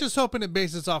I think he's just hoping it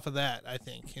bases off of that, I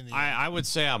think. I would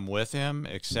say I'm with him,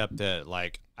 except that,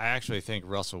 I actually think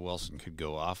Russell Wilson could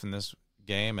go off in this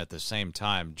game. At the same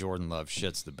time, Jordan Love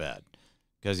shits the bed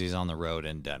because he's on the road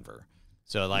in Denver.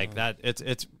 So, I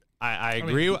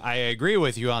agree. I agree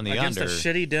with you on the against under. Against a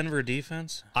shitty Denver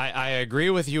defense? I agree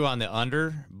with you on the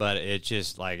under, but it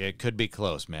just, it could be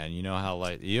close, man. You know how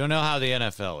the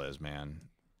NFL is, man.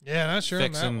 Yeah, not sure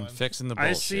on that one. Fixing the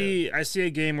bullshit. I see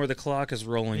a game where the clock is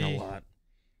rolling a lot.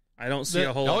 I don't see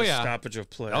a whole lot of stoppage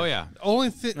of play. Oh yeah. Only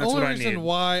reason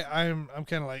why I'm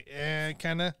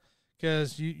kind of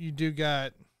because you do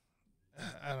got,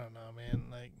 I don't know, man.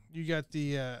 You got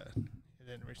the it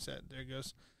didn't reset. There it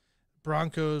goes.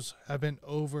 Broncos have been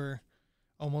over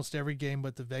almost every game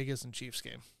but the Vegas and Chiefs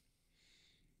game.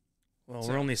 Well,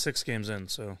 we're only 6 games in,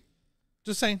 so. I'm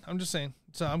just saying.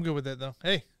 So I'm good with that though.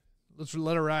 Hey. Let's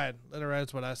let it ride. Let it ride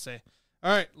is what I say.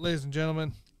 All right, ladies and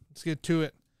gentlemen, let's get to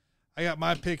it. I got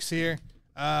my picks here.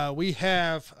 We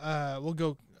have, we'll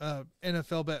go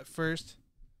NFL bet first.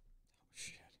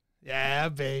 Shit. Yeah,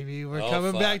 baby. We're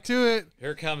coming back to it.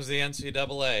 Here comes the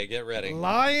NCAA. Get ready.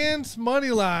 Lions money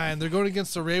line. They're going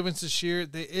against the Ravens this year.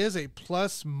 There is a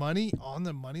plus money on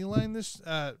the money line. This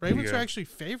Ravens are actually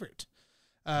favorite.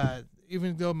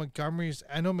 Even though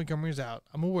I know Montgomery's out.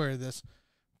 I'm aware of this.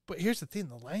 But here's the thing.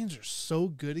 The Lions are so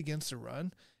good against the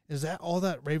run. Is that all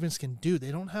that Ravens can do?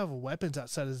 They don't have weapons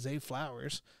outside of Zay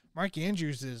Flowers. Mark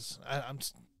Andrews is I'm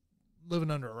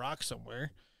living under a rock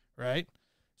somewhere, right?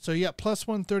 So you got plus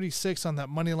 136 on that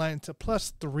money line. It's a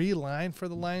plus 3 line for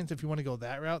the Lions. If you want to go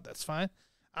that route, that's fine.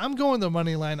 I'm going the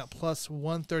money line at plus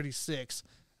 136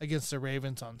 against the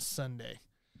Ravens on Sunday.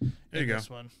 There you go. This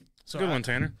one. It's a good one,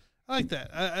 Tanner. I like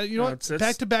that. You know what?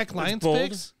 Back-to-back Lions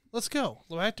picks. Let's go.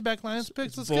 Back-to-back Lions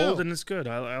picks. Let's Bold go. and it's good.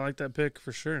 I like that pick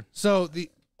for sure. So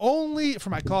for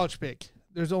my college pick,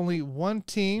 there's only one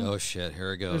team. Oh shit,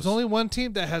 here it goes. There's only one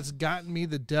team that has gotten me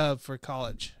the dub for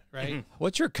college, right?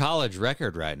 What's your college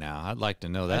record right now? I'd like to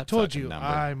know that. I told fucking you number.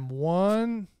 I'm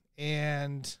 1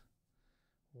 and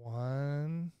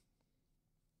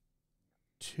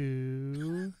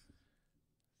 2,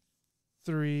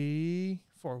 3,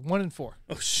 4. 1 and 4.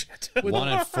 Oh shit. 1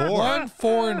 and 4. 1,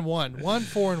 4 and 1. 1,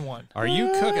 4 and 1. Are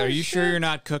you cooking? Are you sure you're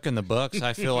not cooking the books?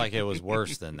 I feel like it was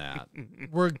worse than that.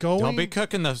 We're going. Don't be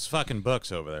cooking those fucking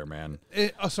books over there, man.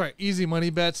 Sorry. Easy money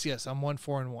bets. Yes, I'm 1,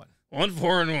 4 and 1. 1,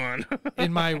 4 and 1.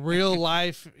 In my real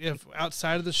life, if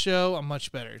outside of the show, I'm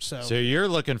much better. So you're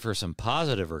looking for some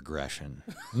positive regression.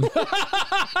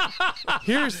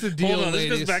 Here's the deal, Hold on, this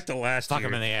ladies. goes back to last Fuck year.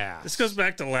 him in the ass. This goes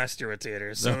back to last year with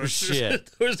Tater. So No it's just- shit.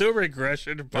 There's no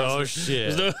regression. Oh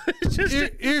shit. It's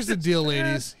just, Here's the deal,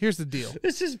 ladies. Here's the deal.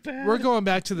 it's just bad. We're going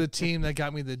back to the team that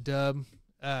got me the dub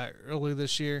earlier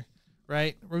this year,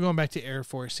 right? We're going back to Air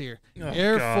Force here. Oh,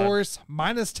 Air God. Force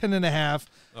minus 10.5.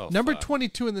 Oh, Number fuck.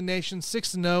 22 in the nation,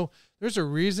 6-0. There's a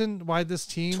reason why this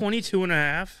team 22 and a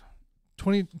half.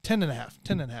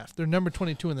 10.5. They're number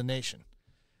 22 in the nation.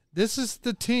 This is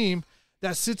the team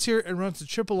that sits here and runs the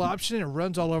triple option and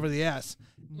runs all over the ass.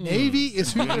 Navy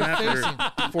is who they're facing.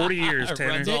 After 40 years, Runs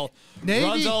Tanner. all, Navy-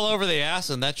 runs all over the ass,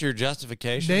 and that's your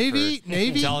justification Navy- for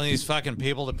Navy- telling these fucking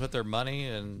people to put their money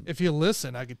in. If you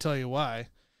listen, I could tell you why.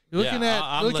 You're looking Yeah, at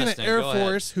I'm looking at listening. Air Go ahead.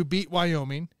 Force, who beat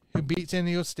Wyoming, who beat San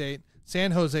Diego State,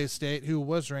 San Jose State, who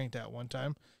was ranked at one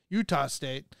time, Utah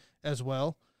State as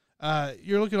well.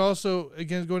 You're looking also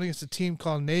again going against a team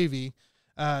called Navy,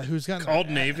 who's gotten Called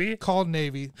Navy? Called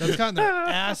Navy. That's gotten their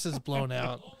asses blown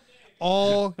out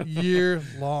all year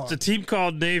long. It's a team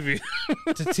called Navy.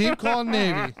 It's a team called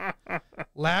Navy.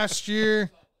 Last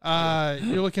year,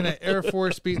 you're looking at Air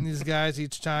Force beating these guys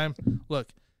each time. Look,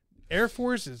 Air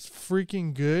Force is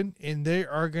freaking good, and they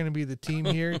are going to be the team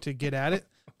here to get at it.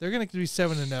 They're going to be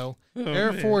 7-0.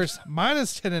 Air Force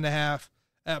minus 10.5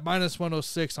 at minus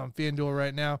 106 on FanDuel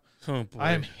right now. Oh, boy.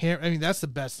 I mean, that's the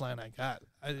best line I got.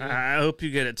 I hope you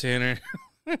get it, Tanner.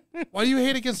 Why do you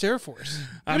hate against Air Force?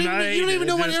 I'm You not don't hating. even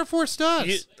know what Just- Air Force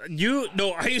does.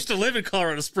 No, I used to live in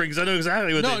Colorado Springs. I know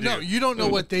exactly what they do. No, you don't know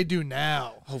what they do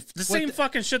now. Oh, the same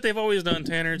fucking shit they've always done,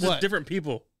 Tanner. Just What? different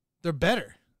people. They're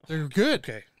better. They're good.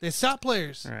 Okay. They stop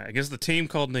players. All right, I guess the team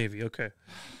called Navy. Okay.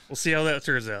 We'll see how that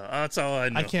turns out. That's all I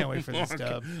know. I can't wait for this Okay.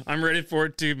 dub. I'm ready for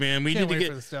it too, man. We Can't need to wait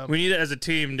for this get dub. we need it as a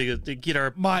team to get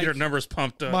our Mike. get our numbers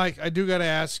pumped up. Mike, I do got to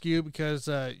ask you because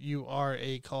you are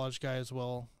a college guy as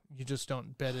well. You just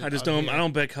don't bet it. I just out don't here. I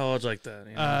don't bet college like that.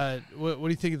 You know? What do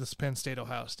you think of this Penn State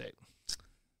Ohio State?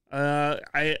 I'm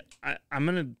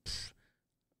gonna,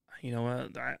 you know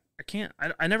what? I can't.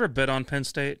 I never bet on Penn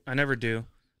State. I never do.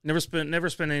 Never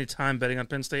spend any time betting on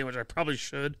Penn State, which I probably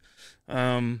should.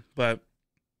 But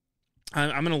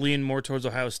I'm gonna lean more towards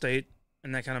Ohio State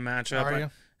in that kind of matchup. Are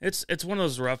you? It's one of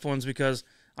those rough ones because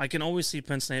I can always see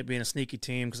Penn State being a sneaky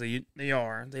team because they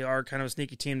are kind of a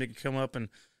sneaky team that can come up and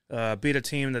beat a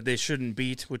team that they shouldn't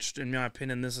beat. Which, in my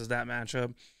opinion, this is that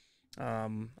matchup.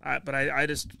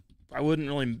 I wouldn't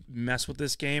really mess with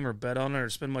this game or bet on it or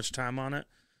spend much time on it.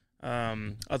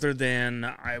 Other than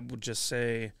I would just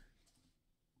say,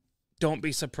 don't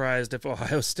be surprised if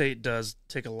Ohio State does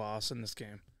take a loss in this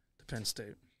game to Penn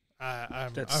State.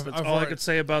 That's all I could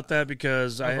say about that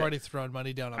because I've already thrown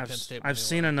money down on Penn State. I've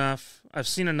seen enough. I've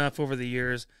seen enough over the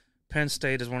years. Penn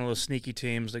State is one of those sneaky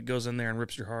teams that goes in there and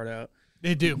rips your heart out.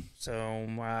 They do. So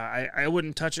I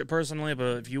wouldn't touch it personally,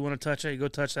 but if you want to touch it, you go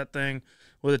touch that thing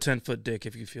with a 10-foot dick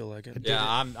if you feel like it. Yeah,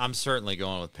 I'm certainly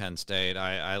going with Penn State.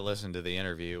 I listened to the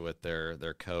interview with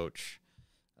their coach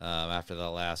after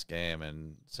the last game,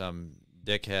 and some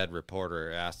dickhead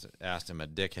reporter asked him a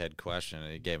dickhead question,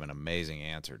 and he gave an amazing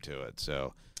answer to it.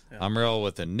 So I'm real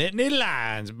with the Nittany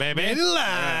Lions, baby. Nittany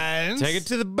Lions. Take it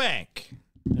to the bank.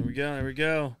 There we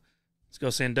go. Let's go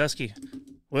Sandusky.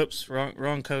 Whoops,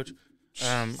 wrong coach.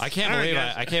 I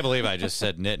can't believe I just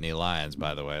said Nittany Lions.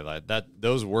 By the way, like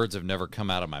those words have never come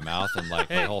out of my mouth in like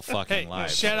my whole fucking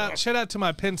life. Shout out to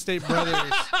my Penn State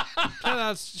brothers.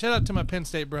 shout out to my Penn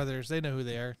State brothers. They know who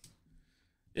they are.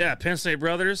 Yeah, Penn State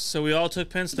brothers. So we all took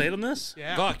Penn State on this?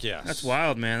 Yeah. Fuck yes. That's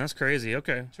wild, man. That's crazy.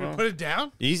 Okay. Should we well, put it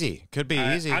down? Easy. Could be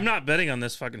easy. I'm not betting on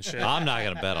this fucking shit. I'm not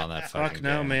gonna bet on that fucking Fuck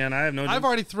no, game. man. I have no. I've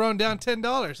already thrown down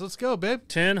 $10. Let's go, babe.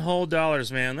 $10 whole,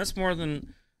 man. That's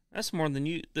more than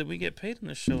you that we get paid in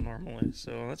this show normally.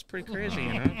 So that's pretty crazy,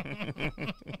 you know.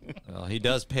 Well, he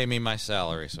does pay me my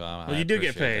salary, so Well, you do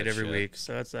get paid every week,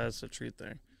 so that's a treat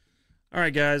there. All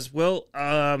right, guys. Well,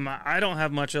 I don't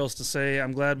have much else to say.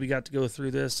 I'm glad we got to go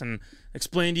through this and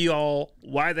explain to you all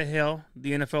why the hell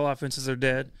the NFL offenses are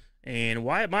dead and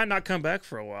why it might not come back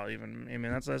for a while. Even I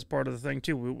mean, that's part of the thing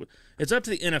too. It's up to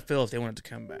the NFL if they want it to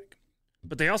come back,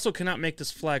 but they also cannot make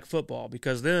this flag football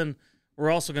because then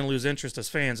we're also going to lose interest as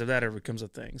fans if that ever becomes a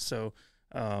thing. So,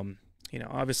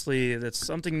 obviously that's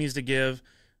something needs to give.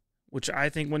 Which I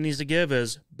think what needs to give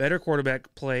is better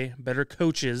quarterback play, better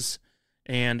coaches,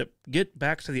 and get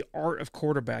back to the art of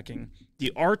quarterbacking.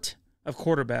 The art of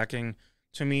quarterbacking,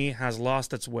 to me, has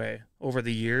lost its way over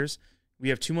the years. We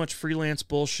have too much freelance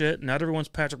bullshit. Not everyone's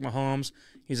Patrick Mahomes.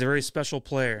 He's a very special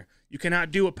player. You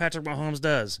cannot do what Patrick Mahomes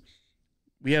does.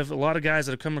 We have a lot of guys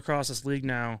that have come across this league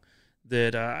now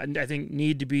that I think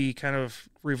need to be kind of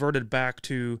reverted back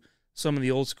to some of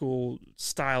the old school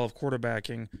style of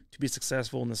quarterbacking to be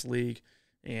successful in this league.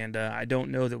 And I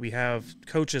don't know that we have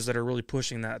coaches that are really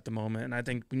pushing that at the moment. And I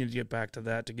think we need to get back to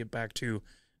that, to get back to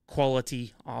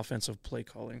quality offensive play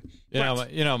calling.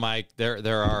 Mike,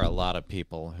 there are a lot of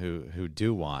people who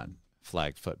do want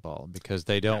flag football because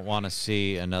they don't want to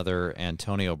see another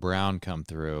Antonio Brown come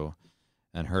through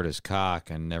and hurt his cock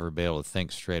and never be able to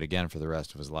think straight again for the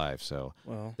rest of his life. So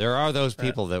there are those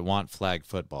people that want flag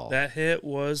football. That hit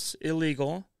was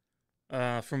illegal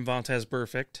from Vontaze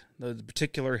Burfict, the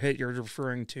particular hit you're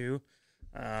referring to.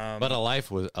 But a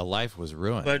life was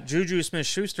ruined. But Juju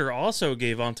Smith-Schuster also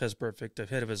gave Vontaze Burfict a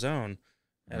hit of his own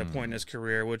at a point in his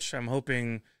career, which I'm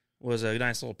hoping was a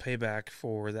nice little payback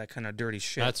for that kind of dirty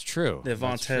shit. That's true. That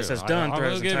Vontaze has done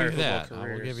throughout his entire football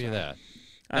career. I will give you that.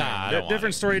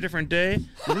 Different story, different day.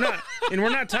 We're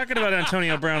not talking about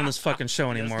Antonio Brown in this fucking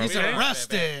show anymore. He's okay?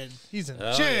 arrested. He's in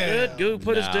jail. Good. Go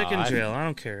put his dick in jail. I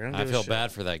don't care. I feel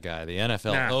bad for that guy. The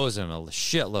NFL owes him a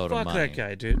shitload of money. Fuck that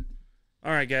guy, dude.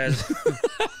 All right, guys.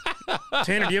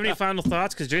 Tanner, do you have any final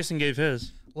thoughts? Because Jason gave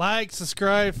his. Like,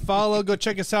 subscribe, follow. Go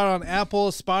check us out on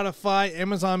Apple, Spotify,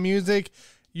 Amazon Music,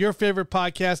 your favorite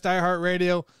podcast,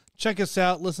 iHeartRadio. Check us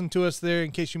out. Listen to us there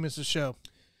in case you miss a show.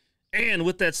 And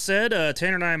with that said,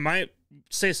 Tanner and I might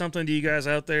say something to you guys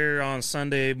out there on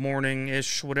Sunday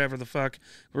morning-ish, whatever the fuck.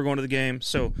 We're going to the game.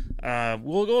 So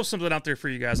we'll go with something out there for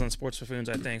you guys on Sports Buffoons,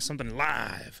 I think. Something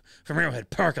live from Arrowhead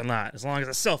Parking Lot, as long as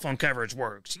the cell phone coverage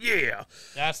works. Yeah.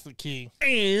 That's the key.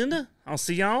 And I'll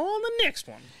see y'all on the next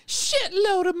one.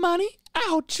 Shitload of money.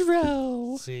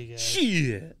 Outro. See you guys.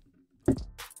 Shit.